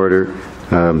always in order,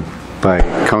 by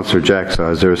Councillor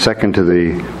Jacksaw. Is there a second to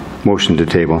the motion to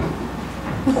table?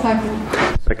 A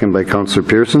second. Second by Councillor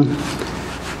Pearson.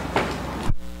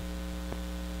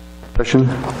 Discussion?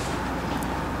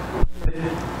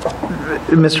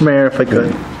 Mr. Mayor, if I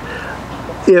could.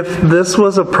 If this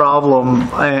was a problem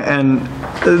and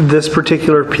this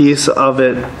particular piece of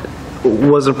it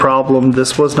was a problem,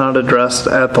 this was not addressed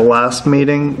at the last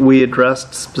meeting. We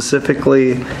addressed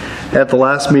specifically at the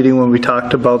last meeting when we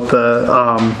talked about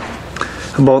the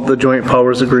joint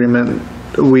powers agreement.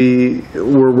 We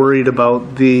were worried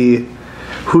about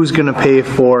who's going to pay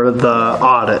for the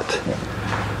audit.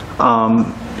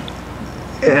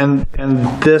 And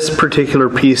this particular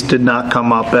piece did not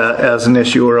come up as an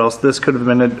issue, or else this could have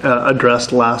been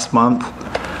addressed last month.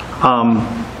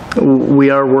 We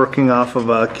are working off of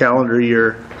a calendar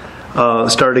year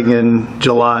starting in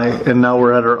July, and now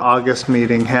we're at our August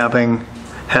meeting having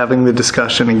the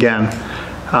discussion again.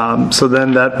 So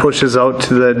then that pushes out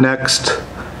to the next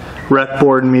rec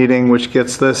board meeting, which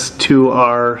gets this to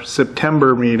our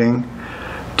September meeting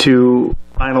to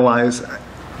finalize.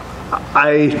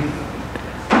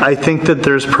 I think that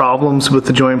there's problems with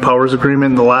the joint powers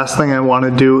agreement. The last thing I want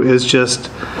to do is just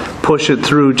push it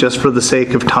through just for the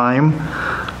sake of time.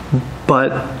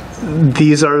 But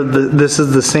this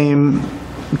is the same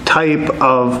type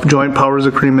of joint powers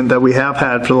agreement that we have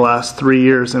had for the last 3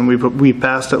 years, and we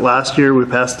passed it last year, we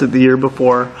passed it the year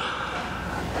before.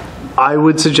 I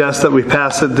would suggest that we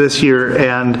pass it this year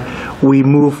and we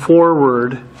move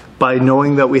forward by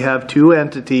knowing that we have two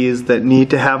entities that need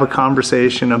to have a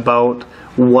conversation about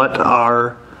what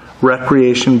our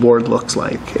recreation board looks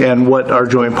like and what our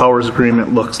joint powers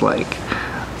agreement looks like.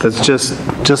 That's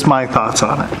just my thoughts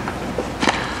on it.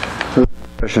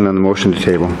 Question on the motion to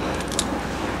table.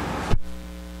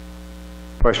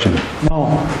 Question?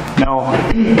 No.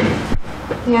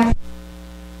 Yes.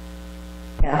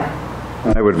 Yeah.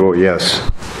 I would vote yes.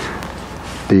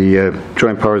 The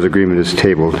joint powers agreement is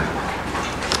tabled.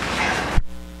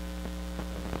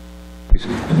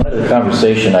 In light of the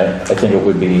conversation, I think it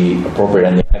would be appropriate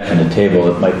on the action to table,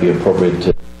 it might be appropriate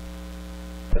to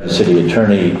have the city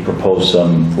attorney propose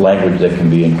some language that can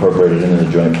be incorporated into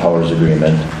the joint powers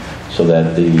agreement so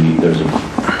that there's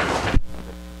a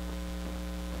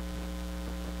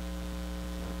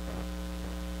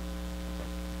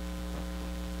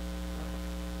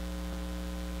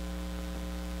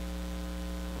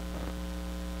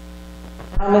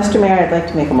Mr. Mayor, I'd like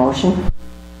to make a motion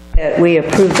that we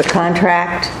approve the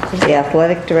contract of the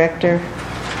athletic director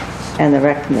and the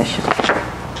rec commission.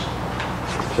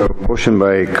 So motion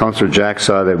by Councillor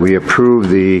Jacksaw that we approve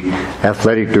the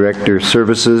athletic director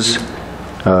services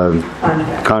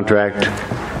contract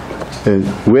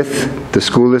with the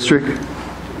school district?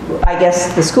 I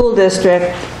guess the school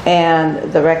district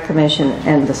and the rec commission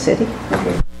and the city.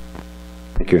 Okay.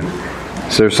 Thank you.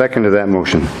 Is there a second to that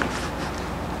motion?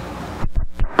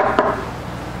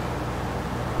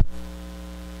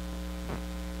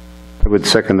 I would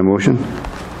second the motion.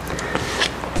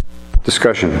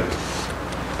 Discussion.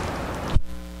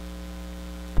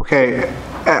 Okay,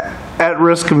 at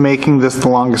risk of making this the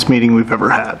longest meeting we've ever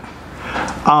had.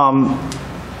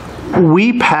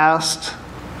 We passed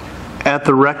at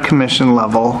the rec commission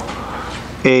level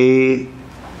to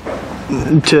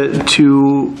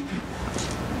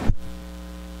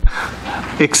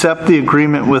accept the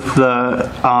agreement with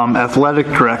the athletic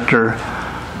director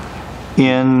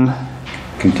in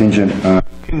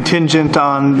contingent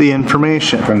on the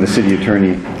information From the city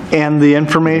attorney. and the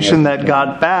information that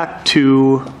got back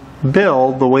to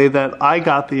Bill. The way that I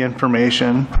got the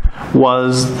information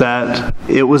was that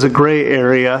it was a gray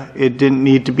area, it didn't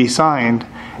need to be signed,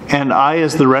 and I,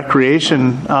 as the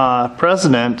recreation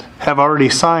president, have already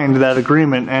signed that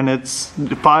agreement, and it's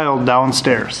filed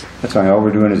downstairs. That's fine. All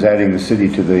we're doing is adding the city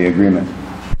to the agreement.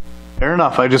 Fair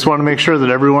enough. I just want to make sure that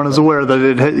everyone is aware that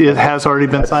it has already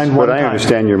been signed one What I time.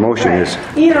 understand your motion is.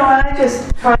 You know, I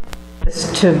just tried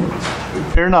to,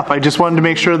 Fair enough. I just wanted to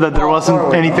make sure that there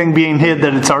wasn't anything being hid,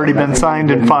 that it's already been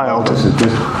signed and filed. This is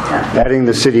just adding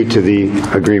the city to the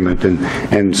agreement,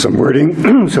 and some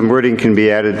wording, some wording can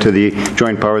be added to the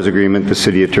joint powers agreement the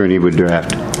city attorney would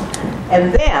draft.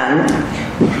 and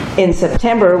then, in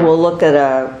September, we'll look at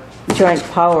a joint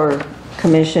power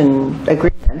commission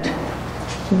agreement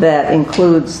that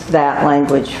includes that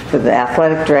language for the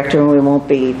athletic director, and we won't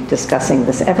be discussing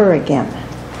this ever again.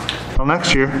 Till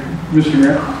next year. Mr.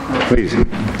 Mayor? Please.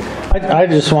 I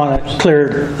just want to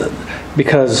clear,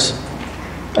 because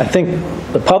I think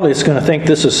the public's going to think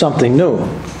this is something new.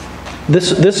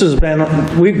 This has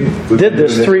been, we did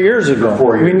this 3 years ago.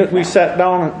 We sat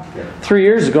down 3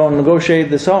 years ago and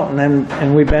negotiated this out,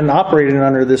 and we've been operating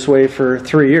under this way for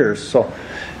 3 years. So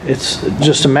it's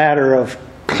just a matter of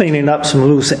cleaning up some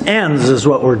loose ends is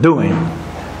what we're doing,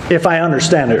 if I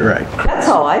understand it right. That's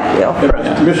how I feel.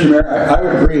 Mr. Mayor, I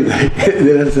would agree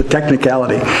that it's a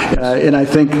technicality. And I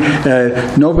think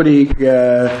nobody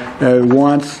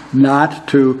wants not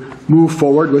to move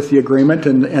forward with the agreement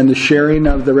and the sharing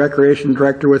of the recreation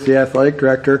director with the athletic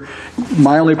director.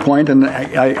 My only point, and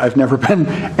I've never been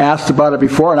asked about it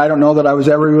before, and I don't know that I was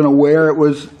ever even aware it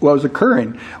was what was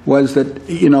occurring, was that,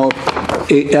 you know,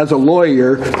 as a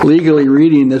lawyer, legally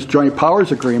reading this joint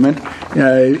powers agreement,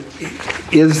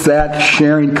 is that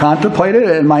sharing contemplated?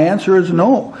 And my answer is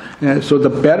no. So the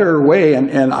better way,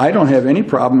 and I don't have any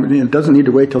problem, it doesn't need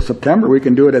to wait till September. We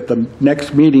can do it at the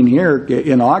next meeting here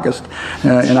in August,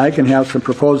 and I can have some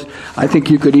proposed. I think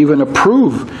you could even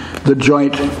approve the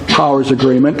joint powers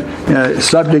agreement,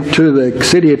 subject to the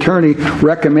city attorney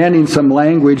recommending some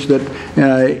language that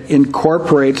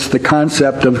incorporates the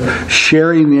concept of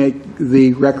sharing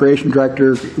the recreation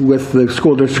director with the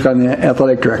school district on the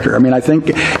athletic director. I mean, I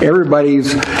think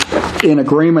everybody's in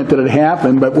agreement that it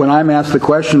happened, but when I'm asked the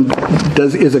question,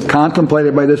 is it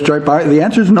contemplated by this joint power? The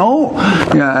answer is no.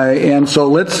 And so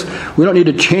we don't need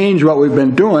to change what we've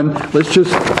been doing. Let's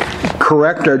just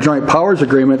correct our joint powers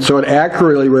agreement so it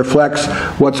accurately reflects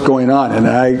what's going on. And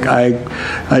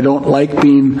I don't like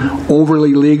being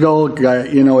overly legal.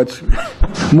 You know, it's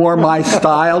more my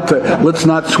style to let's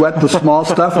not sweat the small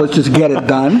stuff. Let's just get it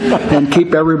done and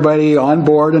keep everybody on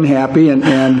board and happy.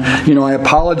 And you know, I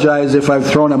apologize if I've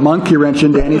thrown a monkey wrench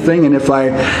into anything, and if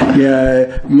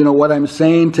you know, what I'm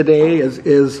saying today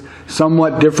is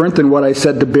somewhat different than what I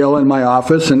said to Bill in my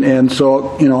office, and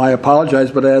so, you know, I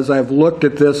apologize. But as I've looked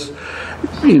at this,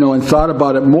 you know, and thought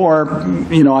about it more,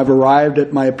 you know, I've arrived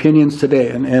at my opinions today,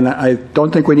 and I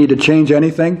don't think we need to change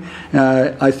anything.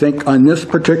 I think on this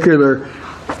particular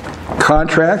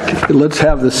contract, let's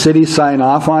have the city sign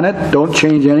off on it. Don't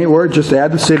change any word, just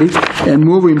add the city. And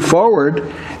moving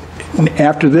forward,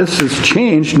 after this is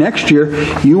changed next year,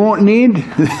 you won't need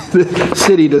the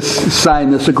city to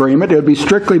sign this agreement. It'll be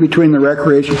strictly between the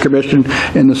Recreation Commission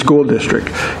and the school district.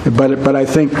 But I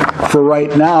think for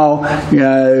right now,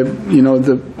 you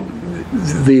know,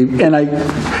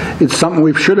 it's something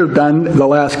we should have done the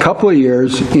last couple of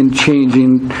years in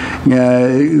changing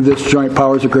this joint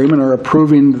powers agreement or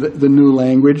approving the new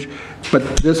language.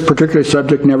 But this particular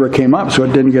subject never came up, so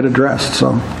it didn't get addressed.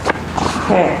 So.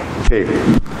 Okay. Okay.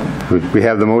 We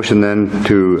have the motion then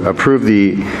to approve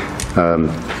the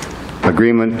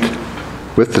agreement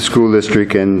with the school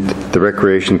district and the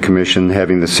Recreation Commission,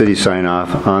 having the city sign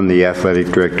off on the athletic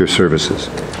director services.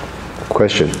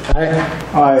 Question?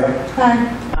 Aye.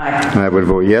 I would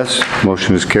vote yes.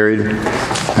 Motion is carried.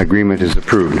 Agreement is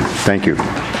approved. Thank you.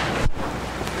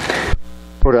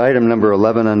 Go to item number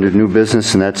 11 under new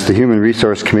business, and that's the Human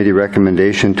Resource Committee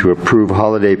recommendation to approve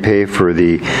holiday pay for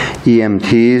the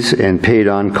EMTs and paid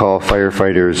on-call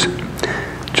firefighters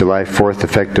July 4th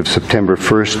effective September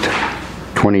 1st,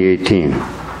 2018.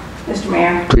 Mr.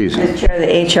 Mayor? Please. As Chair of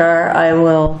the HR, I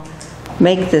will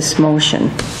make this motion.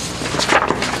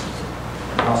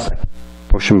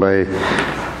 Motion by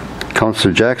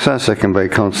Councillor Jackson, second by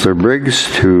Councillor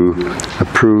Briggs to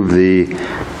approve the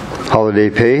holiday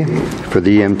pay for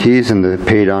the EMTs and the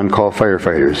paid on-call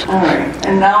firefighters. All right,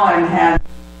 and now I'm having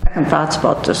second thoughts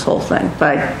about this whole thing,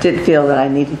 but I did feel that I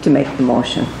needed to make the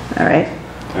motion, all right?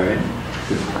 All right.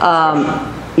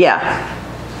 Yeah.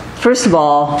 First of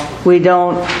all, when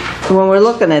we're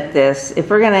looking at this, if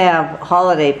we're going to have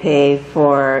holiday pay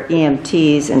for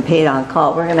EMTs and paid on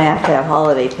call, we're going to have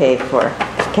holiday pay for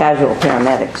casual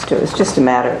paramedics too. It's just a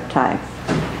matter of time.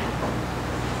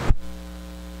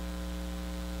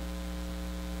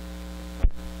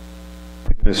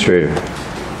 Administrator.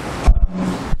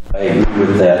 I agree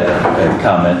with that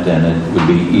comment, and it would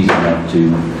be easy enough to,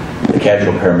 the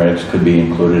casual paramedics could be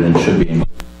included and should be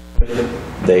included.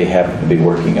 They happen to be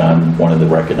working on one of the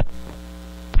recognized.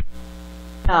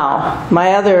 Now,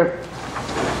 my other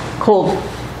cold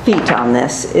feet on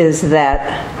this is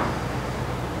that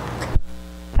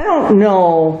I don't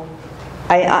know,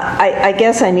 I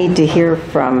guess I need to hear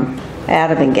from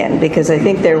Adam again, because I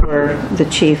think there were, the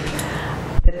chief,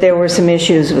 that there were some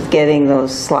issues with getting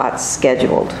those slots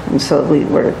scheduled, and so we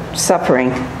were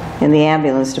suffering in the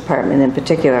ambulance department in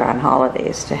particular on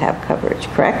holidays to have coverage,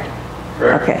 correct?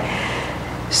 Correct.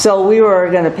 Okay. So we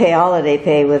were going to pay holiday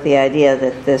pay with the idea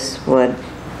that this would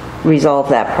resolve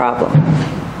that problem.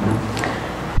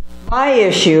 My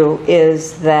issue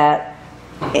is that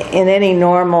in any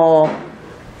normal,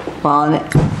 well,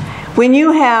 when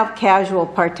you have casual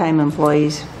part-time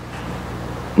employees,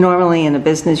 normally in a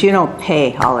business, you don't pay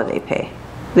holiday pay.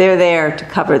 They're there to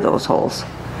cover those holes.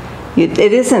 It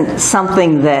isn't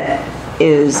something that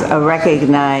is a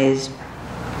recognized,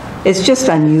 it's just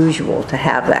unusual to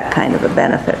have that kind of a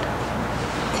benefit.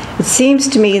 It seems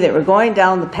to me that we're going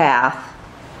down the path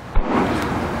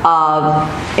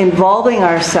of involving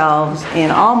ourselves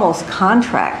in almost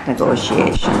contract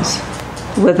negotiations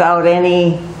without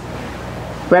any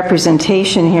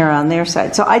representation here on their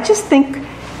side. So I just think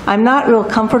I'm not real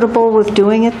comfortable with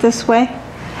doing it this way,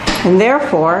 and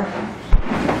therefore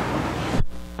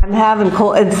I'm having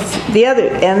cold. And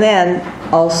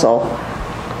then also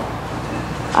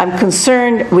I'm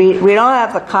concerned we don't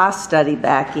have the cost study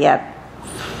back yet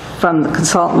from the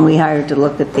consultant we hired to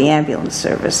look at the ambulance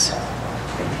service.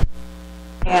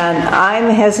 And I'm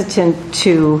hesitant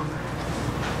to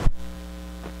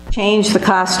change the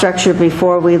cost structure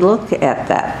before we look at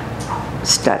that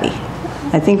study.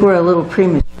 I think we're a little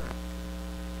premature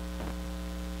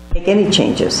to make any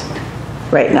changes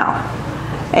right now.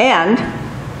 And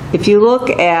if you look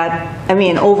at, I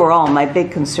mean, overall, my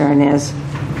big concern is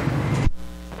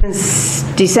since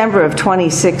December of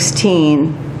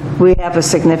 2016, we have a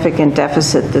significant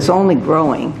deficit that's only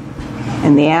growing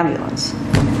in the ambulance.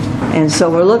 And so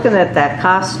we're looking at that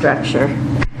cost structure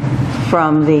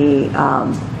from the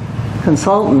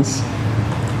consultants,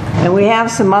 and we have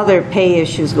some other pay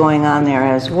issues going on there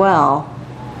as well.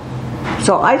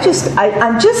 So I'm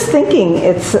just thinking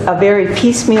it's a very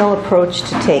piecemeal approach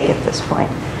to take at this point,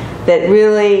 that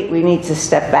really we need to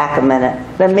step back a minute.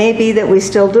 Then maybe that we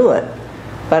still do it,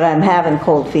 but I'm having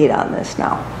cold feet on this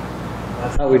now.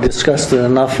 We discussed it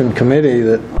enough in committee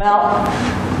that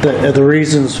the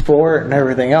reasons for it and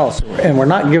everything else. And we're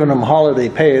not giving them holiday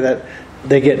pay that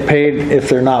they get paid if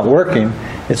they're not working.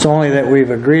 It's only that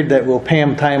we've agreed that we'll pay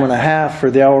them time and a half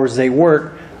for the hours they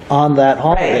work on that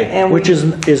holiday, right, which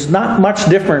is not much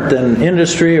different than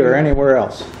industry or anywhere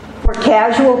else. For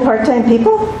casual part-time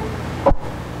people?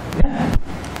 Yeah.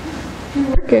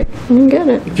 Okay, you get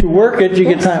it. If you work it, you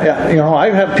get time. Yeah, you know, I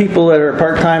have people that are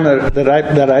part-time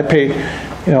that I pay,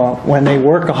 you know, when they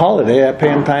work a holiday, I pay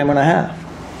them time and a half.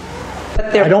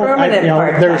 But they're permanent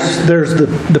part-time. There's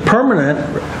the permanent,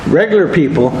 regular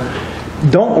people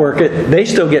don't work it. They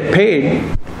still get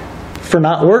paid for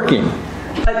not working.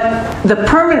 But the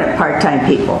permanent part-time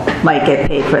people might get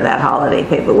paid for that holiday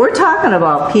pay. But we're talking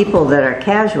about people that are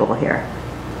casual here.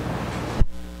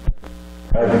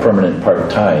 Permanent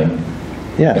part-time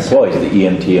Yes. employees, the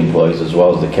EMT employees, as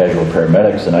well as the casual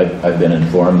paramedics, and I've been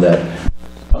informed that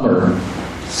summer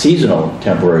seasonal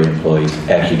temporary employees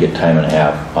actually get time and a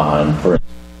half on for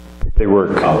They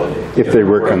work, holiday. if they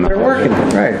work on the... They're working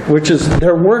it, right, which is,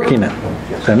 they're working it.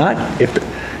 They're not, if,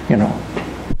 you know,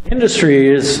 industry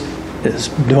is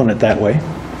doing it that way.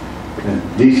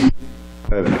 These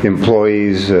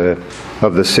employees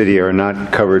of the city are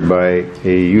not covered by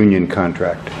a union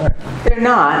contract. They're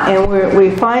not, and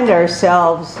we find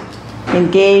ourselves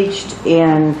engaged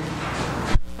in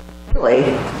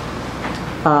really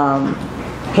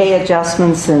pay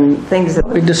adjustments and things that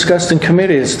We discussed in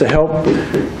committees to help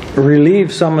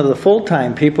relieve some of the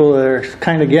full-time people that are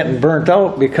kind of getting burnt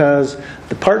out because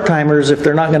the part-timers, if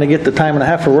they're not going to get the time and a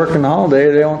half for working the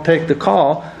holiday, they don't take the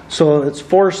call. So it's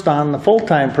forced on the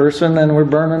full-time person and we're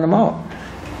burning them out.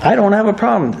 I don't have a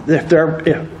problem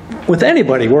with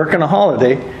anybody working a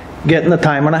holiday getting the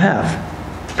time and a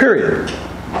half, period.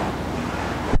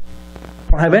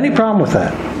 Don't have any problem with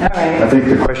that. all right. I think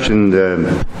the question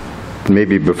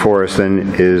maybe before us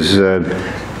then is,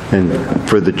 and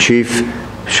for the chief,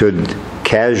 should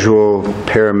casual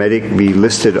paramedic be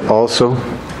listed also?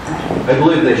 I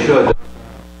believe they should.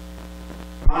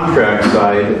 Contract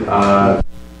side, a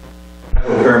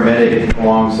paramedic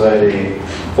alongside a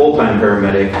full-time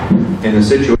paramedic in the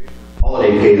situation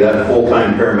holiday pay, that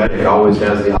full-time paramedic always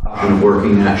has the option of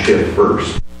working that shift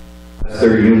first. That's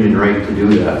their union right to do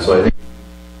that, so I think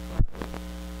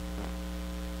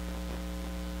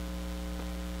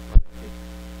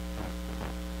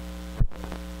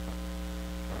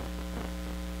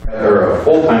or a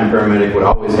full-time paramedic would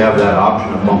always have that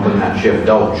option of bumping that shift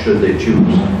out should they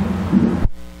choose.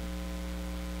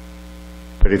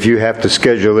 But if you have to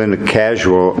schedule in a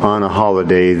casual on a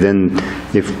holiday, then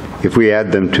if we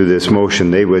add them to this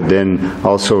motion, they would then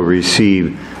also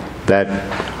receive that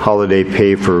holiday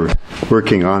pay for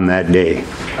working on that day.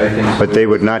 I think so. But they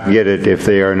would not get it if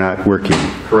they are not working.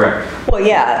 Correct. Well,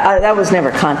 yeah, that was never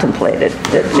contemplated,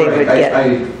 that they would get.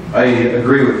 I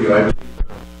agree with you.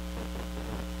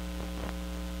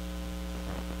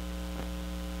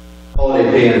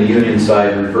 Holiday pay on the union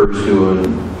side refers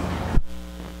to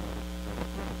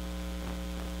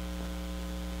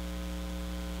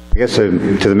I guess to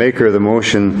the maker of the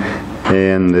motion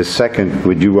and the second,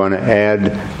 would you want to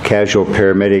add casual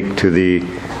paramedic to the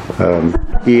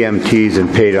EMTs and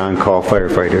paid on-call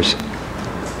firefighters?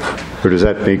 Or does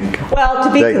that make... Well,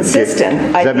 to be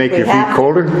consistent, does that make your feet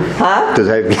colder? Huh? Does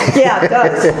that... Yeah, it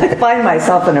does. I find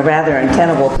myself in a rather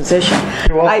untenable position.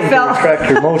 You're welcome to retract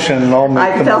your motion and I'll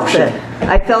make the motion.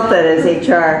 I felt that as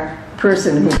HR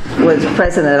person who was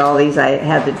present at all these, I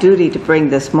had the duty to bring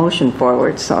this motion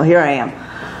forward, so here I am.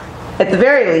 At the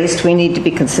very least, we need to be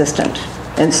consistent,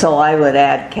 and so I would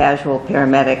add casual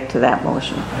paramedic to that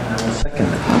motion.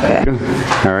 Okay.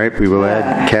 All right, we will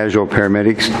add casual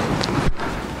paramedics.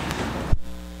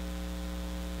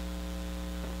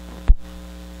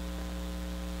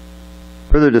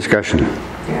 Further discussion?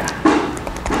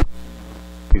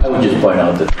 I would just point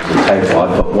out that the typo, I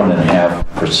put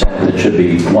 1.5%, it should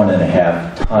be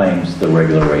 1.5 times the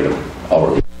regular rate of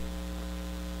hourly.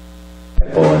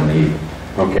 Typo in the...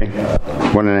 Okay.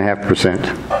 1.5%.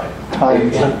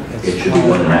 It should be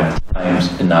 1.5 times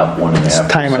and not 1.5%. It's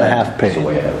time and a half pay. That's the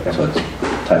way I have it, so it's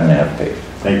time and a half pay.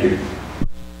 Thank you.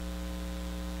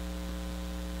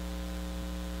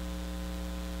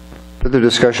 Further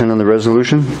discussion on the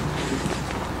resolution?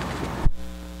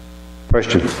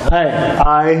 Question?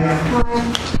 Aye.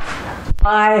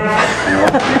 Aye.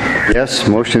 Yes,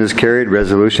 motion is carried,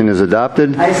 resolution is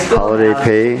adopted, holiday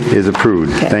pay is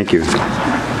approved. Thank you.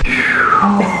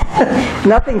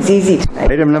 Nothing's easy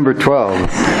tonight. Item number 12,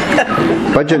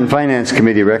 Budget and Finance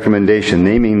Committee recommendation,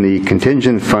 naming the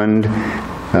contingent fund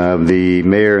of the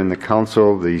mayor and the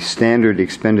council, the standard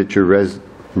expenditure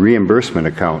reimbursement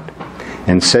account,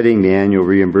 and setting the annual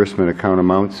reimbursement account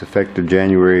amounts effective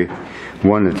January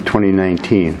 1 of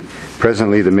 2019.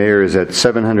 Presently, the mayor is at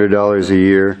 $700 a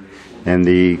year, and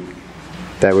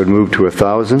that would move to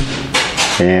 $1,000,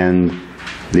 and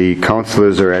the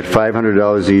councilors are at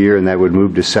 $500 a year, and that would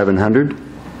move to $700.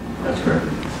 That's correct.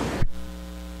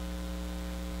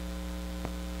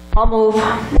 I'll move.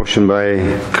 Motion by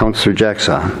Councilor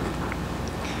Jackson.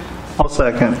 I'll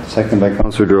second. Second by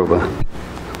Councilor Droba.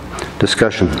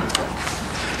 Discussion.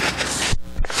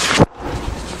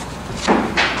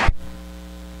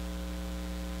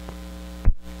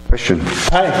 Question?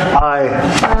 Aye.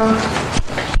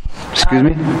 Excuse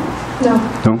me? No.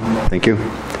 No? Thank you.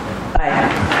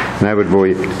 Aye. And I would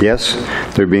vote yes.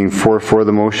 There being 4 for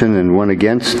the motion and 1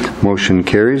 against, motion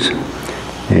carries.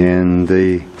 And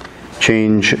the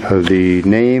change of the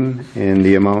name and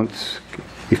the amounts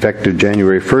effective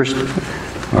January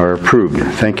 1st are approved.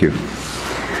 Thank you.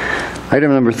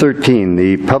 Item number 13,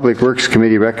 the Public Works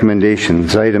Committee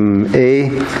recommendations. Item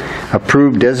A,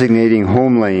 approve designating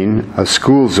Home Lane a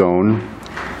school zone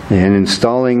and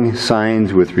installing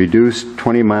signs with reduced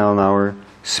 20-mile-an-hour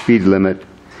speed limit,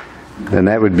 and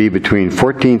that would be between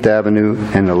 14th Avenue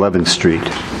and 11th Street.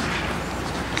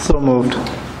 So moved.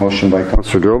 Motion by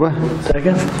Councilor Droba.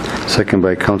 Second. Second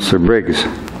by Councilor Briggs.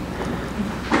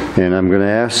 And I'm going to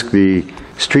ask the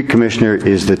street commissioner,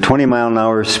 is the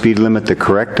 20-mile-an-hour speed limit the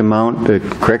correct amount, the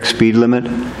correct speed limit?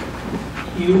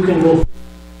 You can go.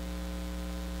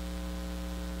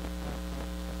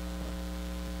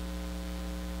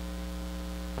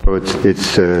 So it's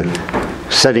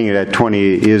setting it at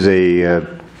 20 is a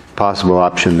possible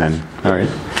option then. All right.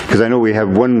 Because I know we have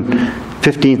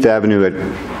 15th Avenue at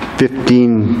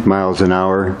 15 miles an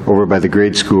hour over by the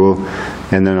grade school,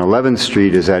 and then 11th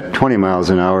Street is at 20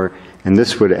 miles an hour, and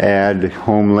this would add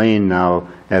Home Lane now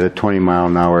at a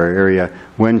 20-mile-an-hour area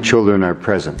when children are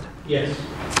present. Yes.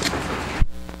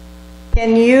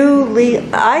 Can you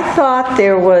leave, I thought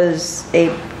there was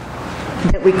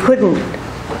that we couldn't,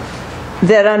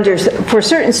 for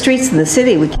certain streets in the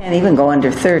city, we can't even go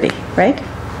under 30, right?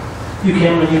 You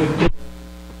can when you.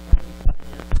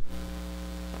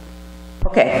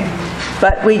 Okay.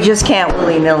 But we just can't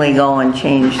willy-nilly go and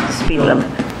change the speed limit.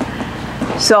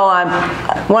 So I'm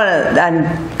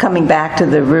coming back to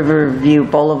the Riverview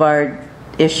Boulevard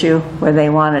issue where they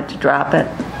wanted to drop it.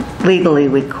 Legally,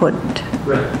 we couldn't.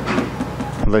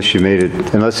 Unless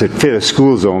it fit a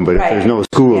school zone, but if there's no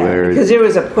school there. Because there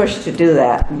was a push to do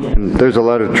that. And there's a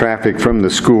lot of traffic from the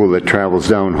school that travels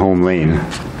down Home Lane.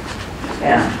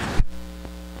 Yeah.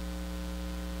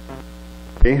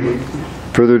 Okay,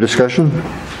 further discussion?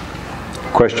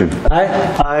 Question?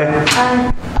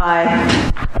 Aye.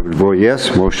 Aye. I would vote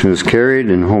yes, motion is carried,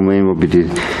 and Home Lane will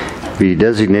be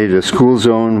designated a school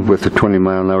zone with a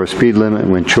 20-mile-an-hour speed limit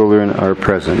when children are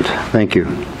present. Thank you.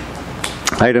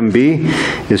 Item B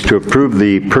is to approve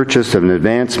the purchase of an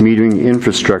advanced metering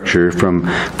infrastructure from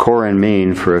Core and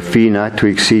Main for a fee not to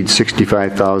exceed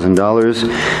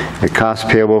 $65,000, a cost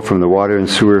payable from the Water and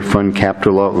Sewer Fund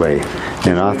capital outlay,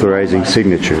 and authorizing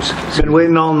signatures. Been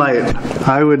waiting all night.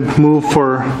 I would move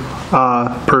for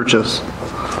purchase.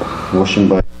 Motion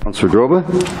by Councilor Droba.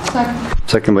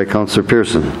 Second by Councilor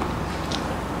Pearson.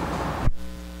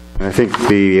 And I think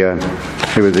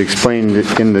it was explained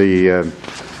in the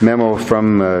memo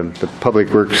from the Public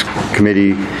Works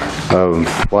Committee of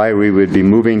why we would be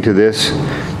moving to this,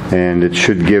 and it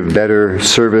should give better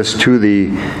service to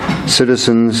the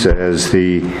citizens as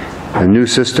a new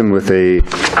system with a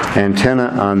antenna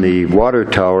on the water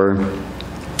tower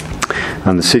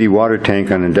on the city water tank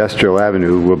on Industrial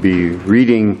Avenue will be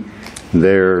reading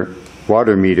their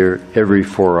water meter every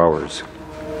 4 hours.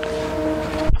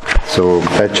 So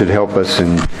that should help us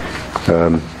in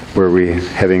where we're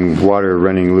having water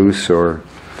running loose or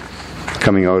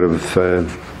coming out of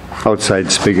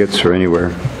outside spigots or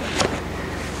anywhere.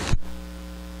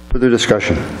 Further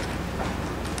discussion?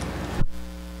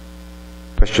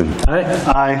 Question?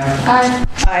 Aye.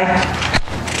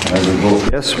 I would vote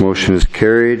yes, motion is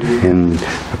carried, and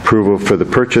approval for the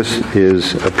purchase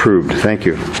is approved. Thank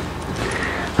you.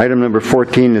 Item number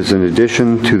 14 is an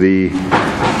addition to the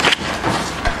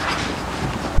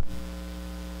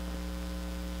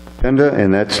agenda,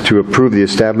 and that's to approve the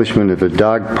establishment of a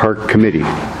dog park committee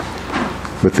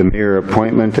with the mayor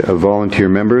appointment of volunteer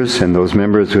members, and those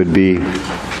members would be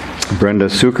Brenda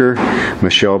Suker,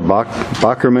 Michelle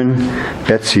Bockerman,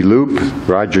 Betsy Loop,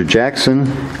 Roger Jackson,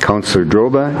 Councilor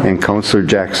Droba, and Councilor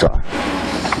Jacksaw.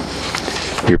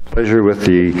 Your pleasure with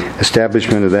the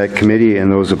establishment of that committee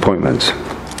and those appointments.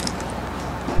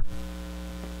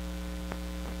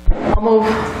 I'll move.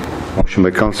 Motion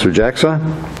by Councilor Jacksaw.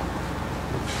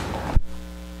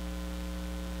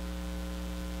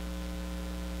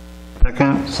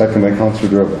 Second. Second by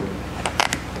Councilor Droba.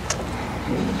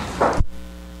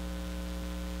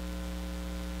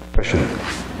 Question.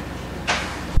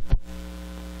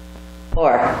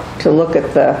 Or to look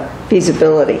at the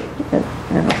feasibility.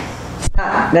 It's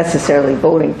not necessarily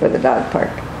voting for the dog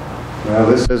park. Well,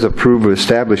 this says approve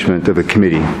establishment of a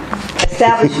committee.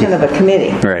 Establishment of a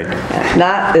committee. Right.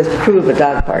 Not approve a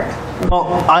dog park.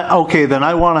 Well, okay, then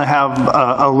I want to have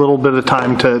a little bit of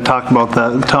time to talk about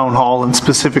the town hall and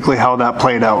specifically how that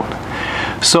played out.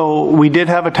 So we did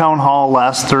have a town hall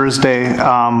last Thursday.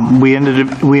 We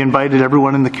invited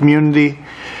everyone in the community.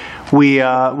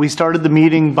 We started the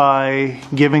meeting by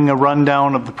giving a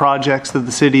rundown of the projects that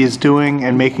the city is doing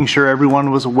and making sure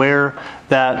everyone was aware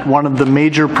that one of the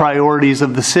major priorities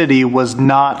of the city was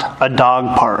not a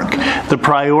dog park. The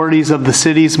priorities of the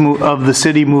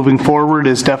city moving forward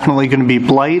is definitely going to be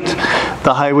Blight,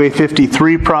 the Highway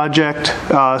 53 project,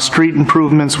 street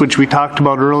improvements, which we talked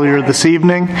about earlier this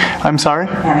evening. I'm sorry?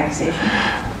 Annexation.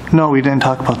 No, we didn't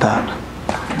talk about that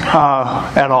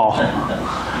at all.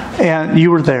 And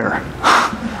you were there.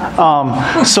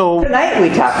 So tonight we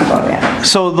talked about it.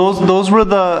 So those were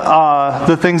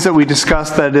the things that we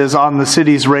discussed that is on the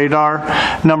city's radar.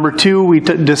 Number two, we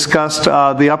discussed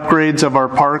the upgrades of our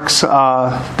parks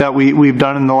that we've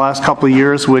done in the last couple of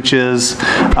years, which is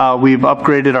we've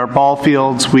upgraded our ball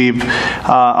fields, we've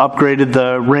upgraded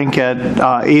the rink at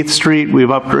 8th Street, we've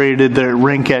upgraded the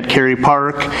rink at Cary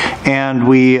Park, and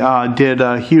we did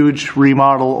a huge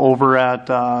remodel over at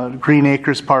Green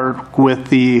Acres Park with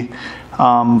the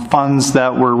funds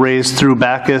that were raised through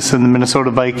Bacchus and the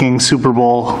Minnesota Vikings Super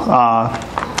Bowl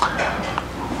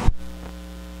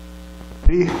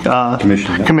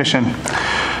commission.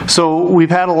 So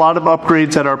we've had a lot of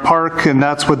upgrades at our park, and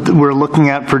that's what we're looking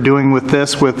at for doing with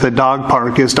this, with the dog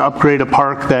park, is to upgrade a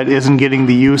park that isn't getting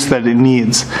the use that it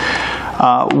needs.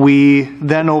 We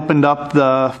then opened up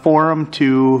the forum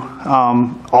to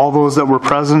all those that were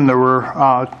present. There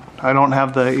were I don't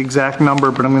have the exact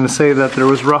number, but I'm going to say that there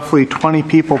was roughly 20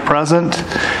 people present.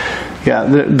 Yeah,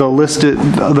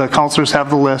 the councilors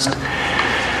have the list.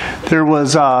 There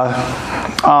was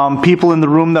people in the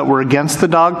room that were against the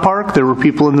dog park. There were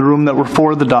people in the room that were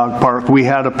for the dog park. We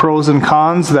had a pros and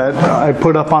cons that I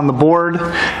put up on the board.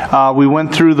 We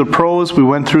went through the pros, we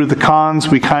went through the cons,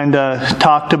 we kind of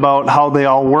talked about how they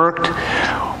all worked.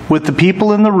 With the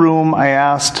people in the room, I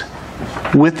asked,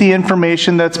 with the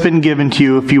information that's been given to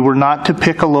you, if you were not to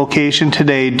pick a location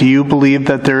today, do you believe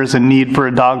that there is a need for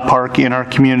a dog park in our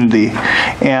community?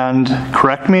 And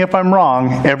correct me if I'm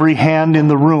wrong, every hand in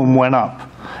the room went up.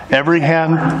 Every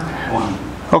hand?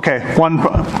 Okay,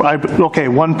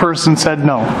 one person said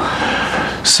no.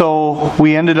 So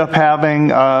we ended up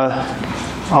having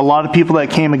a lot of people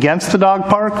that came against the dog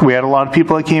park. We had a lot of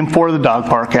people that came for the dog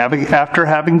park. After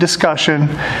having discussion,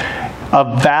 a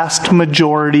vast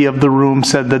majority of the room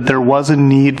said that there was a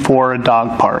need for a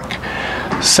dog park.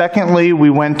 Secondly, we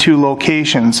went to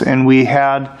locations, and we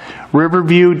had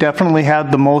Riverview definitely had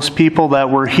the most people that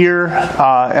were here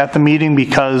at the meeting,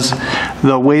 because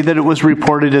the way that it was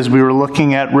reported is we were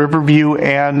looking at Riverview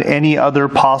and any other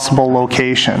possible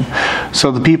location. So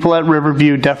the people at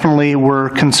Riverview definitely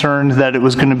were concerned that it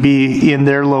was going to be in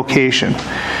their location.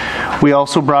 We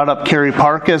also brought up Cary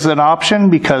Park as an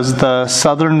option because the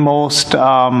southernmost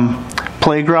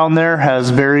playground there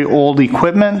has very old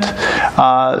equipment.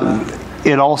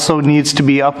 It also needs to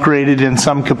be upgraded in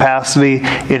some capacity.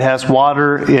 It has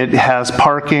water, it has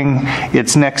parking,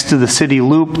 it's next to the city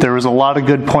loop. There was a lot of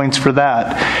good points for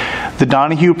that. The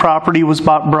Donahue property was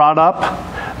brought up.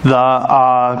 The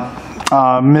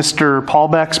Mr.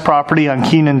 Paulbeck's property on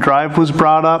Keenan Drive was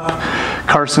brought up.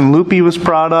 Carson Loopy was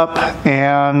brought up,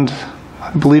 and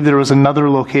I believe there was another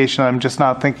location I'm just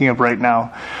not thinking of right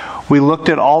now. We looked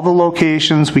at all the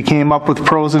locations, we came up with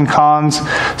pros and cons.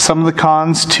 Some of the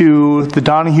cons to the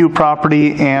Donahue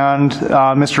property and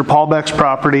Mr. Paulbeck's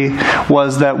property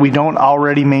was that we don't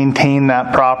already maintain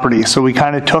that property. So we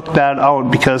kind of took that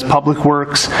out because Public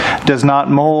Works does not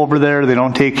mow over there, they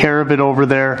don't take care of it over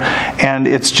there, and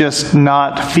it's just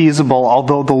not feasible,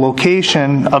 although the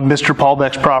location of Mr.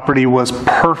 Paulbeck's property was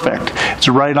perfect. It's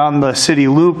right on the city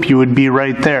loop, you would be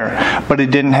right there, but it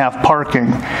didn't have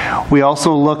parking. We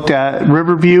also looked at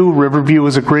Riverview. Riverview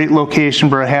was a great location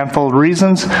for a handful of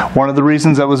reasons. One of the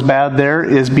reasons that was bad there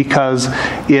is because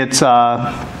it's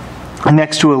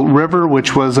next to a river,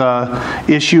 which was an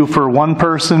issue for one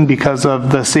person because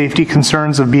of the safety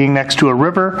concerns of being next to a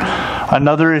river.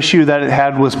 Another issue that it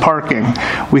had was parking.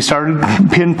 We started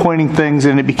pinpointing things,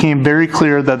 and it became very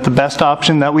clear that the best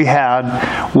option that we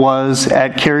had was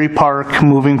at Cary Park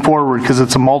moving forward because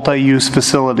it's a multi-use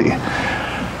facility.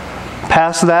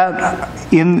 Past that,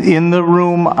 in the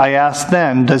room, I asked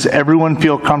then, does everyone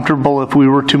feel comfortable if we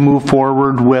were to move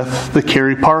forward with the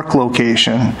Cary Park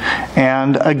location?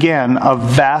 And again, a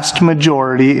vast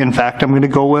majority, in fact, I'm going to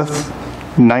go with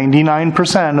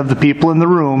 99% of the people in the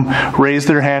room raised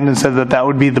their hand and said that that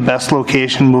would be the best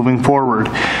location moving forward.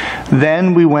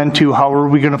 Then we went to how are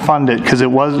we going to fund it, because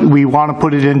we want to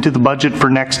put it into the budget for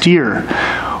next year.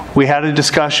 We had a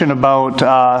discussion about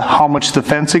how much the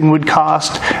fencing would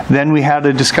cost. Then we had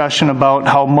a discussion about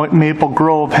how Maple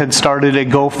Grove had started a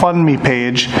GoFundMe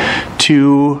page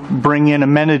to bring in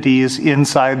amenities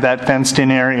inside that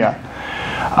fenced-in area.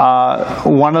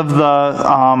 One of the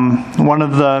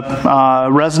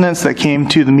residents that came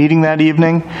to the meeting that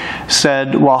evening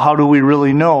said, well, how do we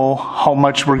really know how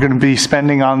much we're going to be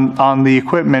spending on the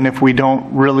equipment if we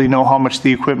don't really know how much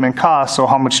the equipment costs, so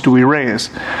how much do we raise?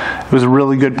 It was a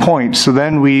really good point. So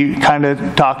then we kind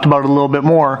of talked about it a little bit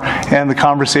more, and the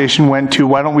conversation went to,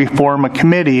 why don't we form a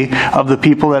committee of the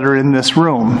people that are in this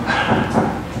room?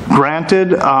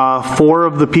 Granted, 4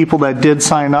 of the people that did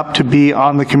sign up to be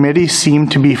on the committee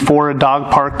seemed to be for a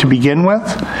dog park to begin with.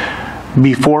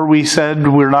 Before we said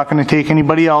we're not going to take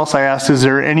anybody else, I asked, is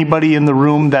there anybody in the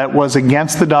room that was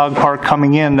against the dog park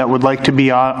coming in that would like to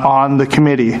be on the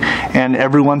committee? And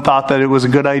everyone thought that it was a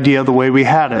good idea the way we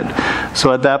had it.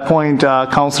 So at that point,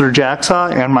 Councillor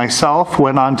Jacksaw and myself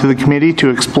went on to the committee to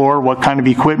explore what kind of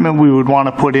equipment we would want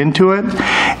to put into it.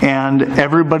 And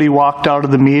everybody walked out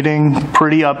of the meeting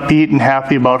pretty upbeat and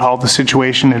happy about how the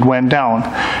situation had went down.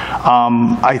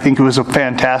 I think it was a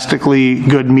fantastically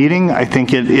good meeting. I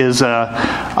think it is a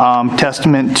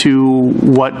testament to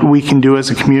what we can do as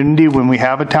a community when we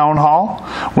have a town hall,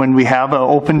 when we have an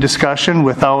open discussion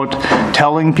without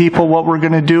telling people what we're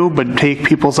going to do, but take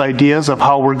people's ideas of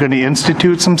how we're going to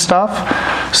institute some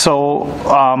stuff. So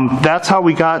that's how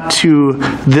we got to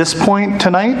this point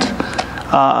tonight.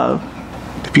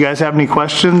 If you guys have any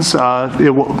questions,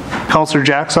 Councillor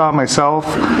Jacksaw, myself,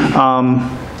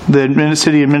 the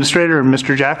city administrator, and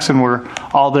Mr. Jackson were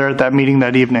all there at that meeting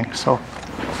that evening. So.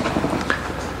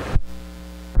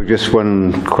 Just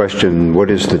one question. What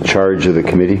is the charge of the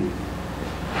committee?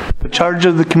 The charge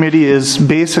of the committee is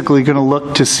basically going to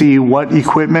look to see what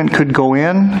equipment could go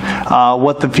in,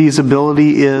 what the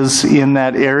feasibility is in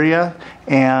that area,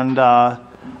 and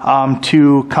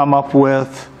to come up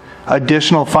with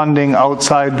additional funding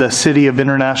outside the city of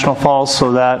International Falls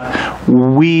so that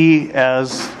we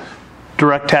as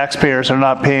direct taxpayers are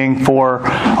not paying for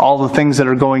all the things that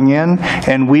are going in,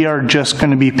 and we are just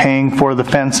going to be paying for the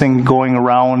fencing going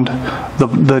around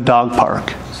the dog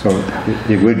park. So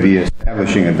it would be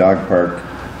establishing a dog park.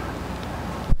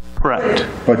 Correct.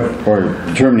 Or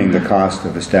determining the cost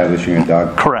of establishing a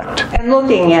dog park. Correct. And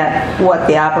looking at what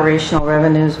the operational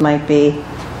revenues might be.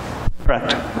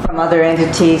 Correct. From other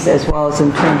entities as well as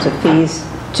in terms of fees,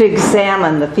 to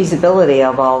examine the feasibility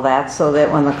of all that so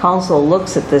that when the council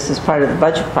looks at this as part of the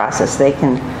budget process, they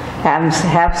can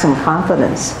have some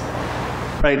confidence.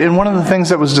 Right, and one of the things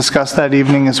that was discussed that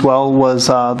evening as well was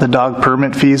the dog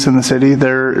permit fees in the city.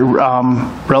 They're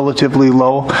relatively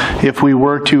low. If we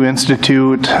were to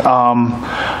institute some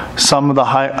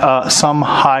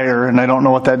higher, and I don't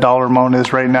know what that dollar amount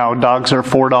is right now, dogs are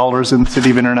 $4 in the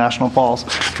city of International Falls.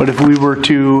 But if we were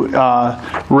to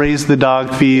raise the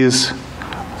dog fees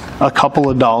a couple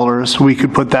of dollars, we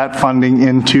could put that funding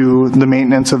into the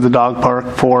maintenance of the dog park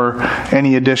for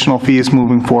any additional fees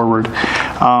moving forward.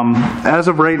 As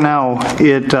of right now,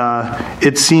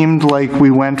 it seemed like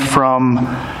we went from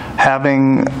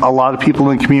having a lot of people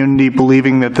in the community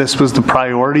believing that this was the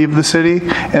priority of the city,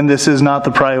 and this is not the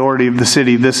priority of the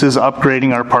city. This is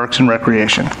upgrading our parks and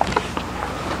recreation.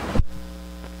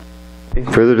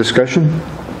 Further discussion?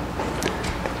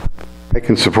 I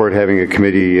can support having a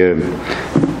committee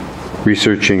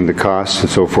researching the costs and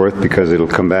so forth, because it'll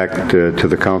come back to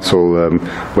the council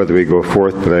whether we go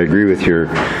forth. But I agree with your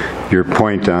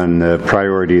point on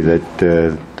priority,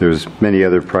 that there's many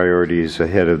other priorities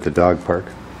ahead of the dog park.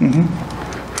 Mm-hmm.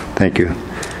 Thank you.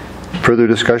 Further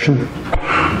discussion?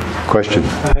 Question?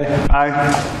 Aye.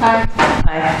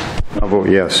 Aye. I'll vote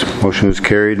yes. Motion is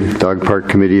carried. Dog Park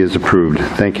Committee is approved.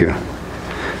 Thank you.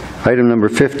 Item number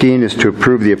 15 is to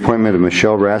approve the appointment of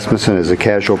Michelle Rasmussen as a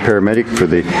casual paramedic for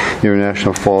the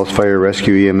International Falls Fire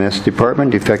Rescue EMS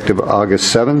Department, effective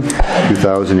August 7,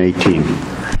 2018.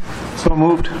 So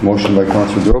moved. Motion by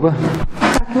Councilor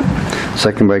Droba.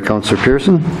 Second by Councilor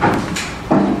Pearson.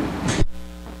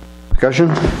 Discussion?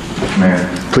 Mayor.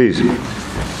 Please.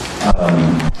 I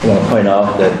want to point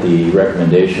out that the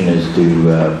recommendation is to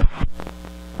the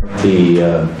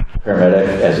paramedic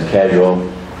as a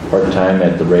casual part-time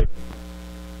at the rate.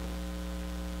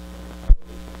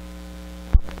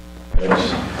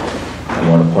 I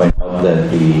want to point out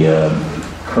that the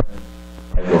current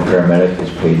casual paramedic is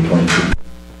paid $22.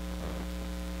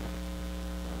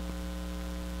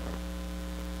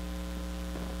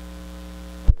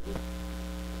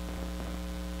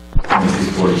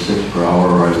 $46 per hour,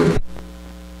 or I would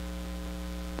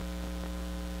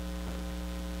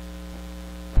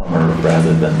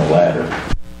rather than the latter.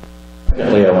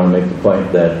 Secondly, I want to make the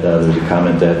point that there's a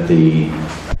comment that the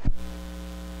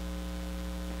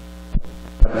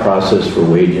process for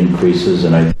wage increases,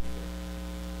 and I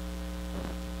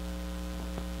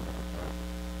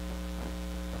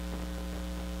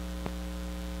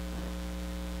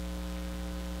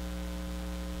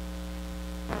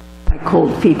My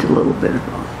cold feet a little bit.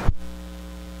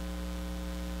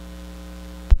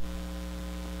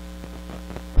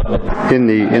 In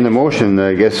the motion,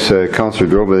 I guess, Councilor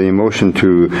Droba, the motion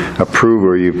to approve,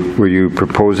 were you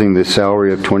proposing the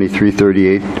salary of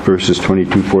 $23.38 versus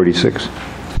 $22.46?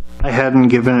 I hadn't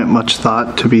given it much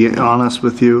thought, to be honest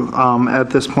with you. At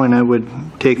this point, I would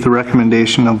take the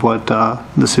recommendation of what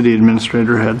the city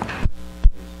administrator had.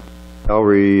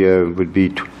 Salary would be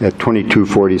at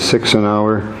 $22.46 an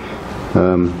hour,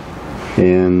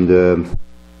 and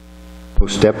no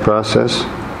step process.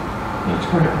 that's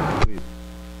correct.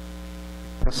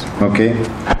 Okay,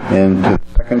 and to the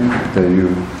second, are you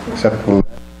acceptable?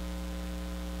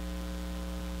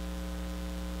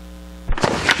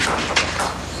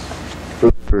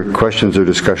 Further questions or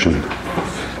discussion?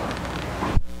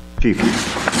 Chief.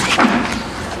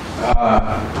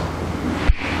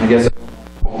 I guess I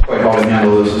don't know quite how to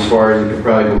handle this as far as it could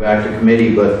probably go back to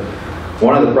committee, but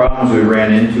one of the problems we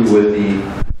ran into with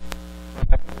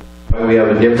why we have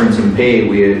a difference in pay,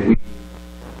 we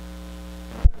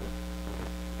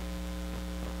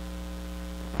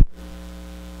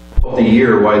the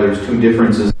year why there's two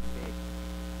differences.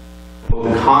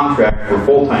 The contract for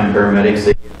full-time paramedics,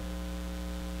 they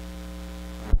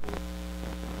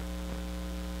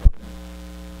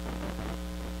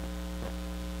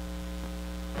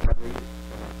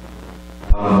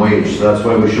wage, so that's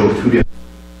why we show two different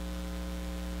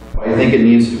think it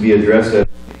needs to be addressed at,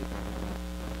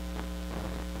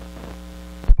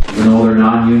 even though they're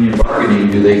non-union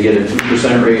bargaining, do they get a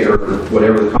 2% rate or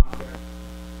whatever the contract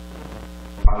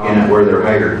in at where they're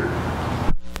hired?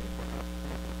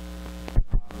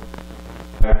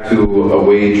 Back to a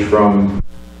wage from,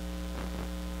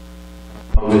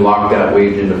 we lock that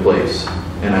wage into place.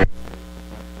 And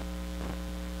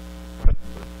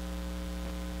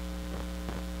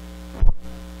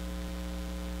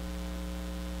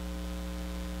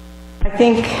I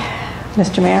think,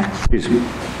 Mr. Mayor, Please.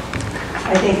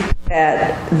 I think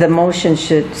that the motion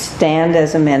should stand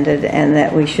as amended and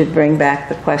that we should bring back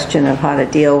the question of how to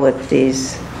deal with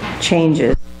these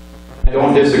changes. I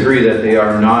don't disagree that they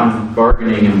are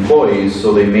non-bargaining employees,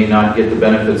 so they may not get the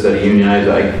benefits that a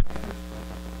unionized.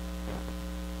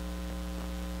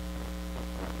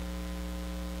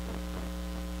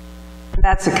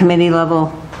 That's a committee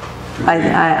level.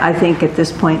 I think at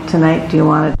this point tonight, do you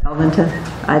want to delve into?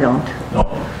 I don't. No.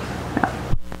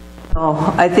 So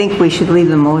I think we should leave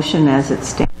the motion as it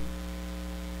stands,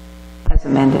 as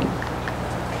amended.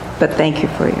 But thank you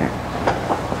for your.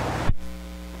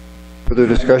 Further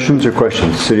discussions or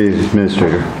questions? City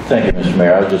Administrator. Thank you, Mr.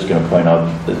 Mayor. I was just going to point out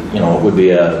that, it would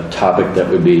be a topic that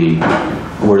would be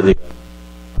worthy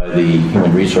by the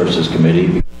Human Resources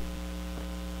Committee.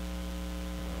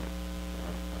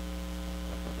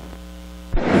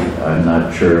 I'm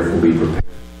not sure if we'll be prepared.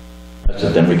 That's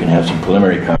it, then we can have some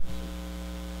preliminary comments.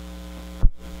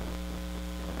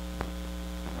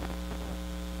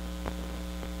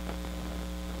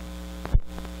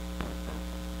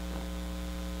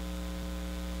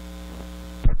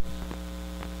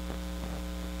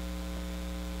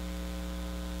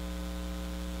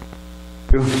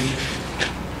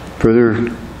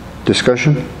 Further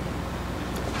discussion?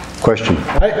 Question?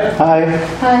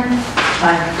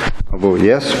 Aye. I'll vote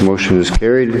yes. Motion is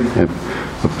carried.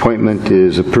 Appointment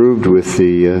is approved with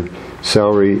the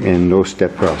salary and no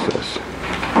step process.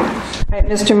 All right,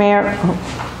 Mr. Mayor,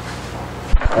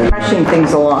 rushing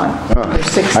things along.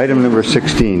 Item number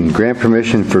 16, grant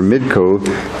permission for Midco,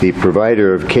 the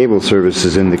provider of cable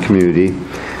services in the community,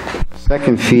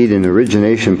 second feed and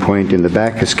origination point in the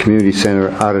Bacchus Community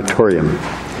Center auditorium,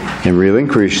 and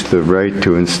relinquish the right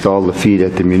to install the feed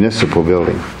at the municipal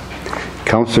building.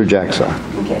 Councillor Jacksaw.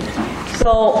 Okay.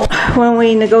 So when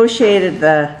we negotiated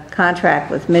the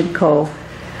contract with Midco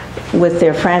with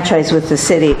their franchise with the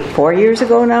city 4 years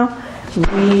ago now,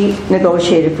 we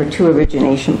negotiated for 2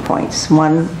 origination points,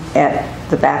 one at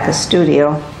the Bacchus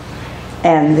studio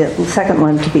and the second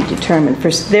one to be determined.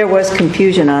 There was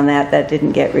confusion on that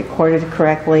didn't get recorded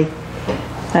correctly.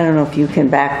 I don't know if you can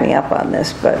back me up on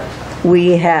this, but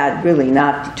we had really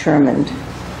not determined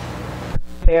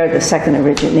where the second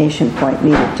origination point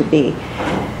needed to be.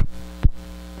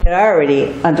 It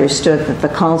already understood that the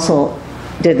council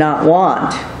did not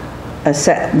want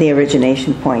the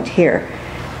origination point here.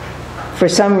 For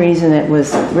some reason, it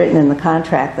was written in the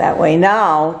contract that way.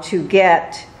 Now, to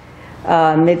get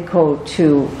Midco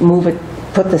to move it,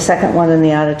 put the second one in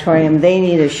the auditorium, they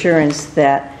need assurance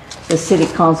that the city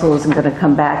council isn't going to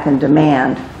come back and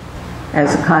demand,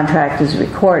 as the contract is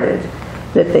recorded,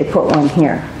 that they put one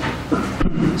here.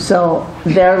 So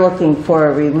they're looking for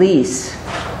a release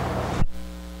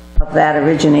of that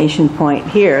origination point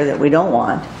here that we don't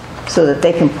want, so that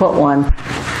they can put one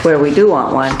where we do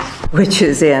want one, which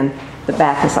is in the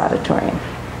Bacchus auditorium.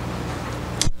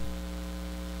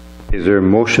 Is there a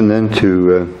motion then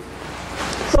to...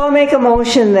 So I'll make a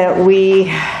motion that we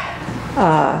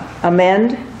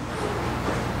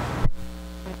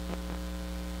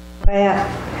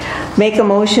make a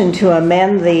motion to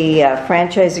amend the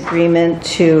franchise agreement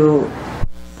to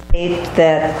state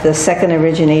that the second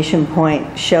origination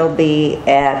point shall be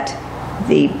at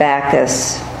the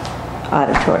Bacchus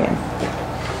auditorium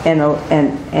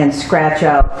and scratch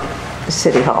out the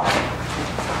City Hall.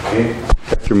 Okay.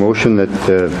 That's your motion that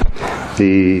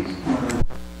the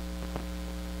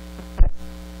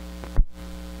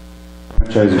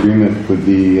franchise agreement would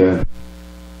be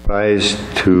advised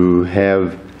to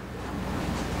have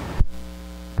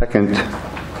second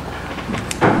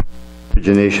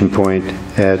origination point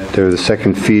at, or the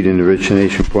second feed and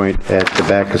origination point at the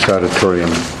Bacchus auditorium,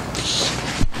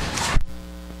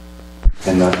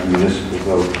 and not the municipal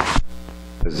vote,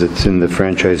 as it's in the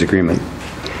franchise agreement.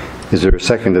 Is there a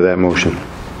second to that motion?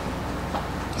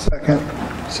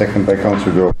 Second. Second by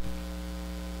Councillor Grove.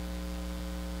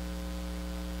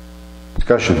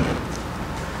 Discussion.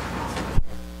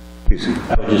 Please.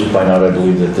 I would just point out, I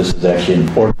believe that this is actually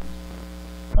important.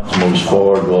 Once it moves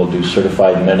forward, we'll do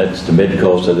certified minutes to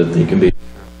Midco so that they can be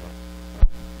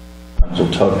council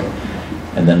took,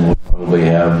 and then we'll probably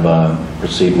have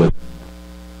proceed with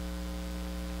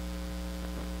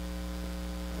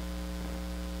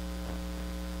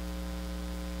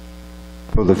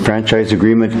So the franchise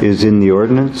agreement is in the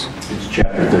ordinance? It's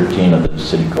chapter 13 of the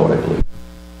city code, I believe.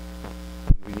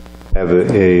 Have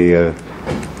a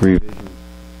revision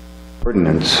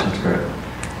ordinance. That's correct.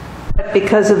 But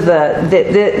because of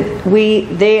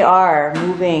they are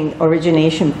moving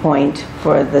origination point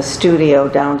for the studio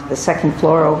down to the second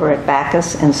floor over at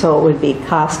Bacchus, and so it would be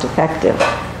cost effective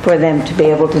for them to be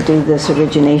able to do this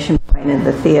origination point in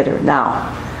the theater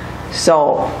now.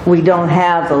 So we don't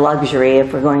have the luxury,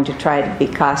 if we're going to try to be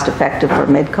cost effective for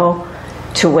Midco,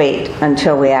 to wait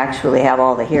until we actually have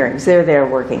all the hearings. They're there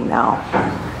working now.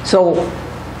 So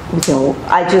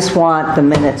I just want the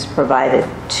minutes provided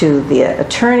to the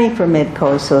attorney for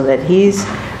Midco so that he's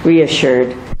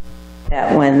reassured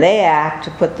that when they act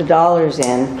to put the dollars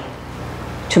in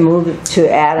to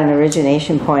add an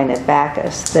origination point at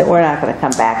Bacchus, that we're not going to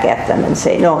come back at them and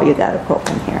say, no, you got to put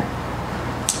one here.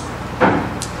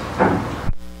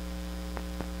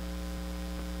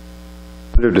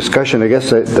 Under discussion, I guess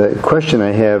the question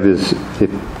I have is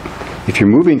if you're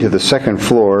moving to the second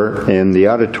floor and the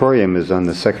auditorium is on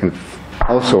the second,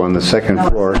 also on the second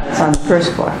floor. It's on the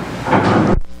first floor.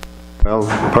 Well,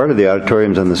 part of the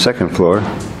auditorium's on the second floor.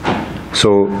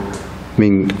 So, I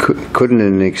mean, couldn't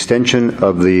an extension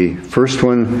of the first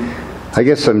one, I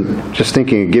guess I'm just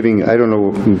thinking of giving, I don't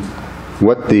know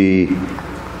what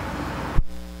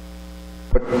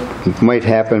might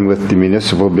happen with the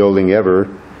municipal building ever.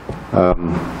 Well,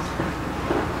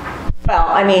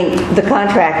 I mean, the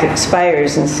contract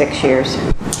expires in 6 years.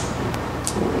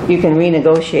 You can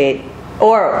renegotiate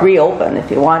or reopen if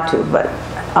you want to, but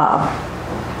I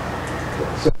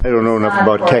don't know enough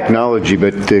about technology,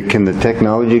 but can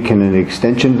an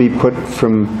extension be put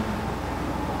from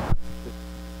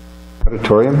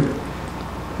auditorium?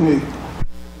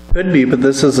 Could be, but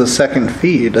this is a second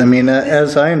feed. I mean,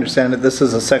 as I understand it, this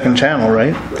is a second channel,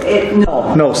 right?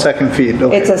 No. No, second feed.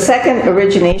 Okay. It's a second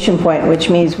origination point, which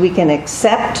means we can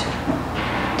accept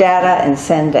data and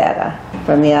send data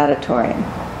from the auditorium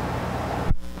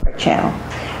or channel.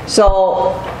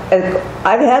 So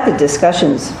I've had the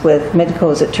discussions with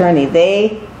Midco's attorney.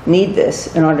 They need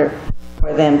this in order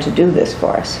for them to do this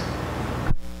for us.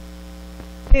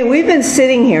 We've been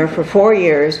sitting here for 4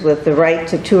 years with the right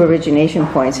to 2 origination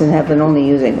points and have been only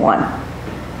using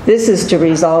 1. This is to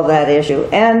resolve that issue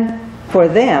and for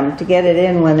them to get it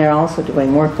in when they're also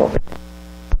doing work over it.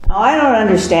 Now, I don't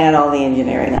understand all the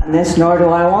engineering on this, nor do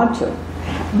I want to.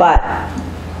 But,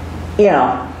 you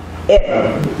know,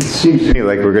 it seems to me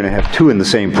like we're going to have 2 in the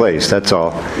same place, that's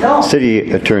all. No.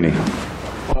 City attorney.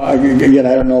 Again,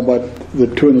 I don't know about the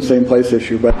 2 in the same place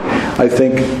issue, but I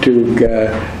think to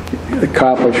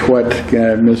accomplish what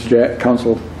Ms.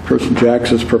 Councilperson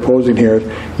Jacks is proposing here,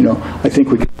 you know, I think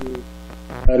we could do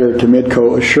a letter to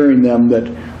Midco assuring them that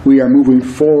we are moving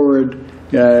forward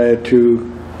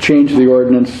to change the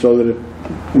ordinance so that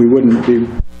we wouldn't be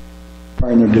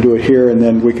requiring them to do it here, and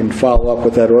then we can follow up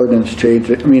with that ordinance change.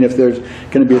 I mean, if there's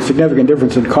going to be a significant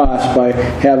difference in cost by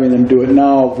having them do it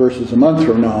now versus a month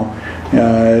from now,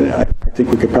 I think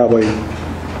we could probably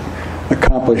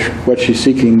accomplish what she's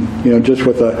seeking, you know, just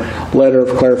with a letter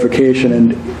of clarification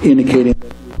and indicating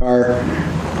that we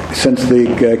are, since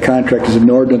the contract is in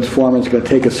ordinance form, it's going to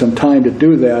take us some time to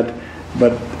do that,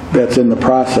 but that's in the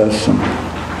process. And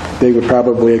they would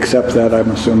probably accept that,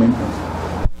 I'm assuming.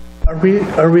 Are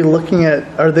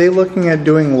they looking at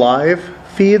doing live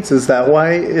feeds? Is that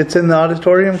why it's in the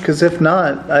auditorium? Because if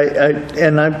not,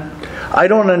 I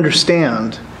don't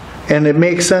understand. And it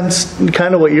makes sense,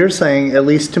 kind of what you're saying, at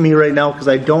least to me right now, because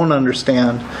I don't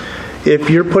understand. If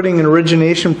you're putting an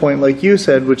origination point, like you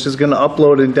said, which is going to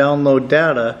upload and download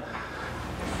data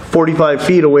 45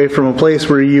 feet away from a place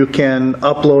where you can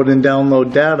upload and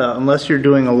download data, unless you're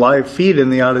doing a live feed in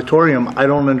the auditorium, I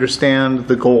don't understand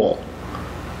the goal.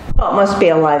 well, it must be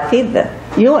a live feed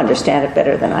then. You understand it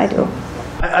better than I do.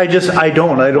 I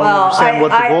don't understand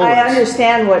what the goal is. I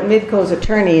understand what Midco's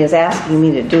attorney is asking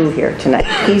me to do here tonight.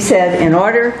 He said in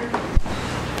order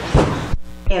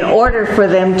for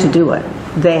them to do it,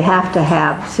 they have to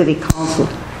have city council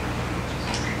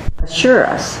assure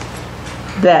us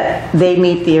that they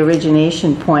meet the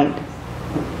origination point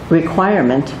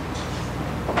requirement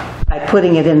by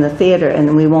putting it in the theater,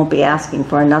 and we won't be asking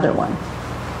for another one.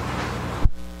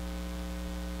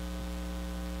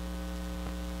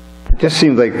 It just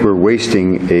seems like we're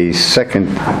wasting a second,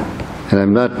 and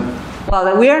I'm not...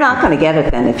 Well, we are not going to get it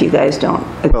then if you guys don't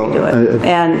agree to it.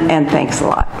 And thanks a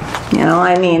lot. You know,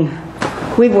 I mean,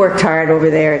 we've worked hard over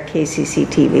there at KCC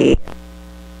TV.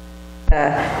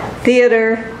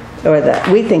 Theater, or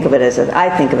I think of it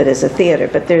as a theater,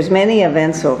 but there's many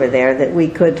events over there that we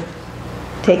could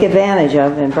take advantage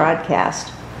of and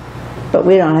broadcast but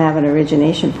we don't have an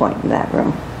origination point in that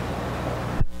room.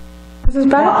 This is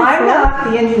better Now, I'm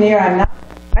not the engineer, I'm not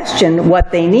question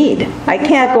what they need. I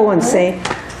can't go and say,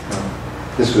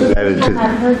 This was added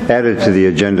to the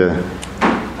agenda.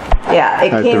 yeah,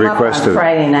 it At the came up request on of-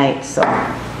 Friday night, so,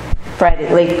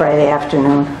 late Friday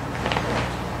afternoon.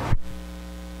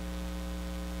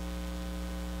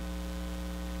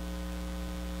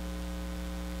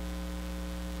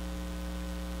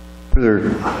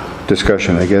 Further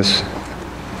discussion, I guess.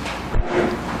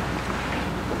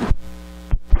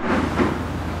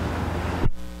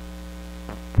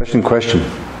 Question.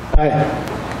 Aye.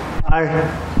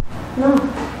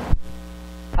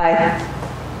 Aye.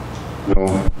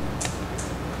 No.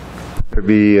 There'd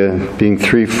be, being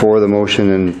 3 for the motion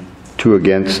and 2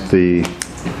 against the...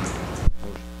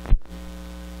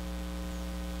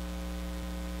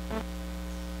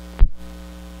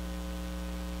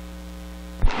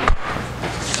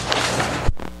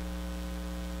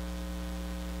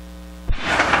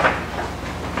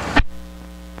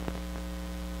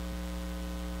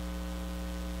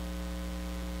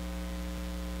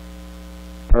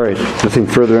 All right, nothing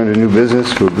further under new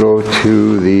business. We'll go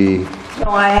to the...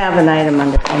 No, I have an item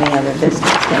under any other business,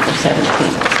 number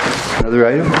 17. Another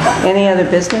item? Any other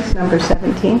business, number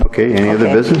 17? Okay, any other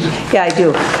Okay. business? Yeah,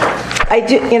 I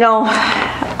do, you know,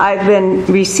 I've been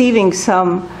receiving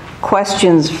some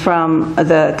questions from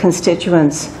the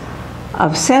constituents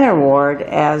of Center Ward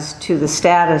as to the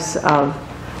status of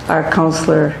our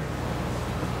counselor.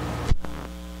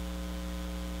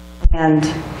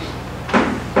 And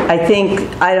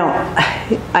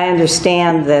I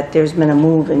understand that there's been a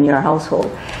move in your household.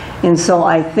 And so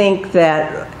I think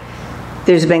that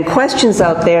there's been questions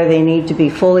out there, they need to be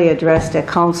fully addressed at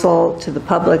council to the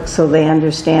public so they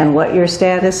understand what your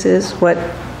status is, what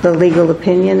the legal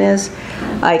opinion is.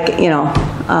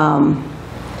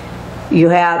 You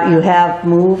have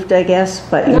moved, I guess,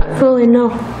 but... Not fully, no.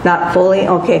 Not fully?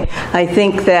 Okay. I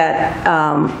think that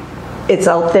it's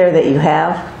out there that you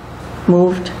have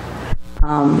moved.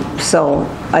 So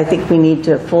I think we need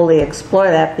to fully explore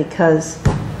that because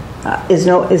is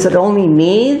it only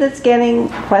me that's getting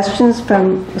questions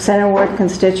from Center Ward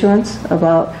constituents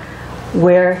about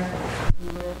where?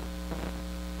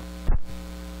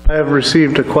 I have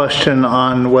received a question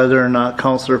on whether or not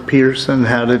Councillor Peterson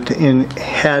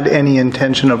had any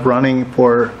intention of running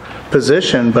for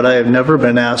position, but I have never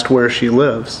been asked where she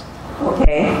lives.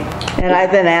 Okay. And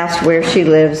I've been asked where she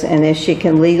lives and if she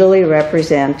can legally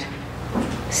represent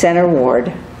Center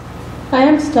Ward. I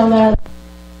am still there.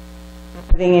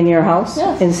 Living in your house?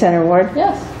 Yes. In Center Ward?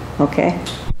 Yes. Okay.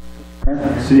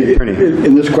 City Attorney.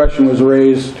 And this question was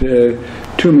raised to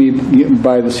me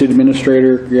by the city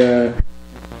administrator,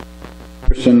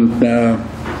 person, I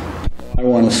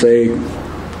want to say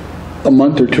a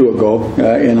month or 2 ago,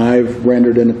 and I've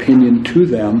rendered an opinion to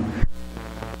them.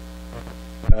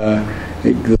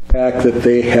 The fact that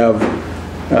they have,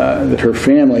 that her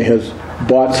family has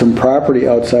bought some property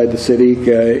outside the city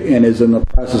and is in the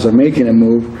process of making a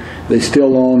move. They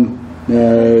still own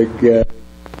a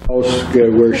house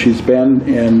where she's been,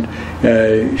 and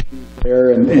she's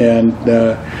there, and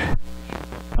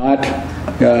not,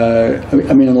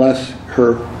 I mean, unless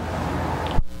her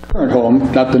current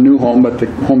home, not the new home, but the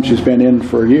home she's been in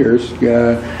for years,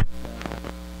 that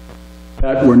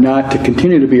were not to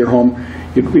continue to be her home,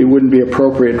 it wouldn't be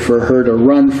appropriate for her to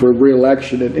run for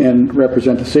re-election and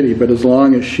represent the city. But as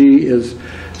long as she is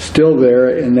still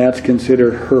there and that's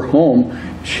considered her home,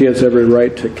 she has every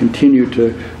right to continue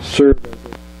to serve as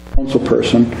a council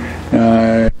person.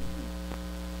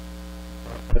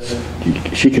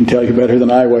 She can tell you better than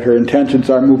I what her intentions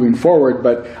are moving forward,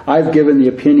 but I've given the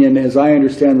opinion, as I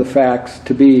understand the facts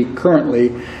to be currently,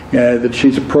 that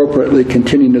she's appropriately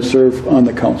continuing to serve on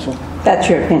the council. That's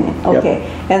your opinion, okay.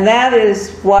 Yep. And that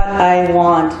is what I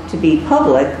want to be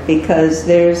public because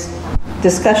there's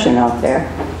discussion out there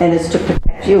and it's to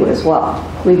protect you as well.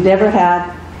 We've never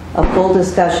had a full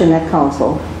discussion at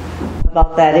council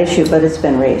about that issue, but it's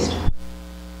been raised.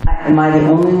 Am I the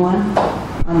only one?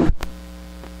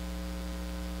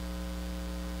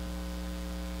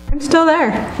 I'm still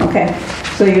there. Okay,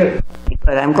 so you're,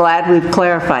 but I'm glad we've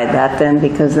clarified that then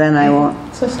because then I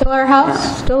won't. So still our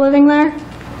house, still living there?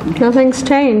 Nothing's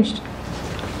changed.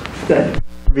 Good.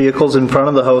 Vehicles in front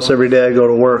of the house every day I go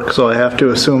to work, so I have to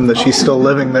assume that she's still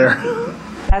living there.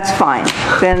 That's fine.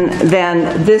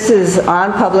 Then this is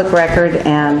on public record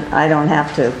and I don't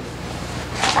have to.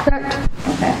 Correct.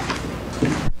 Okay.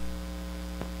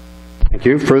 Thank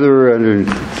you. Further under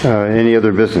any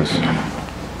other business?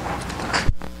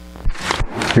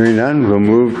 Hearing none, we'll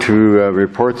move to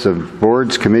reports of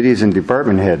boards, committees, and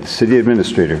department heads. City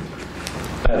Administrator.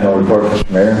 I No report, Mr.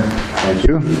 Mayor. Thank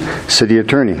you. City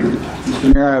Attorney.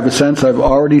 Mr. Mayor, I have a sense I've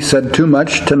already said too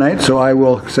much tonight, so I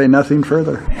will say nothing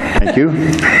further. Thank you.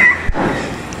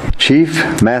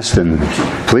 Chief Maston,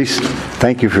 please,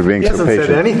 thank you for being so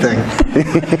patient. He hasn't said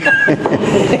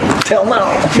anything. Till now.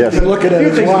 Yes. Look at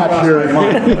his watch here.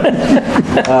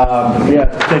 Yeah,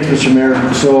 thanks, Mr. Mayor.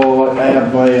 So I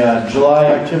have my July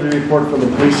activity report for the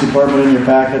police department in your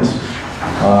packets.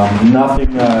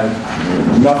 Nothing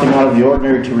out of the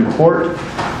ordinary to report.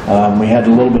 We had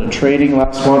a little bit of training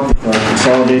last month with our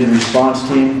consolidated response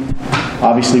team.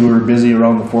 Obviously, we were busy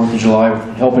around the 4th of July,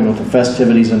 helping with the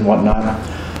festivities and whatnot.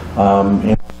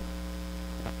 And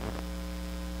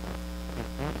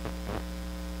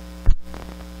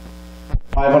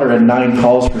 509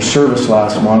 calls for service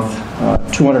last month,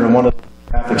 201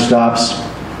 traffic stops,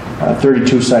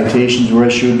 32 citations were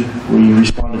issued. We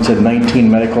responded to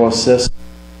 19 medical assists,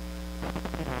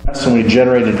 and we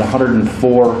generated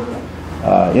 104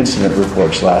 incident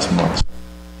reports last month.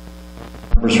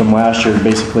 Numbers from last year,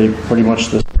 basically pretty much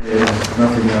the same.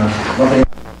 Nothing.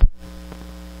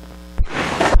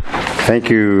 Thank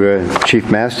you, Chief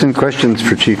Maston. Questions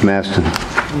for Chief Maston?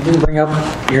 You didn't bring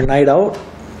up your night out?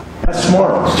 That's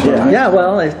tomorrow. Yeah,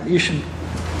 well, you should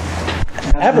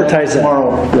advertise that.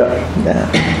 Tomorrow. Yeah.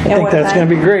 I think that's going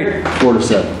to be great. 4 to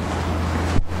 7.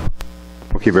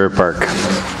 Oki Bear Park.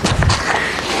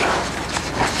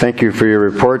 Thank you for your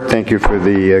report. Thank you for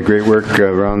the great work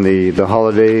around the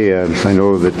holiday. I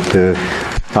know that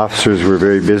officers were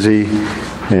very busy,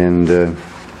 and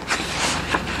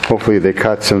hopefully they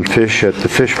caught some fish at the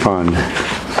fish pond.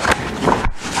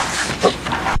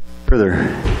 Further,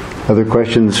 other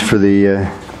questions for the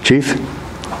chief?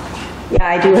 Yeah,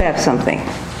 I do have something.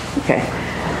 Okay.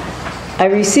 I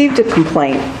received a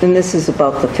complaint, and this is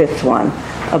about the 5th one,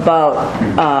 about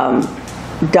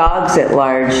dogs at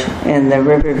large in the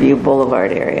Riverview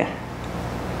Boulevard area.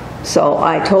 So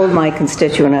I told my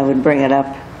constituent I would bring it up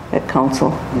at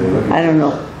council. I don't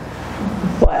know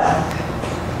what.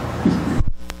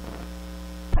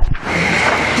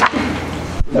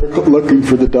 Looking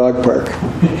for the dog park.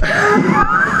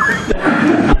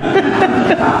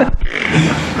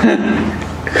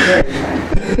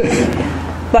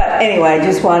 But anyway, I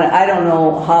just want to, I don't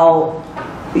know how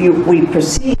we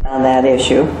proceed on that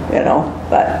issue, you know,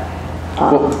 but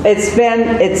it's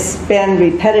been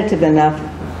repetitive enough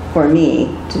for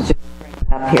me to just bring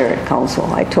it up here at council.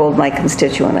 I told my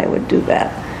constituent I would do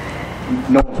that.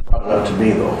 No one's brought it up to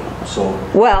me, though, so.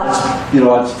 Well,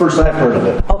 it's the first I've heard of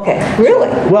it. okay, really?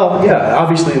 Well, yeah,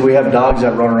 obviously we have dogs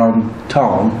that run around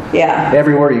town. Yeah.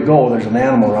 Everywhere you go, there's an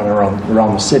animal running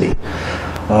around the city.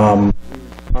 On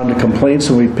to complaints,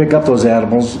 and we pick up those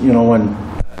animals, you know, when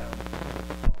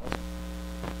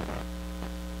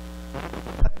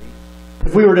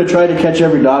if we were to try to catch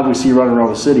every dog we see running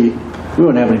around the city, we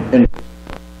wouldn't have any.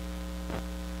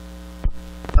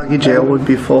 Doggy jail would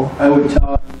be full. I would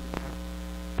tell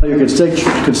your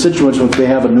constituents if they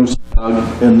have a nuisance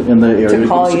dog in the area. To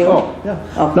call you? Yeah.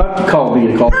 Oh. Not to call me,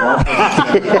 to call the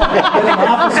officer. Get an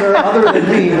officer other than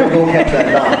me to go catch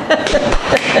that dog.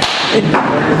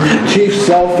 Chief's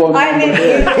cell phone. I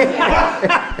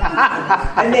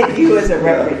meant you as a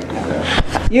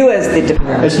representative. You as the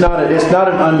department. It's not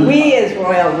an We as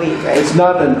Royal We, right? It's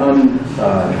not an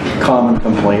uncommon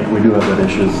complaint. We do have that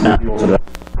issue.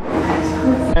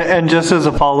 And just as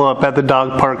a follow-up, at the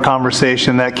dog park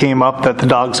conversation that came up that the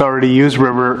dogs already use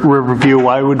Riverview,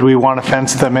 why would we want to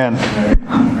fence them in?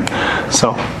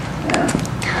 So.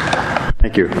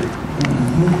 Thank you.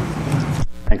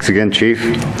 Thanks again, Chief.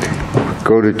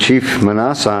 Go to Chief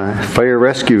Manassa, Fire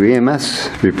Rescue EMS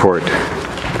report.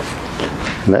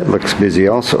 That looks busy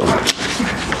also.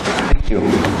 Thank you.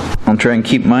 I'll try and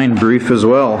keep mine brief as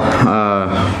well.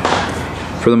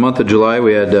 For the month of July,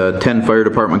 we had 10 fire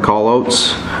department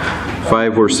call-outs.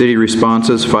 5 were city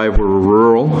responses, 5 were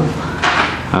rural.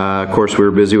 Of course, we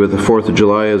were busy with the 4th of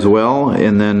July as well.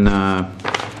 And then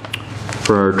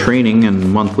for our training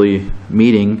and monthly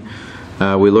meeting,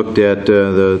 we looked at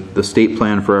the state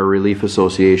plan for our relief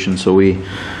association. So we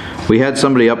had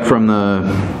somebody up from the,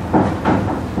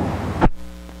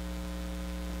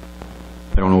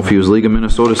 I don't know if he was League of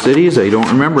Minnesota Cities, I don't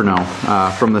remember now,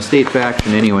 from the state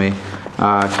faction anyway,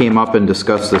 came up and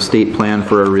discussed the state plan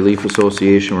for our relief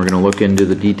association. We're going to look into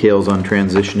the details on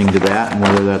transitioning to that and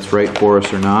whether that's right for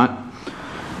us or not.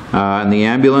 In the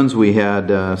ambulance, we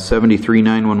had 73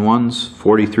 911s,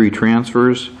 43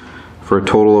 transfers, for a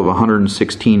total of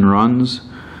 116 runs.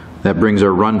 That brings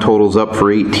our run totals up for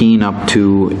 18 up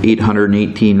to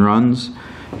 818 runs.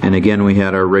 And again, we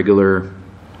had our regular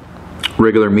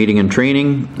meeting and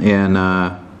training, and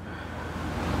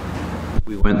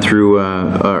we went through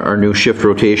our new shift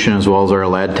rotation as well as our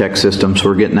lad tech system, so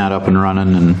we're getting that up and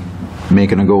running and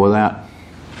making a go with that.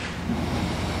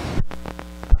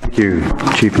 Thank you,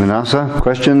 Chief Manassa.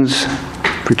 Questions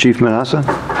for Chief Manassa?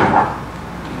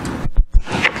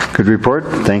 Good report.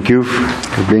 Thank you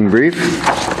for being brief.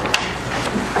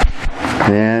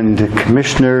 And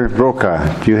Commissioner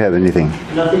Brokaw, do you have anything?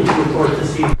 Nothing to report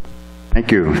this evening.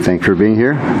 Thank you. Thanks for being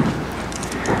here.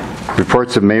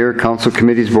 Reports of mayor, council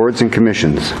committees, boards, and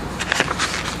commissions.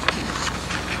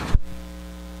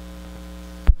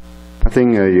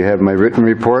 Nothing. You have my written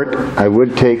report. I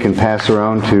would take and pass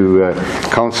around to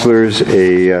councilors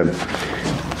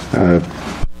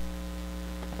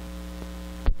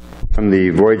from the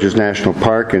Voyageurs National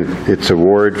Park, and its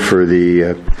award for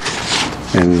the,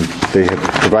 and they have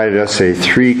provided us a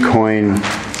 3-coin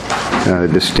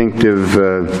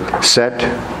distinctive set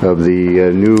of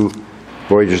the new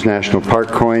Voyageurs National Park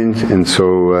coins, and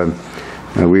so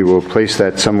we will place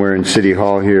that somewhere in City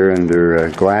Hall here under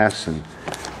glass and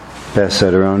pass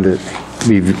that around to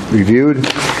be reviewed.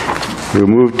 We'll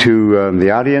move to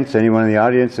the audience. Anyone in the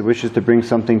audience that wishes to bring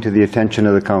something to the attention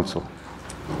of the council?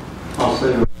 I'll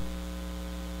say.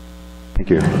 Thank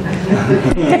you.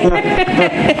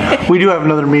 We do have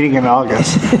another meeting in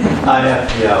August.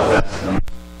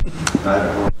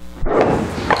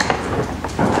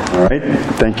 All right,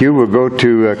 thank you. We'll go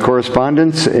to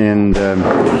correspondence, and a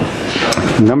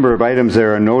number of items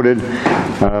there are noted.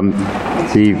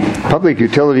 The Public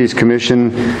Utilities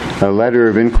Commission, a letter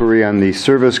of inquiry on the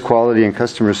service quality and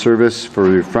customer service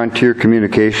for Frontier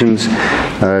Communications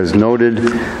is noted.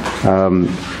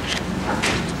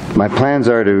 My plans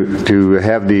are to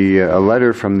have a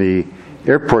letter from the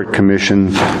Airport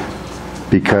Commission,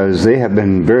 because they have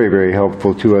been very, very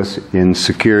helpful to us in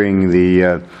securing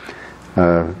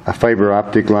a fiber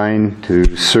optic line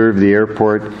to serve the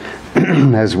airport,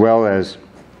 as well as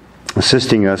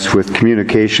assisting us with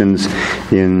communications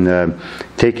in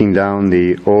taking down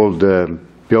the old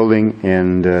building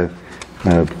and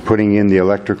putting in the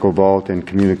electrical vault and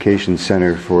communication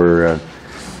center for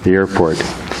the airport.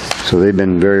 So they've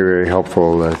been very, very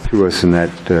helpful to us in that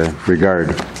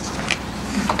regard.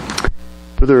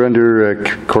 Further under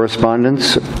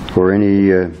correspondence or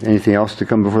anything else to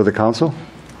come before the council?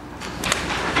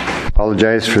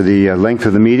 Apologize for the length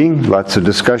of the meeting. Lots of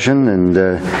discussion, and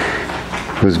it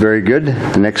was very good.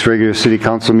 The next regular city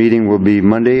council meeting will be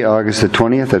Monday, August the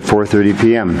 20th at 4:30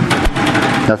 p.m.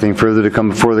 Nothing further to come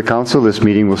before the council. This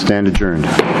meeting will stand adjourned.